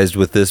surprised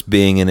with this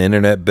being an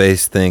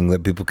internet-based thing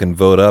that people can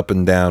vote up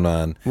and down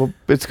on. Well,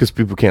 it's because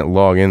people can't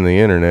log in the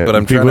internet. But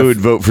I'm people trying to who would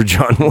vote for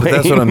John Wayne. But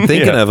that's what I'm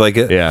thinking of. Like,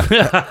 yeah.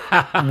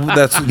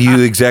 That's you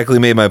exactly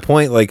made my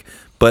point. Like,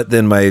 but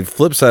then my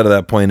flip side of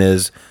that point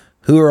is,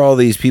 who are all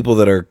these people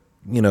that are,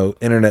 you know,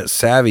 internet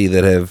savvy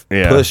that have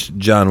pushed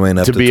John Wayne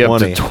up to be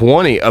 20? up to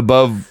 20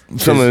 above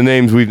some of the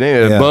names we've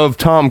named, above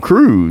Tom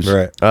Cruise,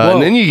 Right.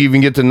 And then you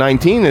even get to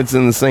 19. It's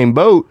in the same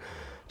boat.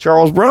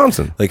 Charles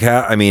Bronson. Like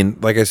how? I mean,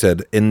 like I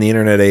said, in the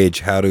internet age,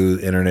 how do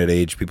internet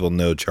age people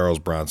know Charles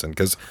Bronson?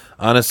 Because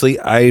honestly,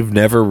 I've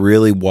never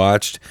really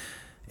watched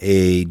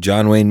a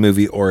John Wayne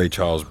movie or a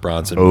Charles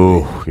Bronson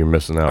movie. Oh, you're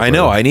missing out. I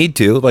know. brother. I need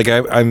to. Like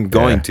I'm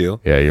going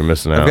to. Yeah, you're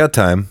missing out. I've got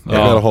time. I've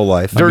got a whole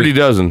life. Dirty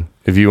Dozen.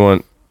 If you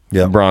want,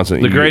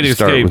 Bronson. The you Great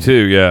start Escape with-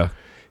 too. Yeah.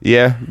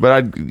 Yeah, but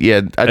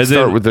I'd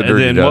start with the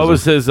Dirty And then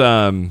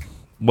Dozen.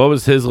 what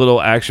was his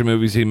little action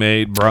movies he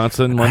made?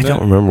 Bronson. I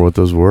don't remember what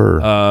those were.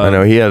 I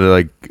know he had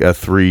like a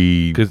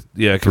three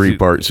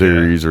part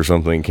series or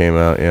something came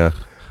out. Yeah,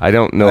 I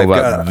don't know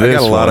about this. I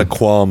got a lot one. of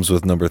qualms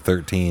with number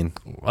 13.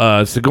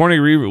 Sigourney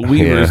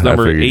Weaver is I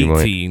number figured you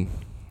might. 18.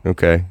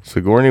 Okay,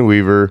 Sigourney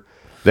Weaver,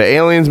 the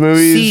Aliens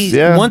movies. See,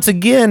 once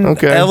again,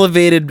 Okay.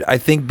 elevated, I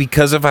think,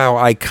 because of how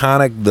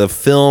iconic the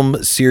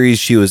film series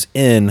she was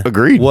in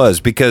was.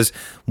 Because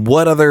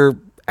what other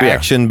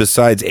action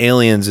besides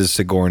Aliens is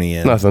Sigourney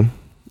in?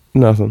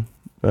 Nothing.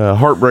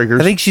 Heartbreakers.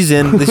 I think she's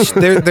in.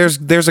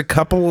 There's a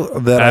couple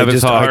that I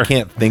Avatar.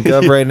 can't think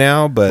of right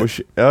now, but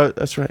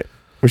that's right.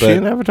 Was she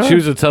in Avatar? She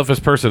was the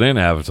toughest person in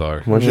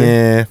Avatar. Was she?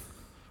 Yeah.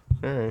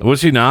 Was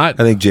she not?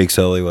 I think Jake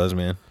Sully was,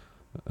 man.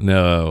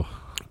 No.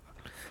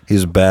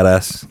 He's a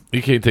badass.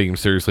 You can't take him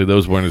seriously.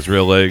 Those weren't his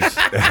real legs.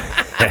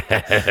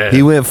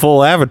 He went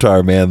full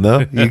Avatar, man.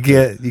 Though you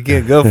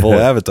can't go full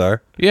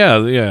Avatar. Yeah.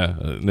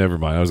 Never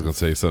mind. I was going to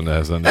say something that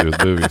has nothing to do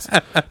with movies.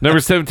 Number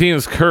 17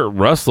 is Kurt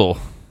Russell.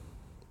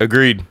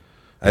 Agreed.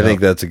 I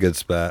think that's a good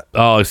spot.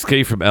 Oh,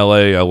 Escape from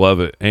L.A. I love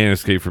it. And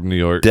Escape from New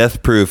York.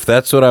 Death Proof.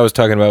 That's what I was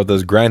talking about with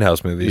those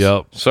Grindhouse movies.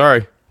 Yep.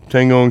 Sorry,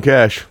 Tango and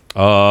Cash.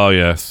 Oh,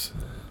 yes.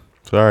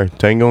 Sorry,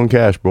 Tango and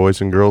Cash,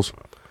 boys and girls.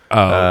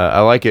 I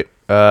like it.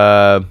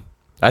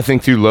 I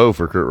think too low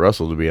for Kurt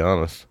Russell, to be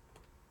honest.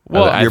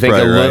 Well, I you're think a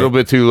probably little right.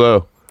 bit too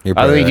low. You're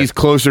I probably think right. he's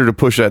closer to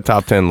push that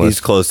top 10 list. He's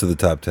close to the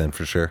top 10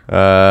 for sure.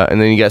 And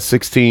then you got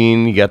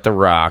 16. You got The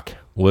Rock.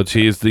 Which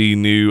he is the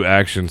new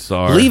action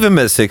star. Leave him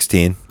at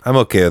 16. I'm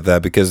okay with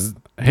that because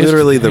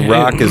literally The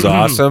Rock is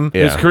awesome.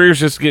 His career's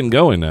just getting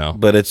going now.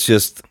 But it's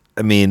just,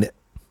 I mean,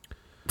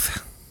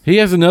 he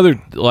has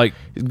another, like...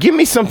 Give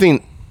me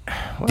something...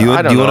 Do you I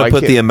want don't know. to I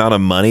put can't- the amount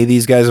of money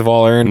these guys have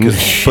all earned?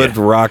 Because put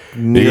Rock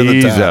near the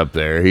He's top. up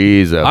there.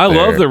 He's up I there.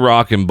 love The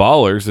Rock and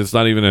Ballers. It's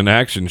not even an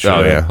action show.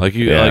 Oh, yeah. Like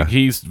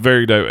he's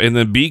very and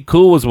then Be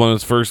Cool was one of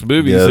his first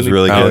movies. Yeah, it was and he-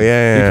 really good. Oh,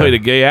 yeah. He played a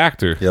gay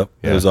actor. Yep,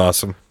 it was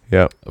awesome.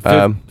 Yep.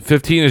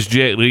 15 is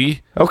Jet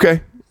Li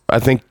Okay. I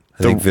think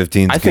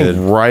 15's I think good.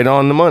 right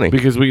on the money.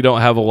 because we don't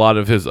have a lot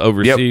of his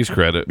overseas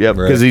credit. Yep.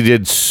 Right. Because he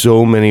did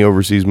so many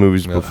overseas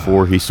movies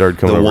before he started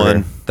coming The over one,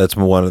 here. that's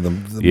one of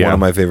them. Yeah. One of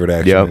my favorite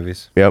action Yep.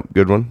 movies. Yep.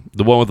 Good one.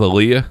 The one with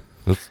Aaliyah.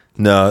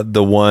 No,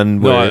 the one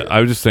No, where I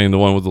was just saying the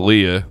one with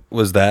Aaliyah.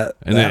 was that?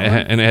 And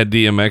that one? it had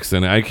DMX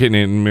in it. I can't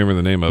even remember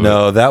the name of it.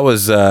 No, that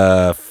was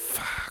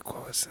fuck.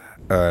 What was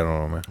that? I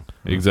don't remember.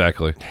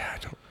 Exactly.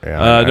 Yeah,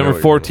 I know Number what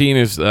you're 14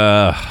 is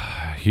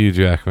Hugh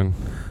Jackman.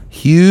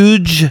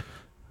 Huge,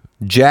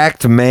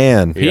 jacked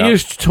man. He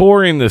is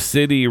touring the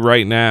city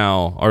right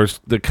now, or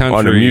the country.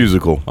 On a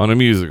musical. On a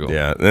musical.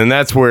 Yeah. And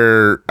that's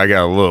where I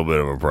got a little bit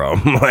of a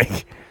problem.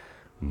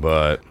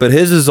 But But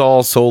his is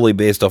all solely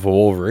based off of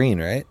Wolverine,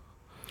 right?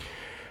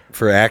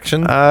 For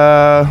action.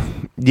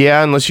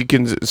 yeah, unless you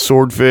can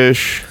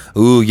Swordfish.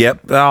 Ooh, yep.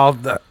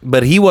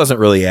 But he wasn't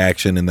really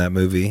action in that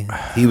movie.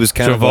 He was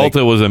kind of like,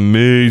 Travolta was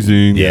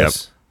amazing.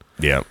 yes.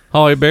 Yep.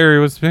 Holly Berry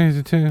was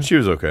amazing too. She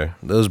was okay.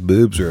 Those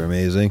boobs are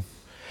amazing.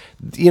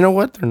 You know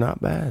what? They're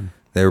not bad.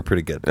 They were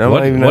pretty good. I don't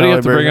What, even what know do you how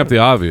have to I bring break up the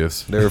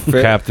obvious? They were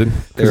fair, Captain.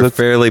 They were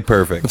fairly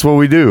perfect. That's what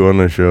we do on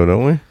this show,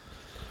 don't we?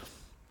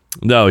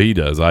 No, he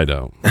does. I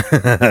don't.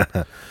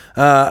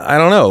 I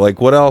don't know. Like,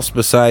 what else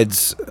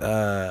besides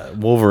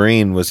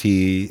Wolverine was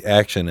he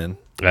action in?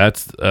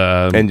 That's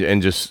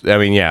And just I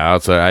mean, yeah,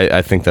 outside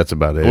I think that's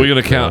about it. we're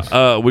gonna count.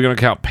 We're gonna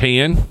count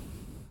Pan.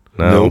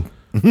 No.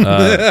 We're gonna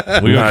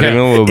Not even a count.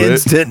 little bit.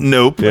 Instant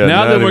nope. Yeah,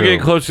 Now not that we're even getting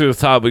a- closer to the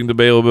top, we can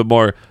debate a little bit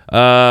more.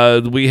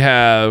 We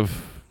have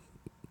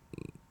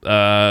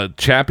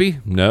Chappie?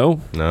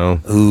 No.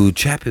 Ooh,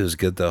 Chappie was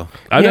good though.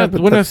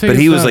 But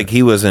he was like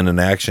he wasn't an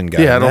action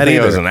guy. Yeah, I don't Not think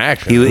either. it was an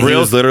action. He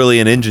was literally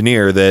an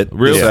engineer that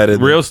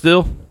decided. Real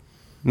Steel?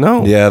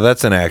 No. Yeah,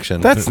 that's an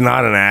action. That's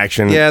not an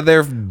action. Yeah,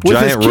 they're his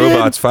giant kid?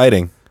 robots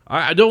fighting.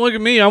 I don't look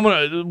at me. I'm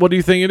gonna. What do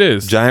you think it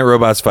is? Giant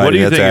robots fighting. What do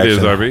you that's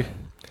think action. it is, RB?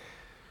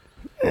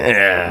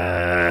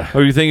 Yeah.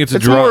 Or you think it's a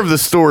It's drama? more of the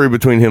story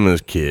between him and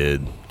his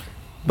kid.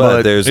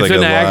 But there's it's like a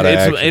an lot of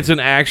action. It's an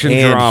action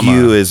and drama.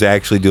 Hugh is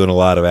actually doing a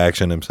lot of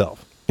action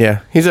himself.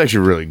 Yeah, he's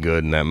actually really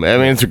good in that. I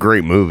mean, it's a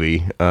great movie.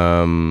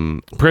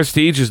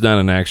 Prestige is not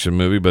an action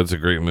movie, but it's a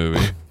great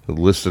movie.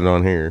 Listed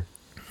on here.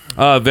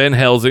 Van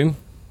Helsing.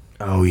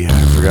 Oh yeah,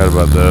 I forgot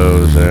about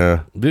those. Yeah,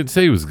 Didn't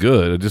say he was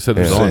good. I just said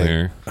it was on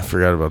here. I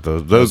forgot about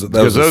those. That was a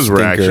Those were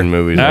stinker. action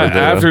movies. right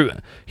there.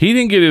 After he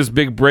didn't get his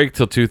big break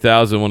till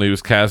 2000 when he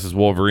was cast as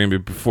Wolverine,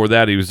 but before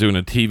that he was doing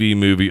a TV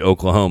movie,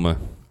 Oklahoma.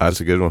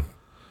 That's a good one.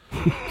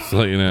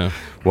 So you know.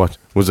 What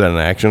was that? An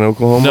action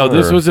Oklahoma? No,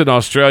 this or- was in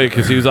Australia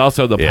because he was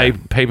also the Yeah.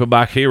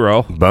 paperback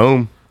hero.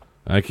 Boom.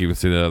 I can't even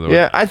see the other one.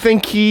 Yeah, I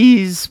think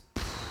he's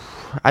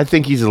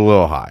a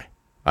little high.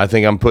 I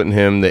think I'm putting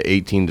him the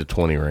 18 to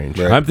 20 range.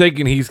 Right. I'm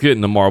thinking he's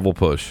getting the Marvel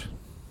push.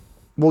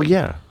 Well,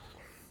 yeah.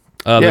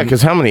 Uh, Yeah, the-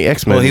 because how many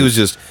X-Men? Well, he's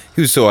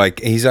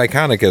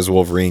iconic as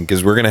Wolverine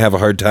because we're gonna have a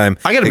hard time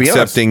I gotta be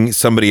accepting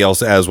somebody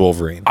else as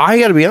Wolverine. I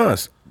got to be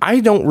honest. I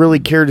don't really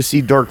care to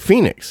see Dark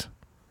Phoenix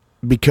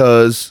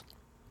because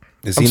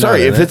Is I'm he sorry,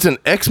 not in if it? it's an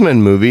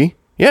X-Men movie,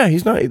 yeah,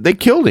 he's not. They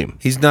killed him.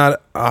 He's not.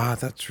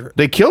 That's right.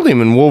 They killed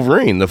him in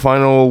Wolverine, the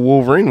final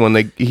Wolverine when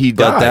he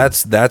But died.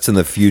 that's in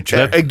the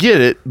future. I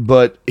get it,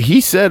 but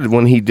he said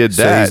when he did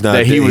So that he's not-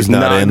 that he he's was not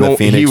not in the going.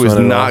 Phoenix He was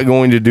one at not all?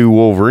 going to do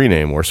Wolverine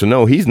anymore. So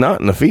no, he's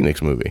not in the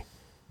Phoenix movie.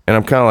 And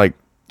I'm kind of like,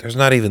 There's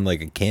not even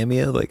like a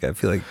cameo. Like I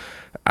feel like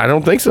I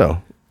don't think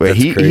so. But That's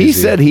he crazy.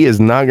 said he is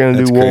not going to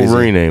That's do crazy.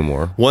 Wolverine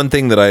anymore. one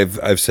thing that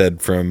I've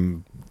said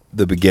from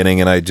the beginning,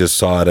 and I just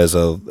saw it as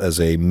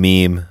a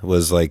meme,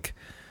 was like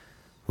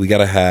we got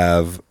to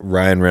have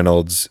Ryan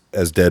Reynolds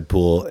as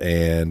Deadpool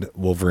and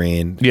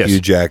Wolverine, Yes.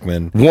 Hugh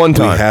Jackman. One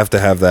time. We have to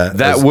have that.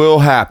 That as, will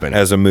happen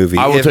as a movie.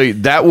 I will If- tell you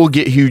that will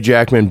get Hugh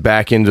Jackman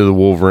back into the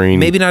Wolverine.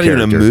 Maybe not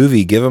character. even a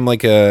movie. Give him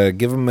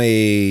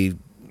a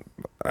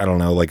I don't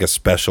know, like a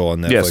special on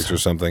Netflix Yes. or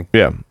something.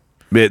 Yeah,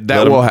 that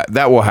Let will him-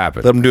 that will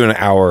happen. Let him do an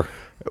hour.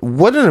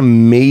 What an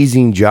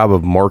amazing job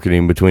of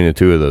marketing between the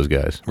two of those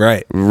guys,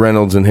 Right.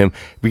 Reynolds and him.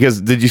 Because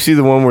did you see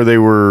the one where they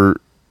were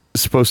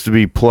supposed to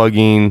be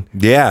plugging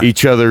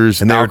each other's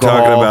and they alcohol?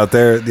 were talking about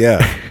their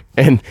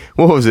And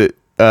what was it?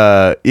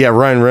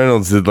 Ryan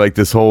Reynolds did like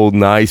this whole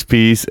nice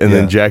piece, and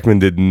then Jackman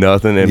did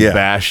nothing and Yeah.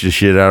 bashed the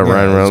shit out of Yeah,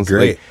 Ryan it was Reynolds.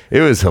 great. Like,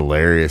 it was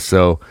hilarious.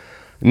 So,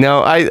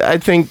 no, I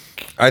think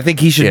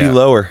he should be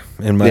lower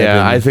in my opinion.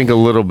 I think a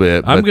little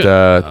bit. I'm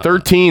But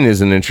 13 is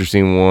an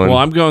interesting one. Well,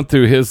 I'm going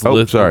through his Oh,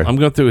 list. sorry. I'm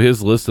going through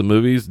his list of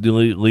movies.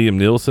 Liam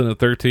Nielsen at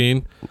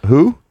 13.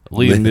 Who?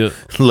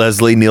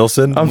 Leslie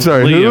Nielsen. I'm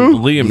sorry. Liam, Who?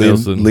 Liam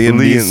Nielsen. Liam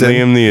Neeson.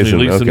 Liam Neeson.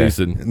 Liam Okay.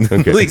 Neeson.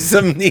 Okay.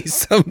 Liam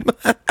Neeson.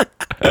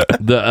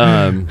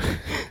 The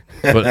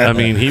but I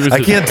mean, he was.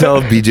 I can't tell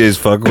if BJ's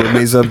fucking with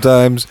me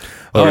sometimes,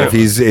 or if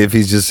he's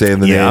just saying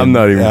the name. I'm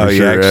not even how for he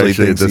sure actually at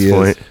thinks this he is.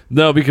 point.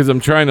 No, because I'm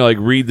trying to like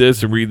read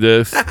this and read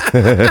this,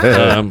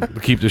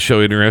 keep the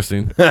show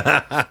interesting.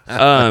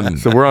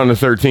 So we're on to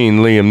 13,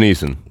 Liam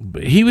Neeson.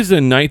 But he was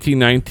in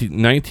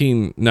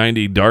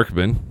 1990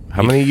 Darkman.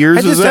 How many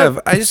years is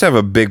that? I just have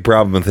a big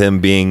problem with him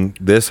being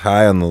this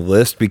high on the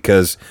list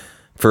because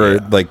for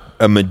like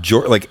a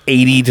like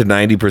 80 to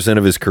 90%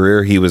 of his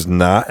career, he was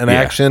not an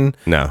action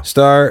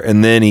star,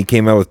 and then he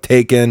came out with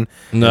Taken.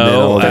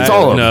 No, that's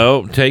all.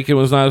 No, Taken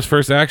was not his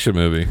first action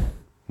movie.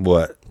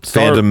 What?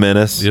 Phantom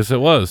Menace? Yes, it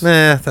was.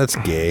 Nah, that's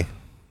gay.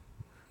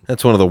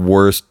 That's one of the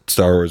worst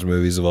Star Wars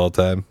movies of all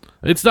time.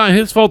 It's not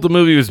his fault the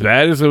movie was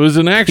bad. It was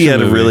an action He had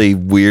movie. really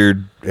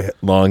weird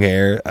long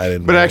hair. I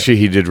didn't. But know. actually,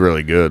 he did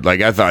really good.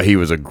 Like, I thought he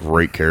was a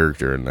great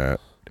character in that,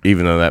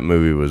 even though that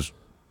movie was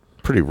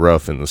pretty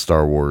rough in the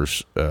Star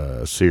Wars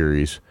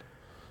series.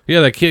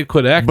 Yeah, that kid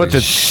quit acting. But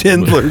the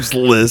Schindler's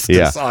List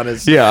Yeah. is on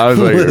his Yeah, I was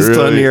like, list on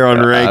really? here on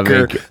I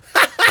Ranker. mean,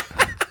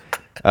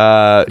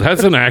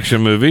 That's an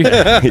action movie.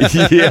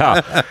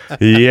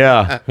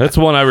 yeah. That's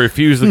one I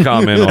refuse to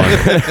comment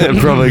on.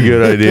 Probably a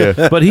good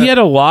idea. But he had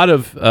a lot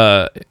of,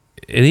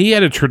 and he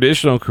had a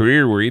traditional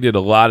career where he did a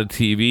lot of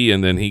TV,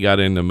 and then he got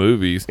into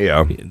movies.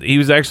 Yeah. He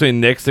was actually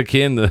in Next of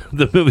Kin,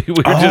 the movie we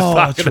were just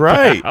talking that's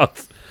right.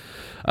 about.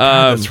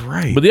 That's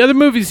right. But the other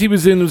movies he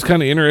was in was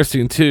kind of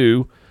interesting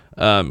too.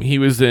 He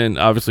was in,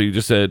 obviously, you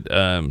just said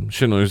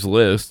Schindler's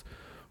List.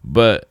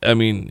 But, I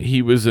mean,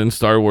 he was in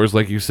Star Wars,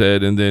 like you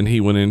said, and then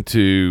he went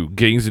into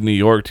Gangs of New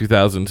York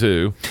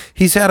 2002.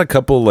 He's had a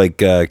couple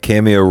like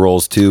cameo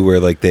roles too,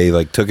 where like they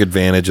like took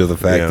advantage of the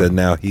fact that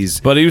now he's.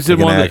 But he was like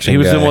in an one. action He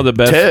was in guy. one of the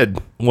best.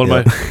 Ted. One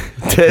of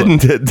my. Ted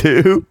and Ted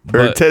 2 or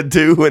But- Ted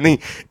 2 when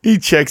he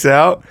checks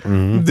out.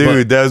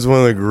 Dude, that was one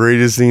of the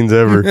greatest scenes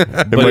ever. Am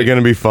I But- going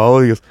to be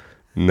followed? He goes,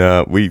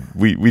 No, we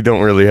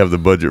don't really have the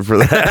budget for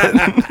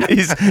that.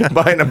 He's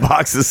buying a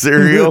box of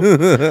cereal.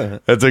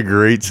 That's a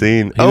great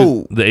scene.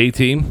 The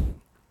A-Team.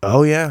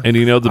 Oh yeah. And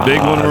the big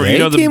one where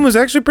The A-Team was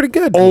actually pretty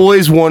good.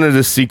 Always wanted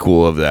a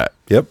sequel of that.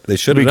 Yep, they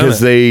should have because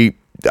done it.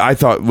 I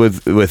thought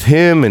with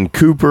him and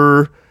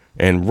Cooper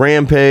and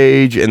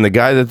Rampage and the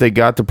guy that they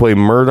got to play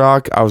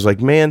Murdoch, I was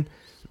like, man,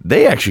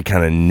 they actually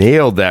kind of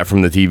nailed that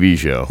from the TV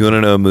show. You want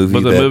to know a movie?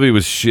 But the movie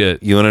was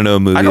shit. You want to know a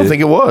movie? I don't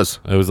think it was.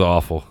 It was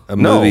awful. A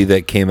movie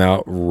that came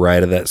out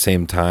right at that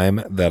same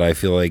time that I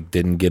feel like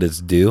didn't get its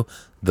due.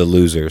 The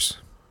Losers.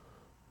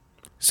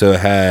 So it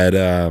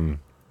had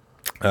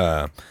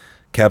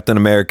Captain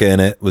America in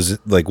it, was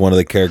like one of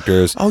the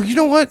characters. Oh, you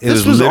know what? It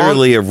was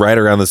literally right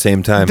around the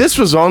same time. This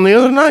was on the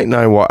other night, and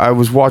I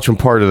was watching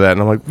part of that,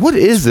 and I'm like, what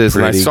is this?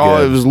 And I saw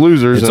good. it was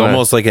Losers. It's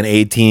almost like an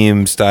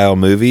A-Team style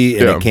movie,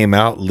 and it came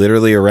out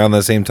literally around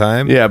the same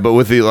time. Yeah, but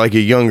with like a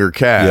younger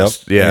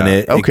cast. Yep. Yeah. And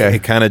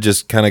it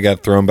kind of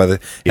got thrown by the...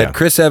 Yeah. Had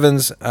Chris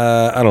Evans,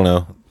 I don't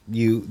know.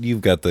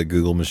 You've got the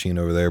Google machine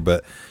over there,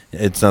 but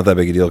it's not that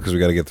big a deal because we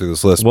got to get through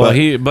this list. Well,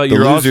 but The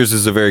Losers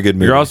is a very good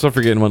movie. You're also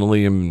forgetting one of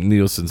Liam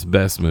Nielsen's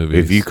best movies.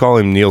 If you call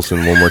him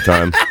Nielsen one more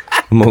time,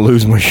 I'm going to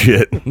lose my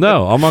shit.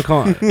 No, I'm not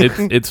calling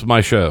it's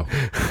my show.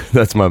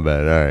 That's my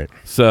bad. All right.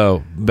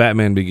 So,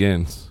 Batman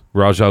Begins.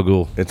 Ra's al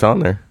Ghul. It's on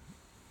there.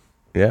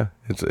 Yeah,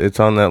 it's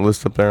on that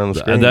list up there on the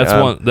screen.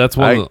 That's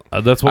one.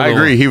 I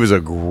agree. He was a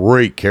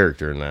great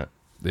character in that.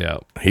 Yeah,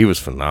 he was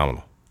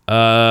phenomenal.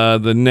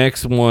 The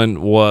next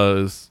one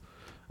was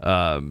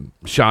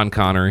Sean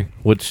Connery,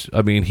 which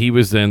he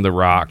was in The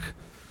Rock.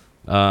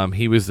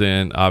 He was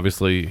in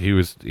obviously he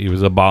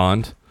was a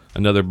Bond.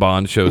 Another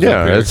Bond shows up here.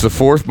 Yeah, it's the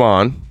fourth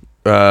Bond.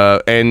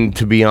 And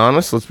to be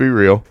honest, let's be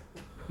real,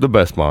 the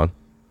best Bond.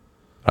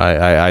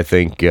 I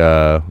think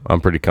I'm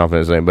pretty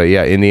confident in saying, but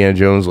yeah, Indiana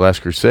Jones: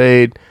 Last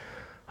Crusade,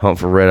 Hunt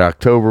for Red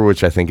October,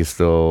 which I think is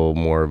still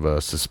more of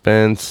a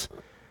suspense.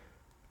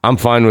 I'm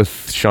fine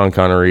with Sean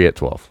Connery at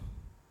 12.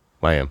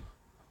 I am.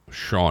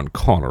 Sean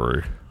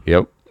Connery.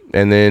 Yep.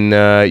 And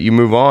then you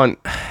move on.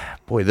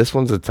 Boy, this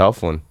one's a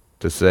tough one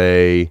to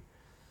say.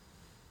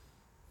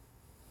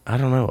 I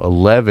don't know.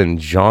 11,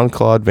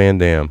 Jean-Claude Van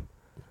Damme.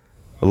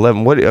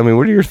 11. What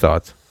are your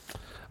thoughts?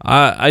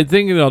 I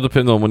think it all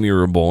depends on when you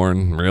were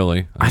born,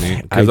 really. For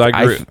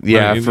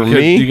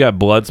me, you got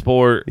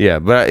Bloodsport. Yeah,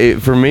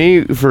 but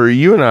for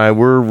you and I,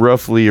 we're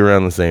roughly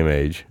around the same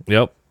age.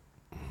 Yep.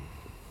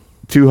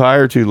 Too high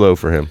or too low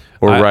for him,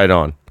 or right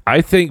on?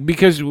 I think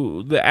because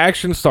the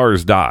action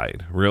stars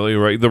died, really,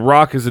 right? The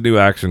Rock is a new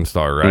action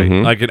star, right?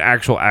 Mm-hmm. Like an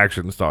actual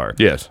action star.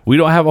 Yes. We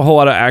don't have a whole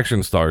lot of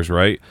action stars,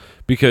 right?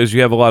 Because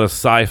you have a lot of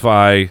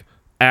sci-fi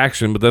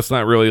action, but that's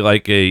not really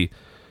like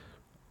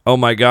oh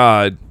my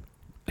God,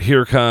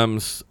 here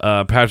comes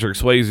Patrick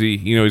Swayze,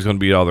 he's going to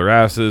beat all their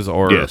asses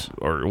or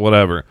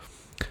whatever.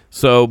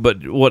 So,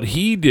 but what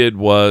he did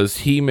was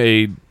he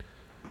made,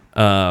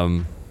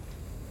 I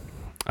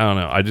don't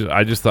know,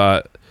 I just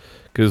thought,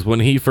 because when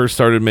he first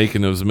started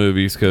making those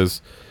movies,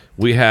 because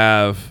we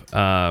have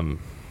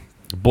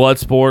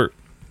Bloodsport,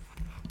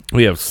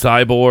 we have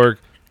Cyborg,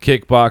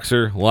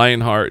 Kickboxer,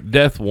 Lionheart,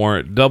 Death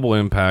Warrant, Double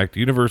Impact,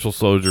 Universal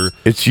Soldier.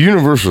 It's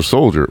Universal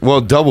Soldier.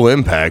 Well, Double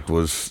Impact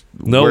was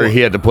where he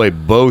had to play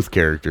both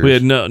characters. We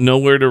had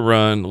Nowhere to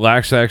Run,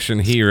 Lax Action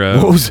Hero.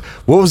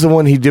 What was the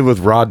one he did with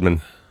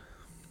Rodman?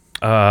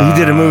 He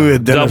did a movie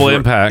with Double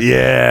Impact.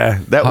 Yeah,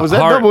 that was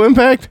Double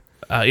Impact.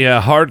 Yeah,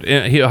 Hard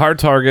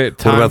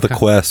Target. What about The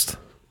Quest?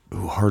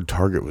 Ooh, Hard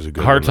Target was a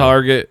good Hard one.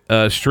 Target,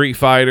 Street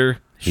Fighter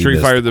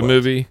the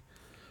movie,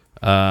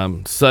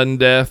 Sudden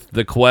Death,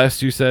 The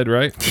Quest. You said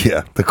right?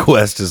 Yeah, The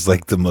Quest is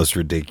like the most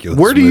ridiculous.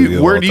 Where do movie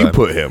of you all time.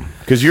 put him?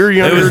 Because you're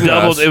younger than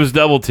us. It was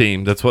Double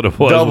Team. That's what it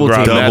was. Double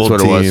Team. That's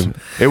what it was. Team.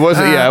 It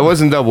wasn't. Yeah, it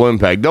wasn't Double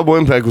Impact. Double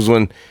Impact was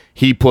when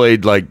he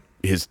played like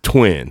his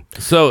twin.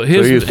 So he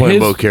was playing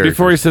both characters.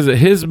 Before he says it,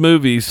 his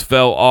movies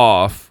fell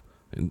off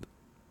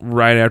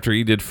right after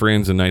he did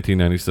Friends in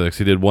 1996.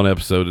 He did one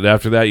episode, and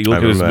after that, you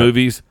look at his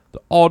movies,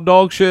 all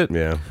dog shit.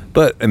 Yeah,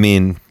 but I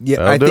mean,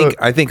 yeah,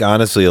 I think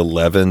honestly,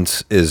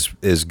 11's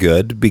is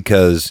good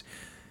because,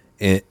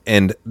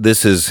 and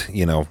this is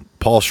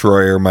Paul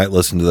Schroyer might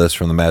listen to this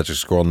from the Magic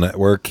Squirrel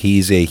Network.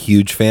 He's a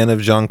huge fan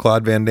of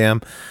Jean-Claude Van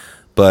Damme.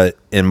 But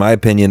in my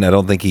opinion, I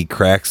don't think he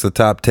cracks the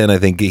top 10. I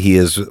think he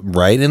is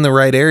right in the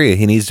right area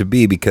he needs to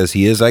be because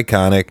he is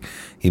iconic.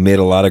 He made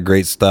a lot of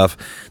great stuff.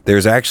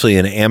 There's actually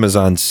an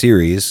Amazon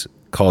series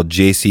called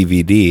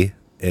JCVD,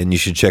 and you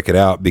should check it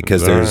out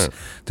because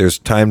there's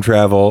time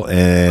travel,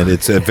 and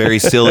it's a very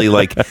silly,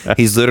 like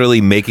he's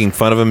literally making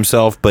fun of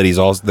himself, but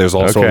there's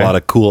also a lot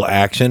of cool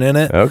action in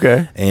it.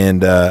 Okay.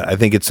 And I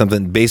think it's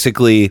something,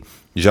 basically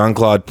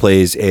Jean-Claude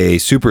plays a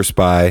super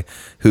spy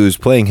who's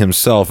playing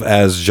himself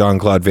as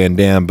Jean-Claude Van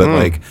Damme, but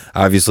like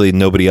obviously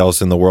nobody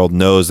else in the world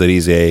knows that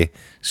he's a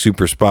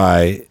super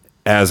spy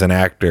as an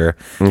actor.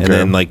 And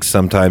then like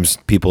sometimes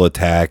people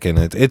attack, and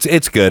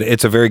it's good.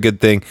 It's a very good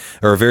thing,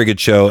 or a very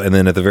good show. And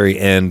then at the very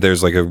end,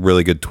 there's like a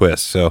really good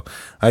twist. So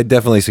I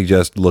definitely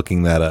suggest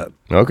looking that up.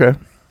 Okay.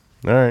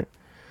 All right.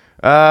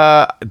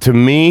 To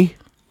me,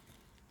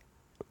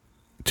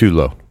 Too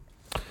low.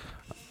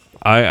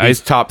 He's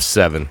top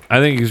 7. I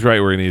think he's right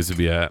where he needs to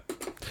be at.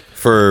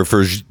 For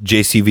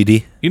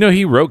JCVD. You know,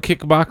 he wrote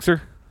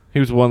Kickboxer. He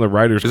was one of the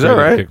writers. Is that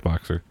right?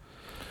 Kickboxer.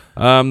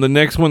 The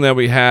next one that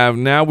we have,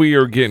 now we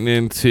are getting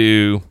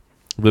into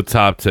the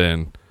top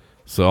 10.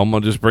 So I'm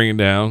going to just bring it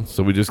down.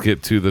 So we just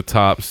get to the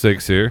top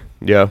 6 here.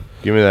 Yeah,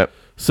 give me that.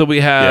 So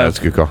we have... Yeah, that's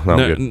a good call. No,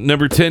 good.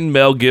 Number 10,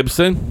 Mel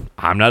Gibson.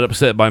 I'm not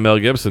upset by Mel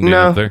Gibson being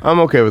No, up there. I'm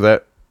okay with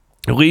that.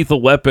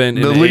 Lethal Weapon.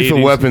 The in Lethal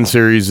 80s. Weapon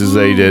series, as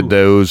they did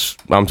those.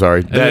 I'm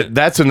sorry.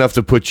 That's enough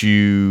to put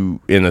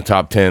you in the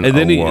top 10. And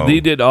then alone.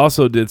 he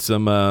also did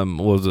some,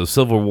 what was it, a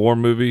Civil War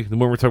movie? The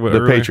one we were talking about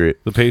The earlier?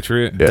 Patriot. The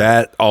Patriot. Yeah.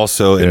 That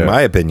also, in Yeah.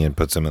 my opinion,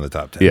 puts him in the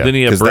top 10. Yeah. Then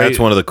he had Because that's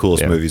one of the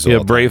coolest movies of Yeah,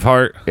 all time.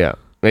 Braveheart. Yeah,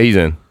 he's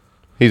in.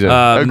 He's in.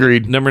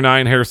 Agreed. Number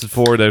 9, Harrison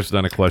Ford. There's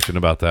not a question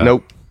about that.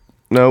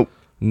 Nope.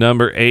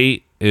 Number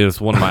 8 is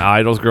one of my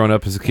idols growing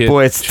up as a kid.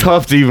 Boy, it's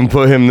tough to even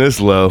put him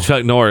this low.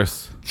 Chuck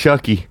Norris.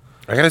 Chucky.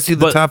 I got to see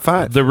the top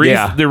 5. The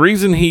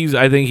reason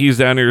I think he's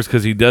down here is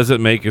because he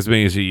doesn't make as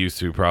many as he used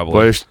to, probably.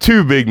 Well, there's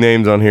 2 big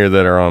names on here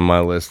that are on my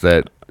list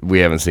that we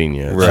haven't seen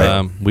yet.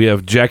 Right. We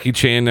have Jackie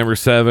Chan, number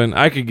 7.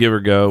 I could give her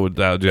a go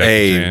without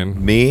Jackie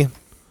Chan. Me,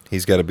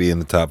 he's got to be in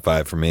the top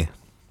 5 for me.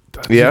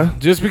 Yeah.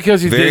 Just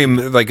because Very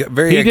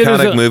he did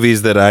iconic his-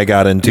 movies that I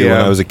got into when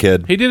I was a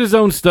kid. He did his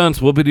own stunts.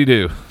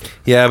 Whoopity-doo.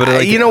 Yeah,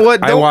 but you know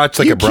what? I watched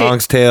like You a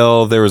Bronx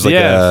Tale. There was like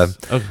Yes.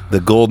 the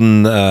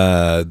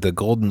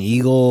Golden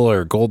Eagle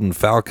or Golden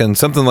Falcon,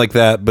 something like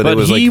that. But it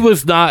was he like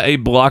was not a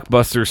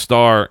blockbuster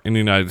star in the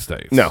United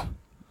States. No.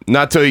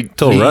 Not till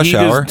Rush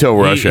Hour. Till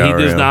Rush Hour.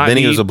 He does yeah. not. then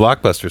he was a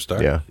blockbuster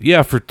star. Yeah.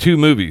 Yeah, for 2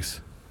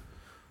 movies.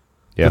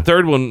 Yeah. The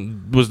third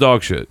one was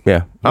dog shit.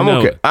 Yeah. I'm You know,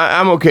 okay.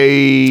 I'm okay.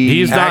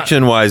 He's not.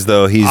 Action wise,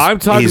 though, he's I'm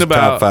talking he's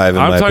about. top 5.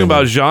 In I'm my talking opinion.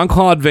 about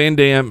Jean-Claude Van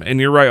Damme, and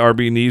you're right.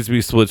 RB needs to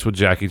be switched with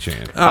Jackie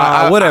Chan.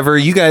 Whatever.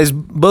 You guys,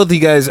 both of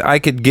you guys, I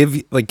could give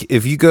you, like,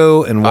 if you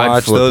go and I'd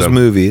watch flip those them.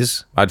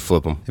 movies, I'd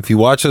flip them. if you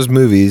watch those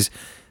movies,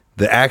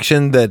 the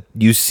action that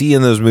you see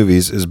in those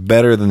movies is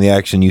better than the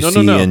action you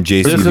see in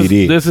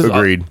JCVD. This is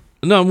Agreed.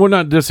 No, we're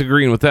not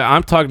disagreeing with that.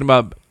 I'm talking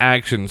about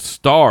action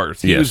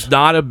stars. He Yes. was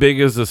not as big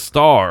as a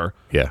star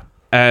Yeah.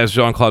 as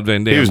Jean-Claude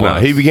Van Damme He was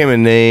not. He became a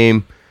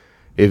name.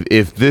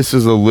 If this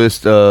is a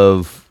list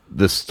of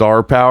the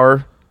star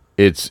power,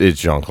 it's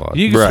Jean-Claude.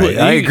 You can Right.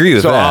 I agree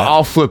with So that.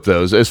 I'll flip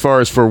those. As far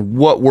as for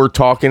what we're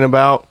talking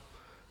about,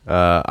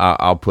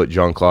 I'll put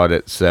Jean-Claude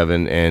at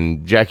 7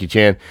 and Jackie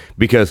Chan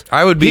because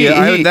I would be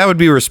that would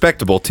be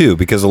respectable too,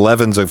 because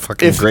 11's a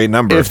fucking great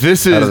number. If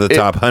this is out of the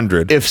top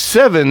 100, if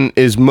 7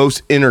 is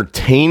most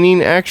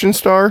entertaining action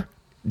star,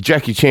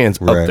 Jackie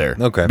Chan's Right. up there.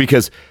 Okay.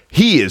 Because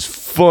he is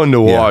fun to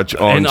watch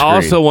on and screen.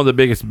 also one of the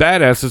biggest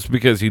badasses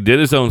because he did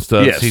his own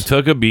stuff. Yes. He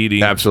took a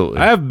beating. Absolutely.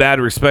 I have bad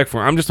respect for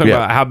him. I'm just talking Yeah.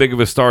 about how big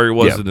of a star he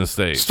was Yeah. in the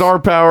States. star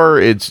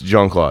power, it's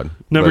Jean-Claude.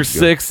 Number Let's go.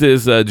 6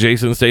 is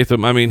Jason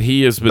Statham. I mean,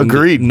 he has been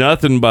Agreed.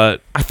 nothing but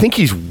I think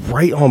he's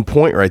right on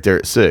point right there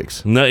at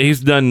 6.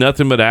 he's done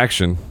nothing but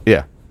action.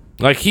 Yeah.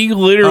 Like he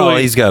literally, oh,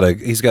 he's got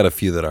a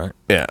few that aren't.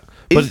 Yeah.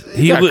 But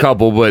He got a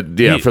couple, but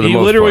yeah, for the he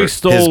most literally part.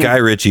 stole His Guy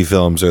Ritchie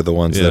films are the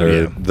ones that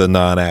are Yeah. the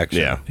non-action.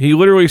 Yeah. He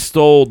literally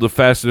stole the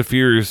Fast and the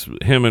Furious,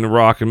 him and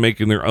Rock, and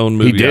making their own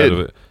movie did. out of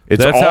it.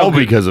 It's That's how all good-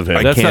 because of him.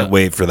 I That's can't how-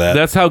 wait for that.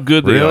 That's how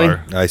good they Really?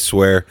 are. I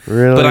swear.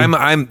 Really? But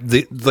I'm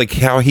like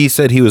how he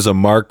said he was a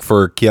mark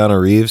for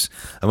Keanu Reeves.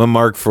 I'm a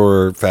mark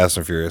for Fast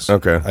and Furious.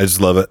 Okay. I just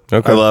love it.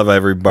 Okay. I love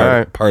every All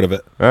right. part of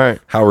it. All right.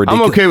 How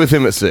ridiculous. I'm okay with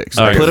him at 6.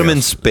 All right. Put him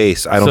in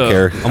space. I don't So,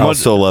 care. I'm I'll gonna-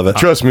 still love it.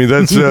 Trust me,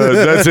 that's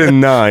in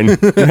 9.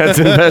 That's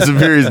in Fast and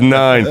Furious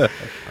 9.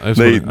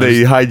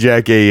 They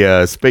hijack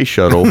a space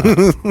shuttle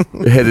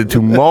headed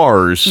to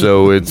Mars.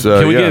 So it's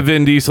Can we yeah. get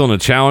Vin Diesel in a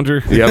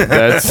Challenger Yep,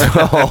 that's or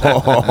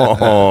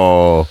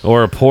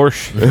a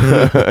Porsche?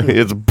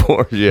 it's a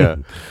Porsche. Yeah.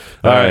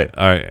 All right.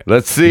 all right.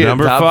 Let's see it.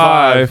 Number Top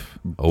 5.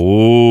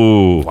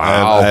 Ooh,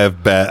 I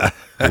have bet.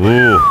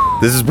 ooh.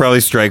 This is probably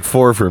strike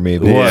 4 for me.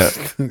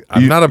 What?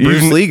 I'm not a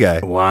Bruce you- Lee guy.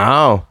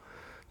 Wow.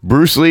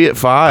 Bruce Lee at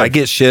 5. I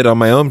get shit on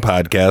my own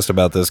podcast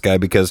about this guy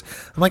because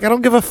I'm like, I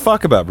don't give a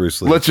fuck about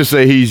Bruce Lee. Let's just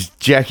say he's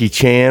Jackie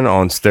Chan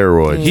on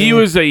steroids. He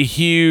was a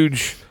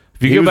huge.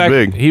 If you He go was back,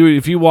 big.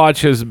 if you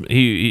watch his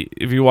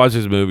if you watch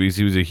his movies,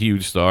 he was a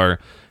huge star.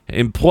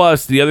 And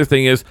plus, the other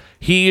thing is,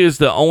 he is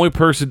the only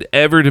person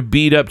ever to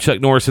beat up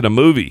Chuck Norris in a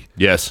movie.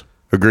 Yes.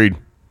 Agreed.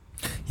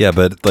 Yeah,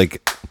 but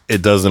like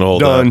it doesn't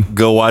hold Done. up.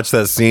 Go watch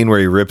that scene where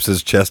he rips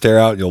his chest hair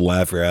out. You'll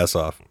laugh your ass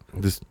off.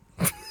 Just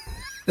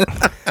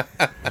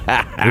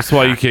that's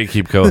why you can't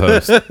keep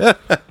co-hosts.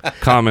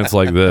 Comments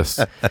like this.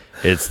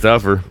 It's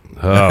tougher.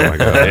 Oh my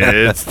god.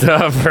 It's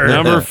tougher.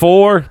 Number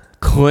 4,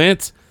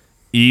 Clint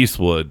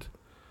Eastwood.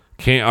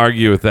 Can't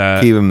argue with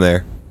that. Keep him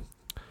there.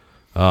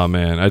 Oh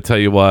man, I tell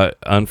you what,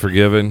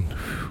 Unforgiven.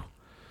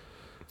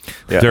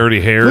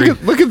 Dirty Harry.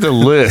 Look at the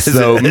list,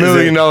 though. $1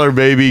 Million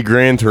Baby,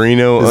 Gran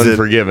Torino,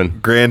 Unforgiven.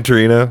 Gran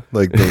Torino,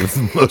 like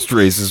the most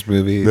racist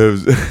movie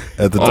Those,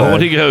 at the time.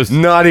 When he goes,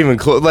 not even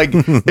close. Like,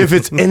 if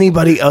it's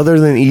anybody other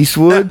than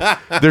Eastwood,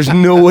 there's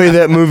no way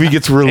that movie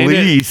gets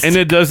released. and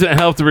it doesn't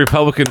help the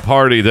Republican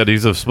Party that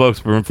he's a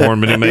spokesman for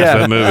him and he makes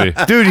that movie.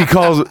 Dude, he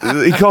calls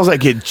that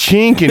kid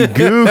chink and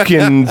gook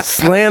and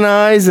slant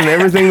eyes and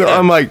everything.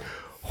 I'm like,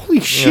 holy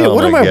shit, Oh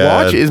what am my I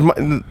God.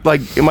 watching?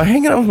 Am I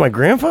hanging out with my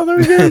grandfather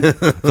again?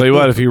 Tell you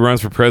what, if he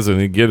runs for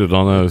president, he'd get it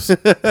on those.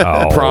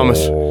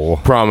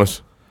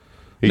 Promise.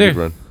 He Yeah. could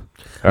run.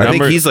 I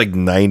think he's like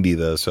 90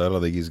 though, so I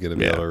don't think he's gonna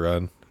be able to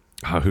run.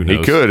 Oh, who He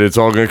knows? could. It's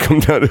all going to come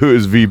down to who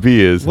his VP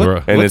is.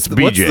 And it's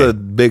BJ. What's the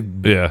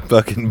big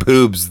fucking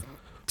boobs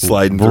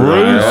sliding through?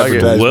 Bruce our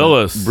advertisement?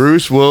 Willis.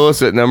 Bruce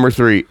Willis at number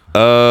 3.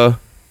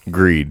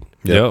 Agreed.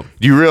 Yep.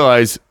 Do you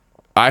realize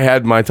I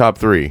had my top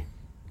 3?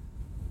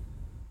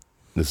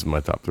 This is my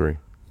top 3.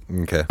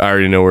 Okay. I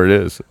already know where it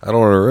is. I don't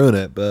want to ruin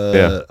it, but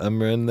Yeah.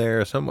 I'm in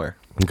there somewhere.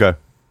 Okay.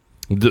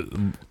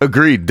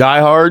 Agreed. Die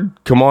Hard.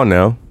 Come on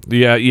now.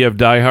 Yeah, you have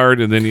Die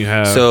Hard, and then you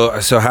have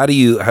So how do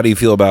you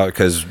feel about,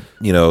 because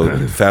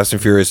Fast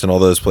and Furious and all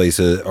those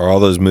places or all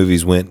those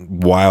movies went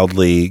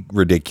wildly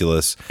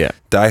ridiculous. Yeah.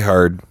 Die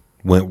Hard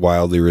went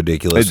wildly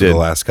ridiculous It for the did.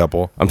 last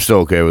couple. I'm still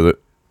okay with it.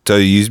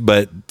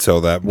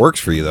 So that works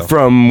for you though.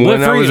 From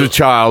when I was a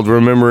child,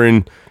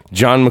 remembering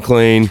John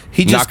McClane,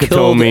 He just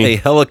killed Nakatomi. a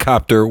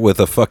helicopter with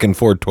a fucking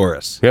Ford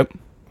Taurus. Yep.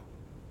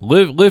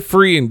 Live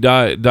Free and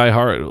Die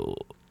Hard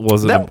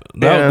wasn't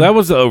that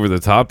was over the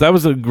top. That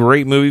was a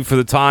great movie for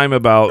the time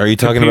about. Are you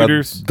talking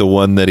computers. about the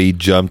one that he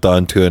jumped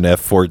onto an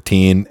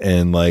F-14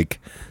 and like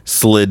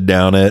slid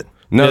down it?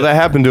 No, that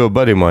happened to a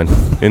buddy of mine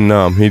in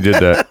Nam. He did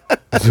that.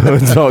 So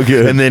it's all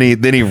good. And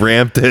then he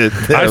ramped it,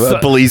 a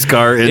police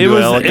car into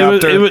a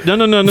helicopter.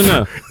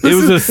 No. It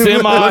was a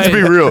semi. Let's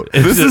be real.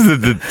 This is a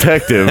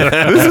detective.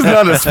 This is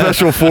not a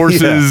special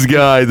forces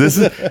guy. This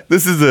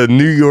is a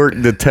New York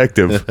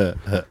detective.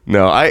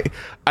 No, I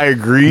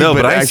agree. No,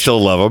 but I still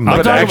love him.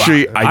 But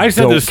actually, I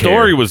said don't the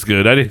story care. was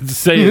good. I didn't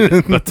say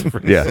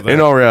it. Yeah,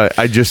 in all reality,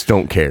 I just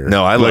don't care.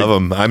 No, I love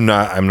him. I'm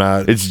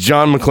not. It's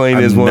John McClane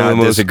I'm is one of the not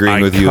most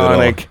disagreeing with you at all.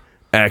 iconic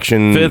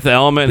action. Fifth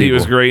Element, he people.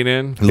 was great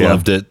in.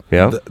 Loved it.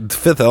 Yeah. The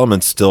Fifth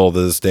Element still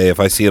to this day. If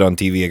I see it on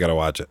TV, I gotta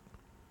watch it.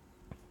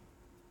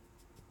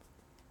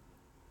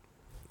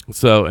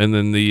 So, and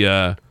then the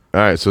All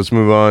right, so let's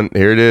move on.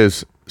 Here it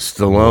is.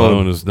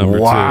 Stallone is number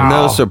 2.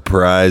 No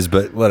surprise,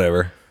 but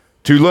whatever.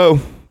 Too low.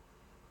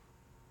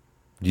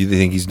 Do you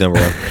think he's number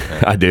one?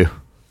 I do.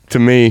 To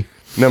me,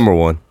 number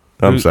 1.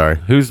 I'm sorry.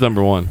 Who's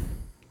number 1?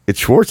 It's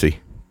Schwartzy.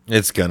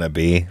 It's gonna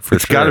be for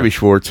It's sure. got to be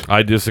Schwartz.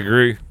 I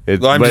disagree.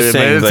 It's, Well, I'm just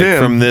saying, it's like,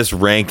 him. from this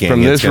ranking,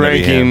 From it's this gonna be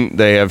him. ranking,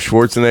 they have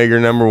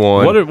Schwarzenegger number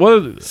 1. What are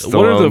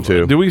Stallone, the?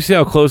 too. Do we see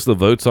how close the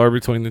votes are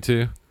between the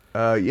two?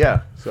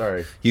 Yeah.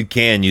 Sorry. You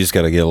just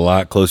got to get a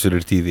lot closer to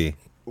TV.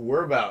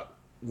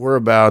 We're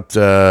about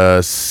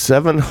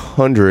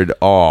 700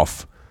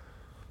 off.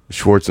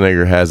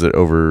 Schwarzenegger has it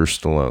over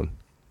Stallone.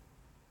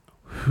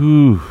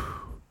 Whew.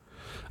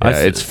 Yeah,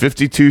 it's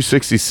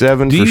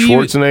 52-67 Do for you-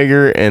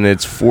 Schwarzenegger, and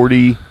it's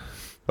 40.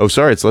 Oh,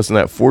 sorry, it's less than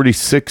that.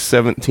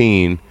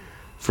 46-17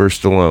 for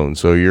Stallone.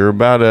 So you're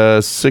about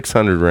a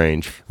 600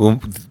 range.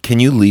 Well, can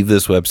you leave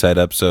this website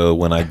up so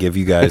when I give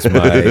you guys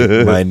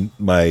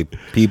my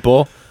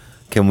people,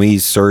 can we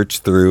search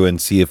through and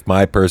see if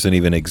my person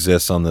even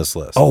exists on this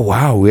list? Oh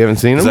wow, we haven't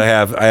seen him.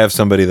 'Cause I have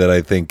somebody that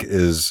I think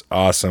is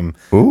awesome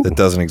that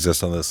doesn't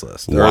exist on this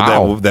list,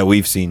 Wow. or that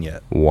we've seen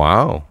yet.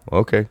 Wow.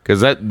 Okay. Because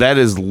that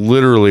is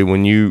literally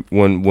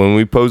when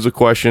we pose a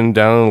question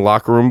down in the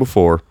locker room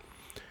before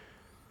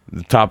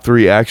the top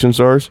 3 action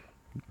stars.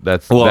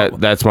 That's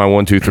my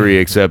 1, 2, 3.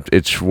 Except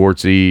it's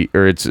Schwartzy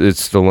or it's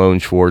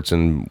Stallone, Schwartz,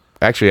 and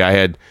actually I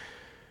had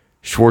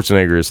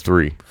Schwarzenegger as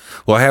 3.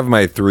 Well, I have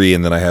my 3,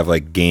 and then I have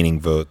like gaining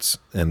votes,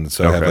 and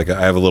so I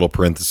have a little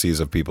parentheses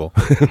of people.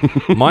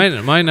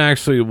 mine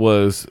actually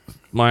was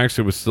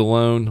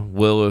Stallone,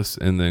 Willis,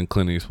 and then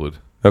Clint Eastwood.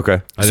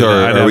 Okay. So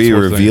are we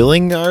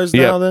revealing ours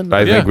now? Then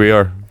I think we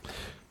are.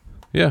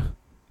 Yeah,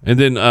 and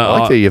then I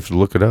like that you have to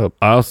look it up.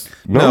 I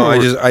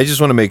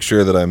just want to make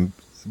sure that I'm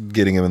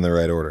getting them in the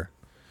right order.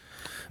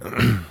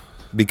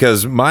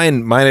 Because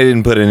mine I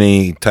didn't put in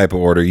any type of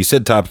order. You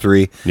said top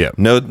 3. Yeah.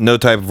 No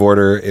type of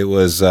order. It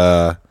was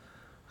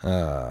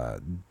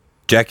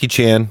Jackie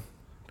Chan,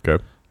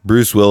 Okay.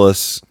 Bruce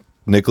Willis,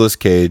 Nicolas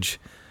Cage,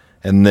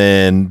 and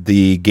then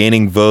the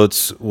gaining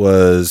votes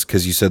was,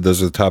 because you said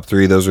those are the top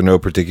 3. Those are no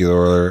particular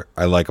order.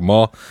 I like them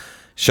all.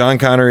 Sean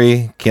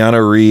Connery,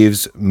 Keanu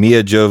Reeves,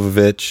 Mia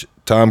Jovovich,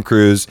 Tom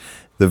Cruise.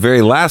 The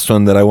very last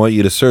one that I want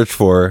you to search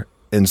for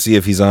and see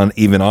if he's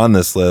even on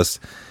this list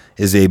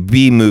is a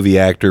B movie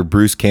actor,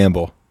 Bruce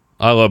Campbell.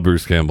 I love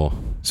Bruce Campbell.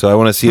 So I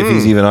want to see if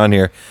he's even on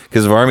here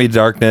because of Army of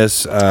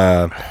Darkness,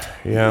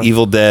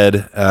 Evil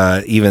Dead,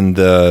 even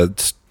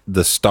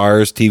the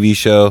Stars TV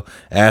show,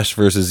 Ash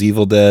versus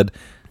Evil Dead.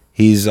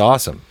 He's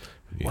awesome.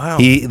 Wow.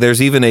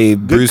 There's even a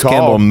Bruce call.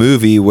 Campbell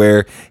movie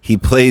where he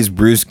plays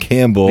Bruce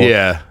Campbell.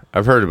 Yeah.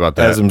 I've heard about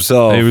that. as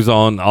himself. He was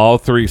on all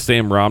 3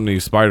 Sam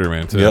Romney's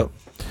Spider-Man too. Yep.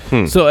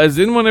 So has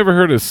anyone ever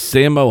heard of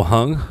Sammo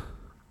Hung?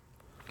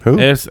 Who?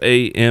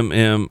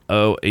 SAMMOHUNG.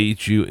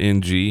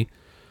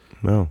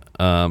 No.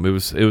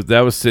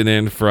 That was sent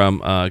in from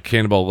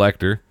Cannibal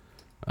Lecter.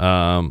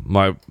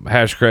 My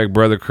 #Craig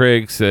brother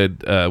Craig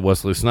said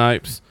Wesley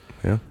Snipes.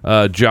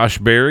 Yeah. Josh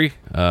Berry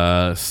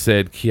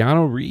said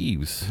Keanu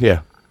Reeves.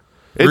 Yeah.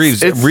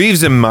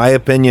 Reeves, in my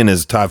opinion,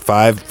 is top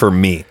 5 for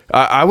me.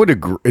 I would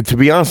agree. To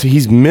be honest,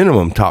 he's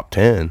minimum top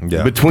 10.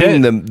 Yeah.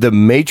 Between the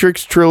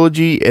Matrix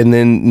trilogy and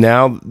then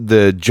now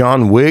the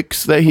John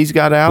Wicks that he's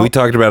got out. We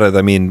talked about it.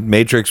 I mean,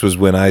 Matrix was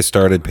when I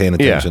started paying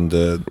attention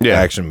to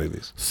action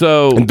movies.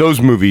 So and those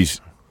movies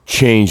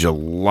changed a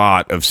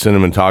lot of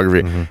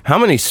cinematography. Mm-hmm. How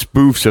many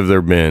spoofs have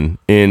there been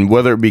in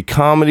whether it be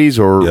comedies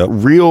or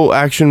real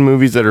action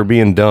movies that are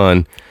being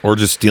done, or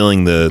just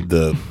stealing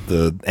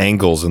the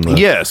angles and the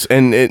yes,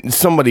 and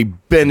somebody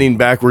bending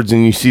backwards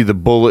and you see the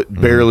bullet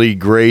barely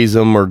graze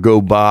them or go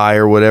by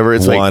or whatever.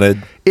 It's Wanted.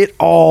 like it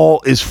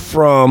all is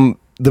from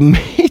the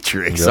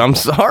Matrix. I'm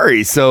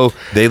sorry. So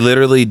they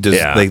literally just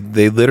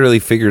they literally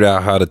figured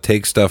out how to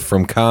take stuff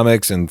from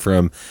comics and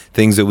from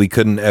things that we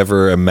couldn't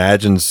ever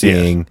imagine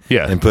seeing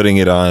and putting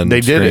it on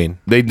they screen. did it.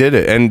 They did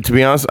it. And to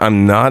be honest,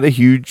 I'm not a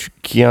huge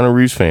Keanu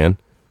Reeves fan.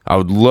 I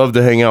would love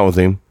to hang out with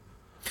him.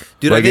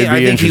 Dude, I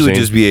think he would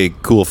just be a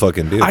cool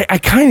fucking dude. I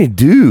kind of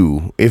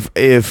do.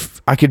 If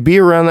I could be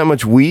around that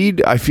much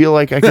weed, I feel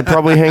like I could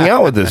probably hang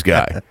out with this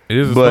guy. He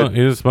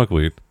doesn't smoke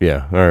weed.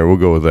 Yeah. All right, we'll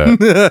go with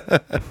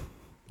that.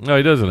 No,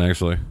 he doesn't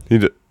actually. He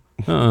did.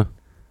 At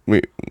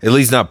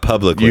least not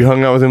publicly. You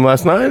hung out with him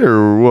last night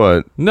or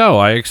what? No,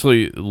 I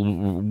actually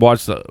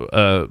watched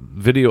a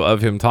video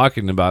of him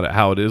talking about it,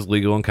 how it is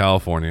legal in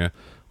California,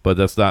 but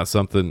that's not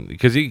something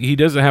because he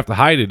doesn't have to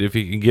hide it if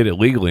he can get it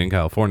legally in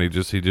California.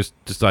 He just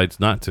decides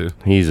not to.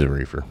 He's a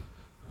reefer.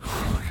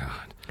 Oh my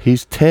God.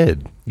 He's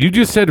Ted. You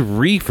just said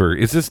reefer.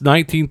 Is this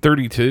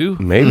 1932?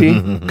 Maybe.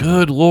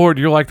 Good Lord,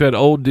 you're like that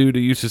old dude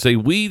who used to say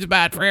weed's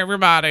bad for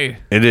everybody.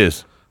 It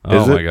is.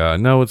 Oh my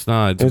God! No, it's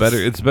not. It's better.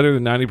 It's better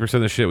than 90%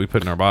 of the shit we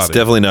put in our body. It's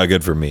definitely not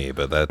good for me,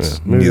 but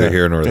that's neither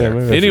here nor there.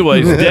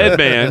 Anyways,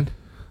 Dead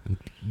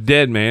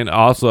Man,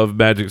 also of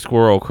Magic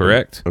Squirrel,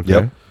 correct? Okay.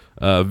 Yep.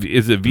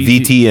 Is it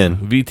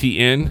VTN?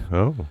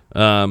 VTN.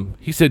 Oh.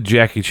 He said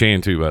Jackie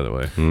Chan too, by the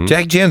way.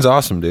 Jackie Chan's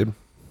awesome, dude.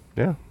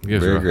 Yeah.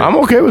 Very great. I'm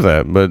okay with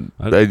that, but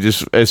I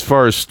just as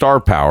far as star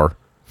power,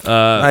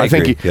 I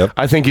think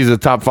I think he's a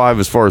top 5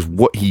 as far as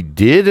what he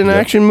did in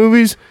action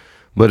movies,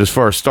 but as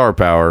far as star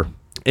power.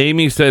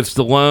 Amy said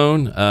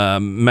Stallone.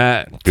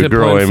 Matt Good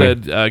girl, Templin Amy.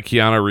 said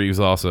Keanu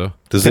Reeves also.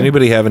 Does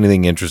anybody have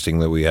anything interesting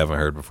that we haven't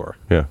heard before?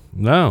 Yeah.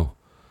 No.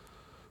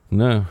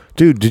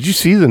 Dude, did you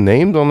see the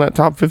names on that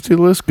top 50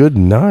 list? Good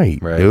night,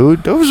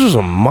 dude. Those are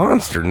some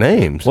monster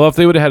names. Well, if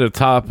they would have had a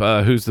top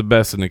who's the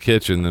best in the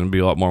kitchen, then there'd be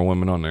a lot more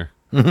women on there.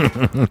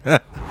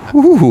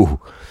 Ooh.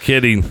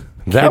 Kidding.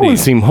 That one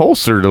seemed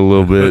holstered a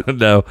little bit.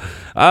 No.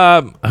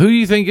 Who do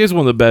you think is one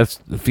of the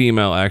best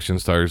female action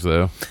stars,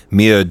 though?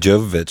 Mia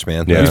Jovovich,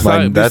 man. Yeah.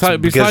 That's because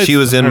besides she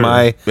was in her.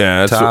 my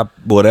Yeah, that's top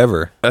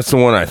whatever. That's the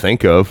one I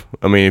think of.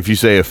 I mean, if you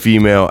say a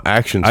female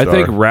action I star.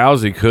 think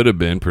Rousey could have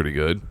been pretty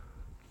good.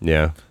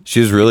 Yeah.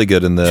 She was really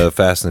good in the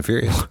Fast and the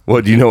Furious.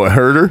 What, do you know what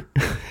hurt her?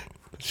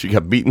 She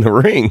got beat in the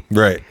ring.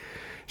 Right.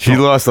 She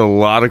lost a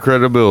lot of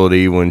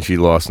credibility when she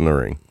lost in the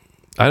ring.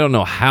 I don't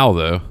know how,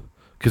 though.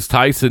 Because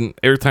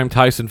every time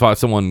Tyson fought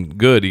someone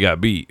good, he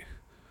got beat.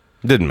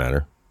 Didn't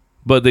matter.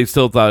 But they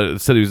still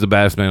said he was the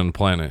baddest man on the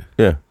planet.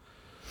 Yeah.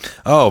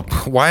 Oh,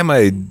 why am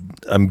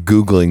I'm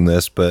Googling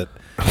this, but,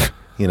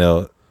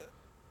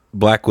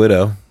 Black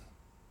Widow.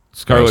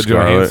 Scarlett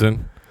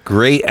Johansson.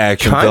 Great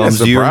action Kinda films.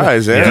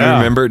 surprised,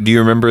 Do you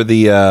remember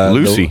the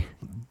Lucy?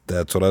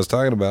 That's what I was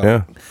talking about.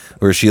 Yeah.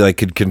 Where she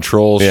could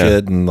control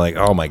shit and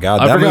oh my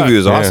God, that forgot. movie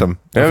was awesome.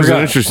 That was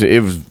interesting. It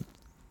was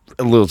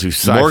a little too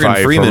sci-fi Morgan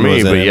Freeman for me,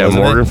 was in but it, yeah,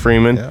 wasn't Morgan it?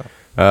 Freeman.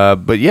 Yeah.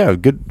 But yeah,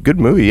 good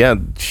movie. Yeah,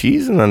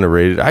 she's an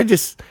underrated. I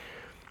just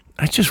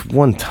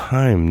one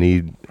time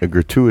need a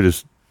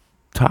gratuitous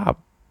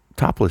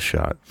topless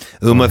shot.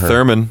 Uma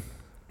Thurman.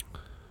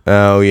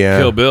 Oh yeah,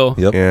 Kill Bill.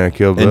 Yep. Yeah,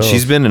 Kill Bill. And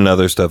she's been in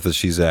other stuff that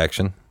she's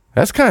action.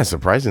 That's kind of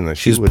surprising that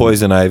She's wouldn't-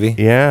 Poison Ivy.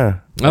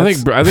 Yeah, I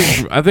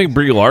think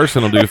Brie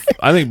Larson will do.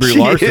 I think Brie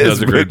Larson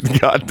does a great.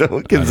 God,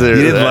 don't consider.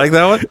 You didn't like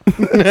that one?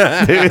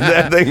 Dude,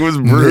 that thing was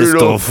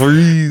brutal. Mr.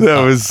 Freeze.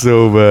 That was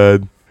so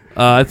bad.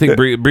 I think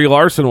Brie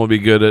Larson will be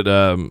good at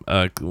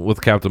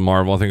with Captain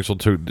Marvel. I think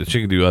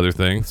she can do other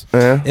things.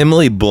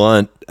 Emily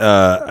Blunt.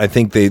 I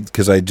think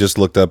because I just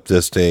looked up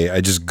this day. I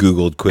just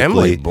Googled quickly.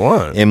 Emily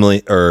Blunt.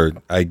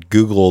 I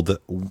Googled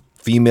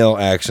female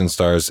action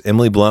stars.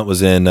 Emily Blunt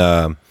was in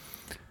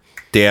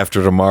Day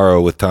After Tomorrow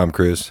with Tom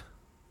Cruise,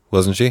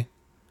 wasn't she?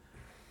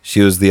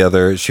 She was the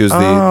other. She was the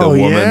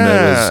woman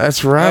that was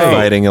that's right.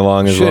 fighting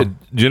along as Shit, well.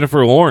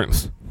 Jennifer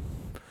Lawrence.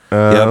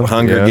 Yep,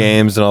 Hunger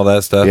Games and all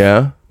that stuff.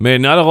 Yeah.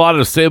 Man, not a lot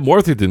of Sam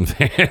Worthington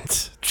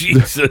fans.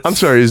 Jesus. I'm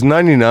sorry. Is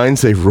 99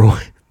 say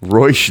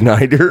Roy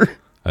Schneider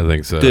I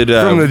think so. Did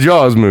from the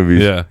Jaws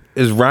movies? yeah.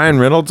 Is Ryan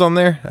Reynolds on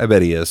there? I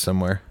bet he is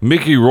somewhere.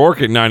 Mickey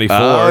Rourke at 94.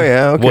 Oh,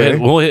 yeah, okay.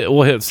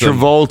 We'll hit some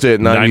Travolta at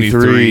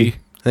 93. I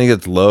think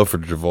it's low for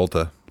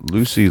Travolta.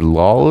 Lucy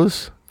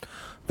Lawless.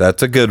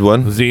 That's a good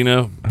one.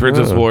 Xena,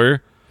 Princess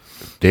Warrior.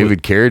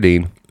 David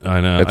Carradine. I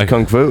know. That's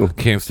Kung Fu.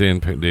 Can't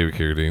stand David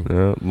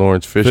Carradine.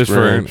 Lawrence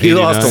Fishburne. He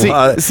lost a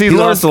lot. See, he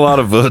lost a lot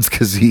of votes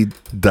because he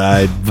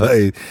died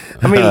by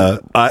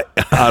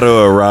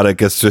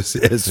autoerotic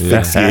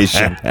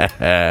asphyxiation.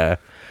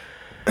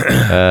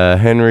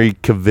 Henry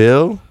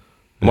Cavill.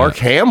 Mark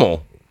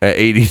Hamill at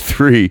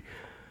 83.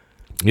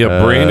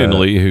 Yeah, Brandon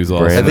Lee, who's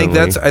awesome. I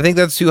think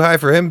that's too high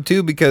for him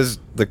too because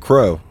The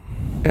Crow.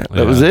 Yeah,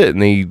 that was it,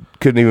 and he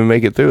couldn't even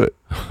make it through it.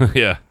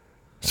 Yeah.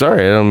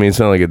 Sorry, I don't mean to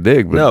sound like a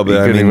dig, but No, but he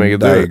couldn't even make it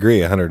through I it. agree,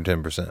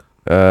 110%.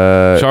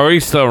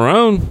 Charlize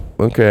Theron.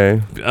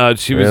 Okay.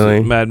 She was Really?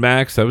 in Mad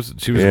Max.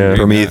 She was Yeah. in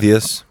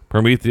Prometheus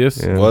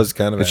Prometheus. Yeah. was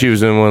kind of. And she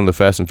was in one of the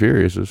Fast and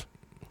Furiouses.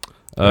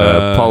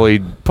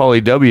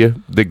 Pauly W.,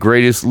 the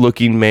greatest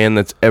looking man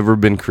that's ever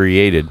been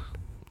created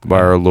by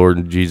our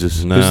Lord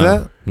Jesus. No. Who's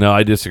that? No,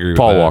 I disagree with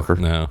Paul that. Walker.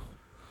 No.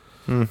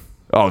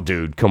 Oh,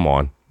 dude, come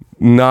on.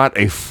 Not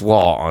a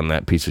flaw on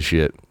that piece of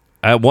shit.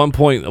 At one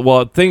point,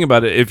 well, think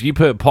about it. If you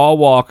put Paul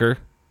Walker,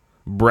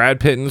 Brad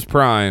Pitt in his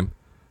prime,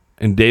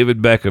 and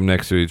David Beckham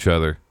next to each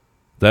other,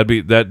 that'd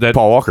be that.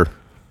 Paul Walker.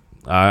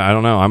 I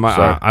don't know. I think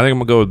I'm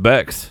gonna go with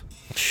Bex.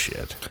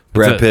 Shit.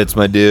 Brad Pitt's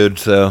my dude,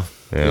 so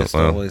Yeah, just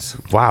well. always.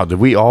 Wow, did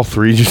we all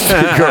three just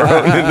pick our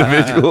own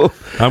individual?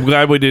 I'm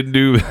glad we didn't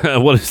do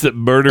what is it,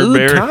 Murder Ooh,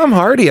 Barry. Tom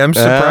Hardy. I'm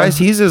surprised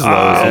he's as low. Oh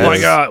as my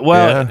God!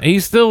 Well, Yeah.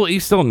 he's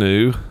still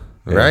new.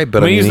 Right,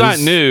 but I mean, he's not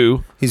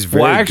new. He's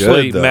very well,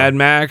 actually, good, though. Mad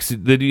Max.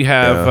 Then you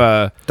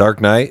have Dark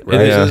Knight,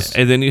 right?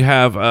 and then you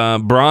have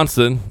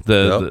Bronson,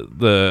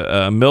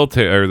 the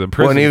military or the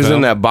prison. Well, and he was film.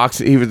 in that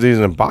boxing. He was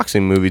in a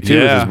boxing movie too.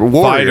 Yeah, with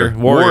his Warrior.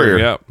 Warrior,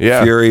 yep.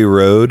 Yeah. Fury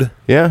Road.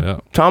 Yeah.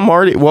 Yep. Tom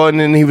Hardy. Well, and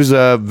then he was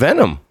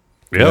Venom.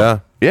 Yep. Yeah.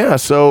 Yeah.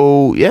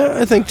 So yeah,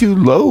 I think too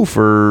low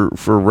for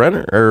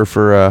Renner or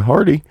for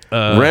Hardy.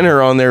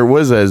 Renner on there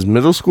was his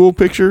middle school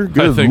picture.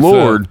 Good think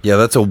Lord. Yeah,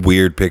 that's a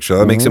weird picture.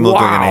 That makes him look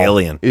like an Wow.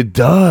 alien. It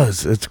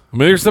does. It's I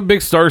mean, there's some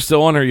big stars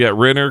still on there. You got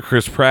Renner,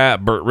 Chris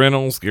Pratt, Burt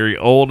Reynolds, Gary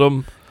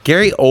Oldman,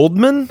 Gary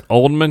Oldman?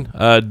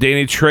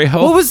 Danny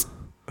Trejo.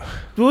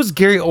 What was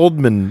Gary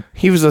Oldman?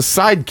 he was a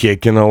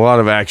sidekick in a lot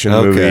of action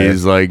Okay.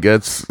 movies. Like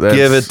that's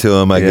Give it to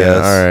him, I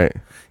guess. All right.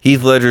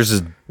 Heath Ledger's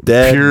is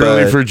dead.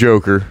 Purely but- for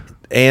Joker.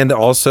 and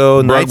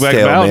also Knight's Brokeback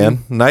Tale, Mountain.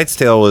 man. Knight's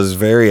Tale was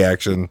very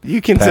action.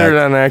 You consider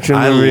that an action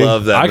movie? I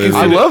love that movie.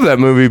 I love that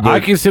movie, I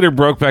but consider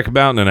Brokeback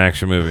Mountain an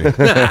action movie.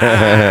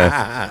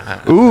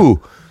 ooh,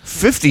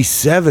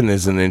 57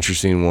 is an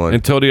interesting one.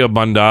 Antonio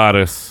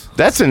Banderas.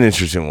 That's an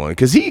interesting one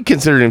because he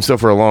considered himself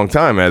for a long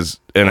time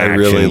as an I action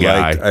really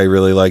guy.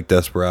 liked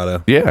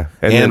Desperado. Yeah,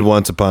 And then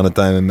Once Upon a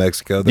Time in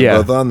Mexico. They're Yeah.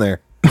 both on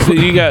there. So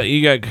you got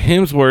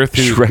Hemsworth.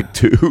 Who, Shrek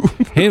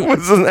 2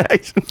 was an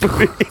action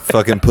movie.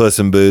 Fucking Puss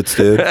in Boots,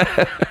 dude.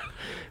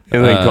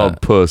 And then called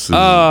Puss.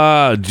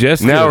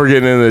 Jessica. Now we're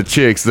getting into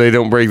chicks. They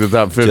don't break the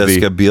top 50.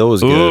 Jessica Biel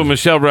was Ooh, good.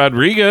 Michelle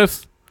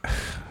Rodriguez.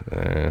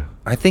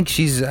 I think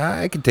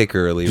I could take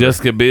her early.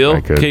 Jessica Biel.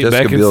 I could. Kate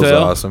Jessica Biel's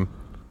Beckinsale. awesome.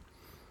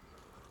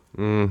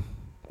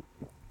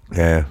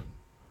 Yeah.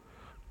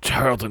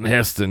 Charlton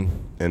Heston.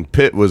 And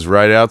Pitt was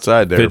right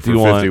outside there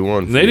 51. for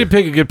 51. They didn't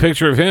pick a good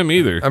picture of him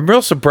either. I'm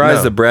real surprised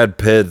No. that Brad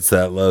Pitt's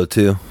that low,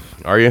 too.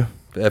 Are you?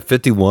 At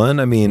 51,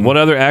 I mean... What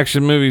other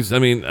action movies? I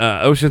mean,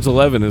 Ocean's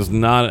 11 is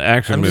not an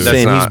action I'm movie. just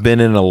saying That's he's not- been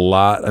in a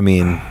lot. I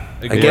mean...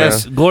 I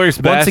guess Glorious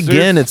once Bastards.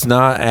 again, it's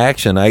not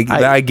action. I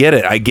get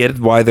it. I get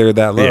why they're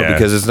that low Yeah.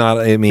 because it's not.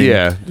 I mean,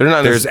 Yeah, they're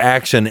not There's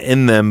action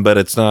in them, but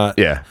it's not.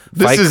 Yeah.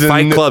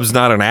 Fight Club's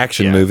not an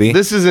action movie.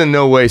 This is in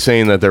no way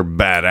saying that they're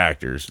bad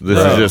actors. This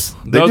is just,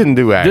 they didn't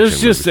do action. This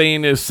is just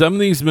saying is some of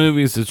these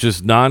movies, it's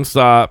just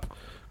nonstop,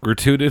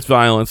 gratuitous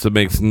violence that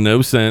makes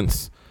no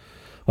sense.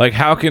 Like,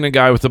 how can a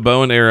guy with a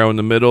bow and arrow in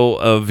the middle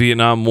of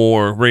Vietnam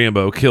War,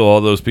 Rambo, kill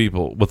all those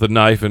people with a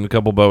knife and a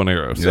couple bow and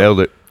arrows? Nailed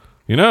it.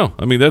 You know,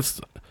 I mean,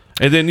 that's...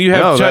 And then you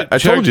have... No, I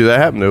told you that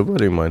happened to a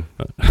buddy of mine.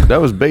 That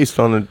was based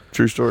on a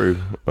true story.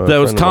 That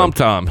was Tom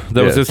Tom.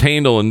 That was Yeah. his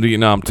handle in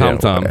Vietnam, Tom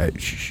Tom. Okay.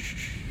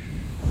 Shh.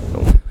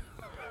 Don't-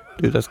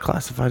 Dude, that's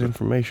classified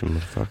information,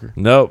 motherfucker.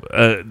 Nope.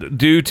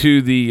 Due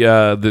to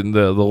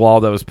the law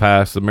that was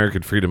passed, the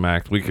American Freedom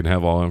Act, we can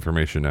have all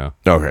information now.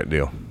 Okay,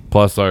 deal.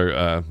 Plus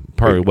our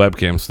probably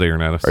webcam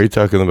staring at us. Are you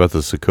talking about the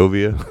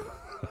Sokovia?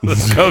 The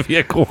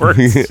Soviet courts.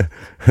 I think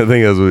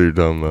that's what you're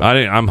talking about.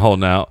 I'm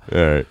holding out. All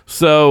right.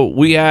 So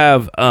we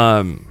have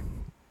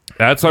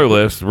that's our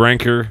list,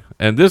 ranker,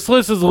 and this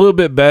list is a little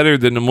bit better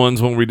than the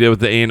ones when we did with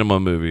the Anima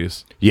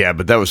movies. Yeah,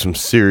 but that was some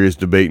serious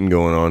debating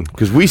going on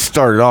because we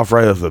started off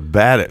right off the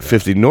bat at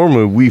 50.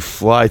 Normally, we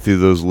fly through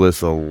those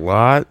lists a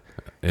lot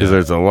because Yeah.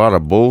 there's a lot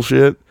of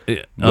bullshit.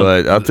 Yeah,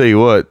 But I'll tell you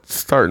what,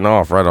 starting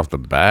off right off the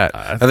bat,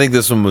 I think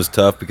this one was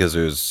tough because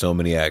there's so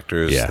many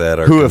actors that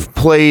are who have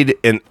played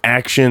an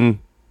action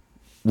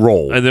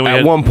role and then we at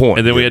had, one point.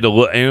 and then we had to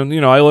look, and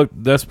you know, I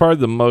looked. That's probably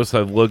the most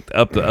I've looked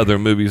up the other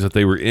movies that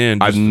they were in.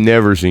 I've Just,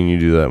 never seen you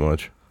do that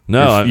much.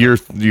 No,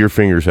 your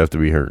fingers have to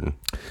be hurting.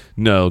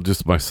 no,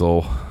 just my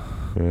soul.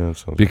 Yeah, that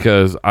sounds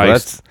Because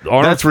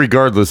that's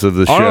regardless of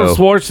the Arnold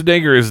show.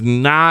 Schwarzenegger is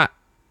not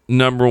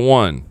number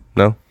one.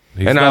 No,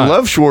 He's and I not.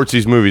 love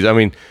Schwartz's movies. I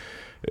mean,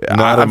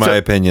 Not in I'm my t-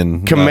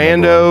 opinion.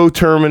 Commando,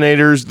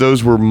 Terminators,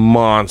 those were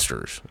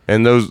monsters,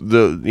 and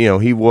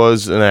he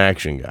was an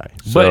action guy.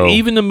 But So-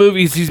 even the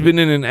movies he's been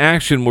in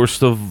action were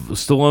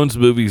Stallone's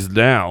movies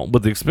now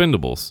with the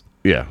Expendables.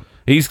 yeah,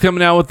 He's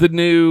coming out with the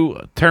new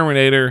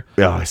Terminator.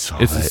 yeah, I saw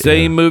It's the that,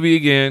 same movie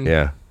again.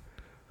 Yeah,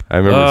 I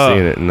remember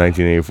seeing it in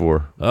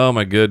 1984. Oh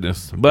my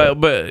goodness. But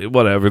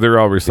whatever. They're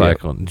all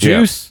recycling. Yeah.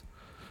 Juice.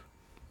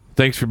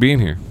 Thanks for being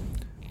here.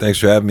 Thanks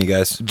for having me,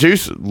 guys.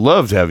 Juice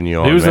loved having you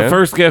on. He was man. the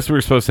first guest we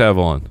were supposed to have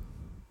on.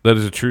 That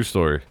is a true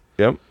story.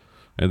 Yep,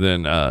 And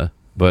then,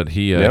 but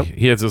he Yep.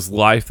 he has this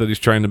life that he's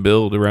trying to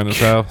build around his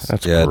house.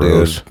 that's Yeah,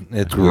 gross. dude.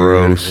 It's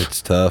Gross. weird.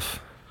 It's tough.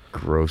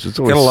 Gross. It's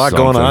always Got a lot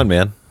going something. on,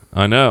 man.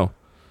 I know.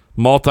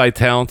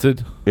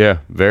 Multi-talented. Yeah,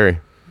 very,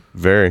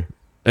 very,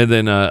 And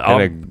then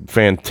and a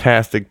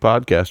fantastic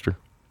podcaster.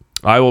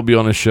 I will be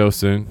on his show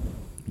soon.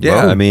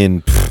 Yeah, Boom. I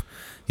mean,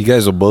 you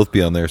guys will both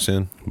be on there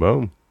soon.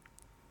 Boom.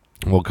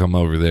 We'll come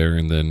over there,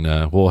 and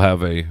then we'll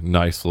have a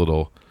nice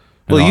little.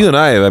 Well, you and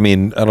I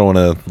mean, I don't want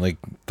to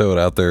throw it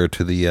out there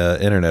to the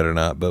internet or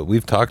not, but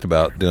we've talked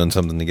about doing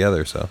something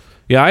together. So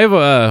Yeah, I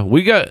have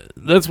we got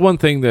that's one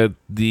thing that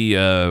the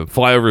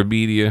Flyover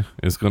Media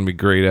is going to be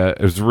great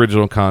at is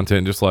original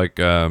content, just like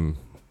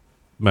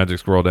Magic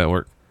Squirrel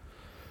Network.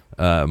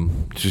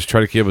 Just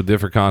try to keep up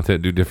different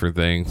content, do different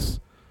things.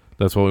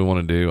 That's what we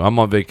want to do. I'm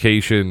on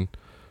vacation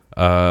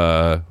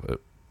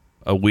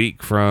a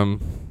week from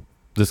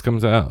this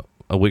comes out.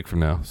 A week from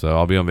now, so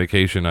I'll be on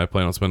vacation. I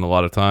plan on spending a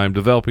lot of time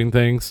developing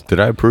things. Did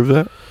I approve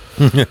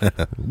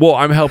that? Well,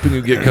 I'm helping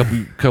you get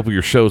a couple of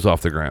your shows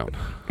off the ground.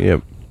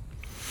 Yep.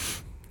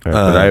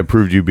 But I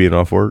approved you being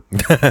off work.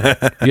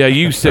 Yeah,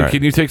 you said, Right.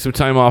 can you take some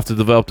time off to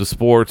develop the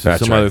sports and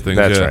That's some right. other things?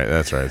 That's yeah. right.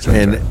 That's right.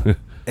 That's right.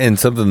 and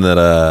something that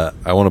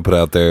I want to put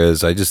out there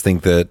is I just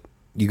think that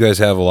you guys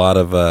have a lot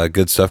of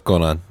good stuff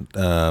going on.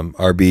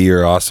 RB,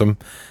 you're awesome.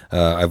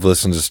 I've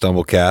listened to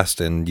Stumblecast,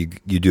 and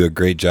you do a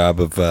great job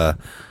of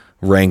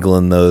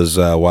wrangling those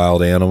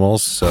wild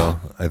animals. So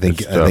I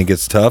think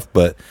it's tough,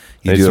 but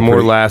you Need do some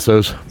more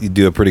lassos. You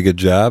do a pretty good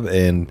job.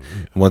 And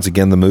once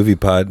again, the movie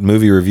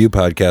review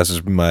podcast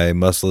is my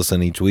must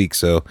listen each week.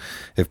 So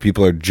if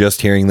people are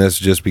just hearing this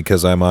just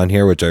because I'm on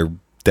here, which I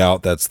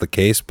doubt that's the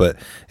case, but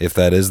if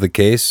that is the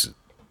case,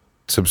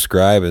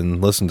 subscribe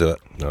and listen to it.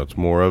 No, it's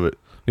more of it.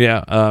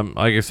 Yeah,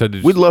 like I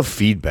said, We'd love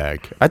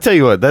feedback. I tell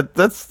you what,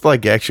 that's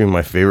like actually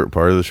my favorite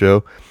part of the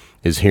show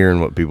is hearing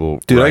what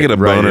people. Dude, I write- get a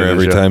write boner in the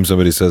every show. time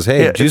somebody says,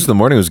 "Hey, Yeah, Juice in the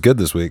Morning was good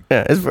this week."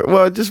 Yeah,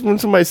 just when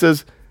somebody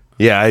says,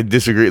 "Yeah, I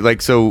disagree."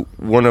 Like, so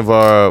one of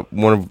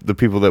the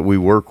people that we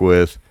work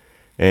with,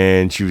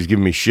 and she was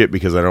giving me shit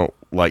because I don't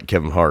like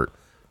Kevin Hart.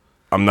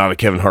 I'm not a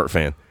Kevin Hart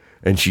fan,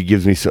 and she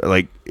gives me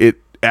it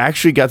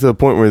actually got to the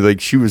point where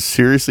she was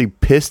seriously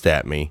pissed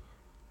at me,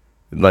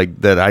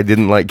 that I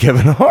didn't like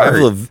Kevin Hart.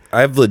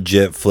 I've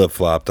legit flip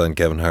flopped on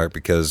Kevin Hart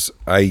because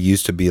I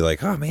used to be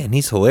like, "Oh man,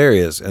 he's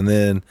hilarious," and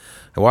then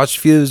I watched a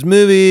few of his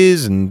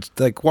movies and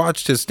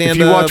watched his stand up. If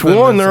you watch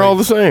one, they're all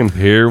the same.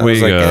 Here we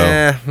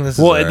go. This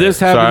Well, is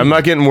this all right. happened. Sorry, I'm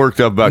not getting worked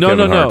up about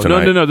Kevin Hart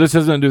tonight. No. This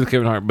has nothing to do with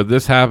Kevin Hart, but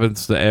this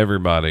happens to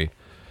everybody.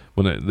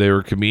 When they were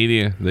a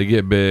comedian, they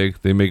get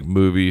big, they make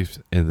movies,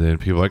 and then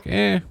people are like,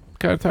 kind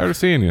of tired of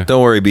seeing you.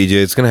 Don't worry, BJ.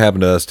 It's gonna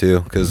happen to us too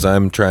because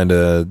I'm trying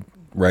to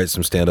write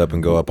some stand up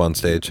and go up on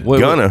stage.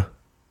 Wait.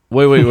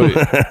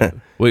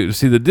 Wait.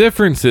 See, the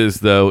difference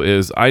is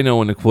I know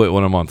when to quit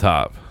when I'm on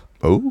top.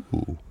 Oh.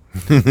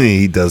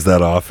 He does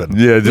that often.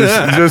 Yeah,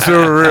 just so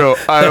we're real.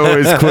 I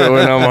always quit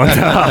when I'm on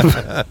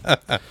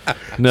top.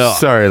 No,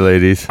 Sorry,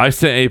 ladies. I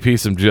sent AP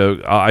some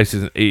joke. I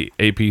sent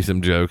AP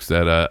some jokes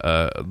that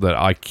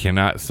I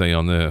cannot say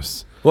on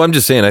this. Well, I'm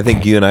just saying. I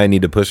think you and I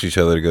need to push each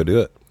other to go do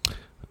it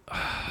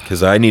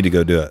because I need to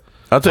go do it.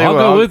 I'll tell you I'll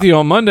what. go with you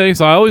on Monday,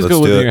 so I always Let's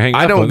go with do you it. and hang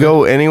I out don't with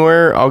go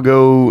anywhere. I'll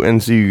go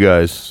and see you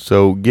guys.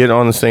 So get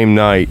on the same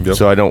night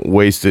so I don't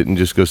waste it and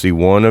just go see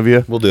one of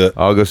you. We'll do it.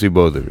 I'll go see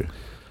both of you. you.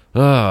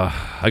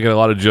 I got a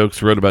lot of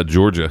jokes wrote about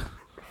Georgia.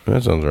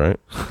 That sounds right.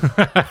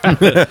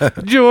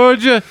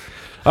 Georgia.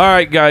 All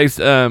right, guys.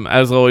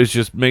 As always,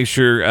 just make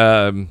sure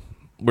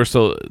we're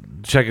still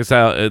check us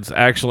out. It's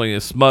actually a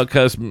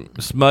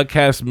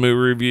Smugcast movie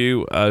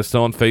review.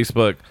 Still on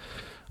Facebook.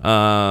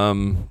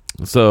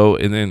 So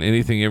and then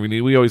anything you ever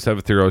need, we always have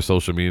it through our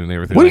social media and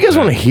everything. What do you like guys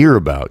that. want to hear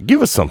about?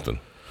 Give us something.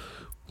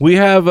 We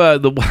have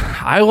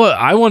I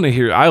want to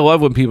hear. I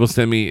love when people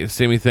send me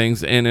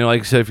things, and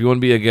like I said, if you want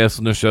to be a guest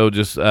on the show,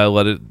 just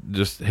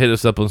hit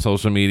us up on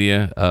social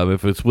media.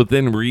 If it's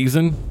within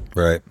reason,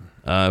 Right.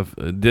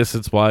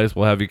 distance wise,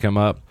 we'll have you come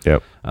up.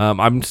 Yep.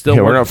 I'm still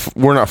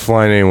we're not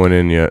flying anyone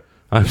in yet.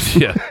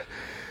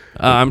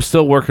 I'm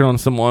still working on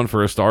someone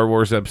for a Star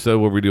Wars episode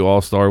where we do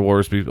all Star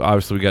Wars.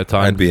 Obviously, we got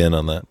time I'd be in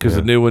on that because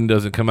the new one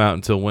doesn't come out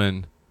until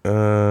when?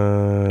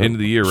 End of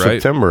the year,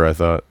 right? September, I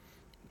thought.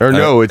 Or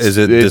no, it's is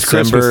it it's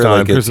December? Christmas time.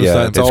 Like it's, Christmas yeah,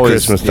 time. it's It's always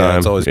Christmas time. Yeah,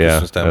 it's always Yeah,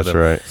 Christmas time. that's with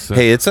them. right. So-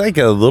 Hey, it's like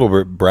a little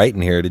bit bright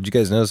in here. Did you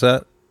guys notice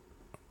that?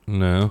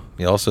 No.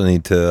 You also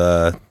need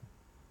to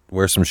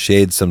wear some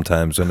shades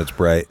sometimes when it's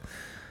bright.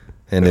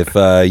 And if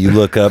you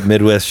look up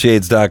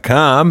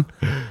MidwestShades.com,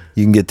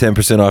 you can get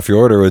 10% off your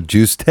order with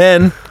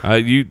Juice10.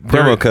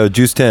 Promo code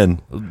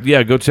Juice10.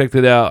 Yeah, go check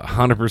that out.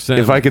 100%.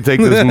 If I could take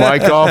this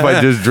mic off, I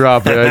just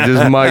drop it. I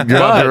just mic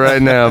drop it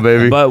right now,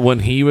 baby. But when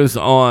he was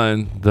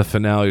on the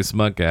finale of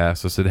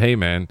Smutcast, I said, "Hey,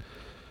 man."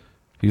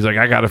 He's like,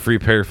 "I got a free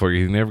pair for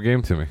you." He never gave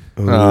them to me.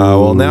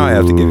 Well, now I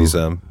have to give you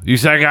some. You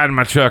said, "I got it in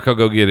my truck. I'll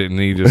go get it." And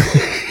he just,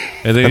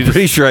 and then I'm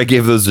pretty sure I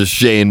gave those to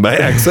Shane by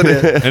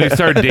accident. and he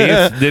started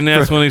dancing. Then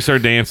that's when he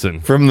started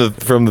dancing. From the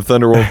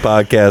Thunderwolf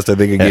podcast, I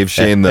think I gave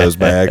Shane those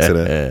by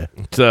accident.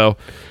 So,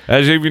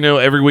 as you know,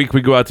 every week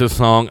we go out to a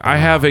song. I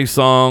have a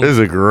song. This is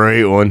a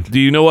great one. Do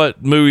you know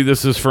what movie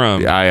this is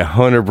from? I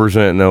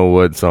 100% know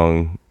what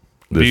song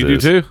this Do you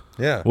is. do too?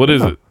 Yeah. What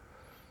is it?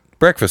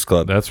 Breakfast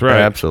Club. That's right.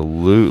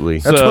 Absolutely.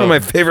 That's So- one of my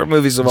favorite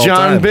movies of all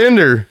John time.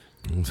 Bender.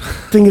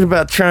 Thinking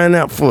about trying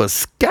out for a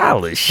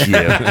scholarship.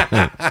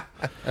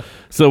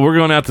 So we're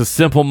going out to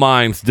Simple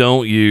Minds.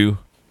 Don't you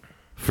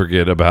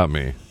forget about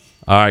me.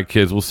 All right,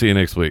 kids. We'll see you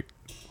next week.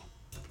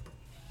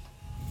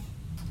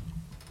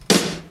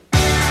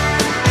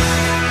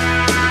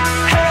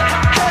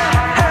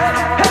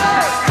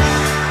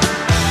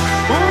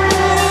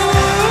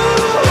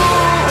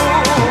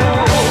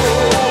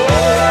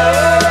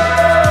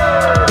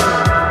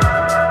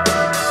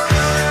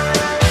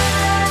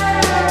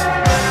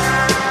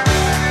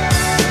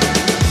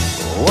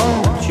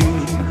 Won't you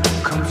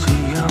come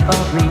see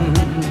about me?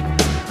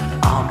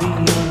 I'll be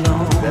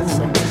alone,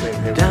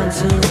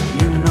 dancing,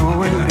 you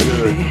know it,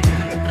 baby.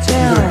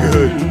 Tell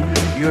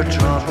me your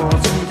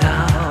troubles and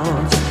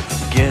doubts,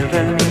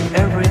 giving me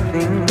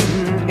everything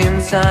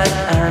inside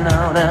and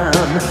out.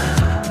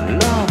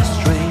 And love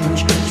strange,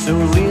 so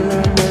real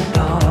in the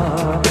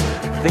dark.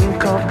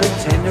 Think of the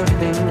tender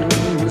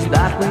things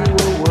that we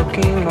were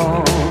working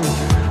on.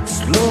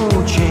 Slow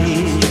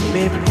change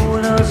may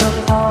pull us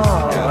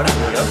apart.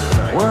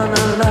 When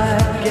a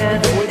life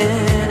gets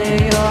into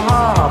your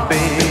heart,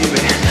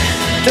 baby,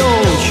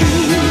 don't you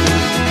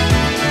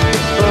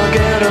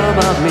forget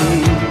about me.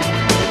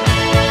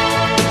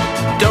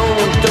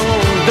 Don't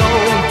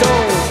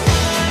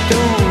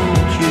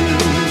you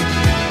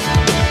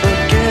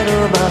forget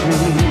about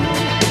me.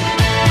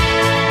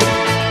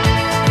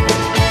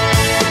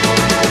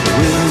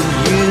 Will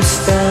you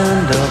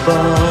stand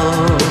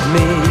above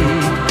me?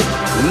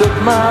 Look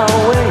my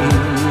way.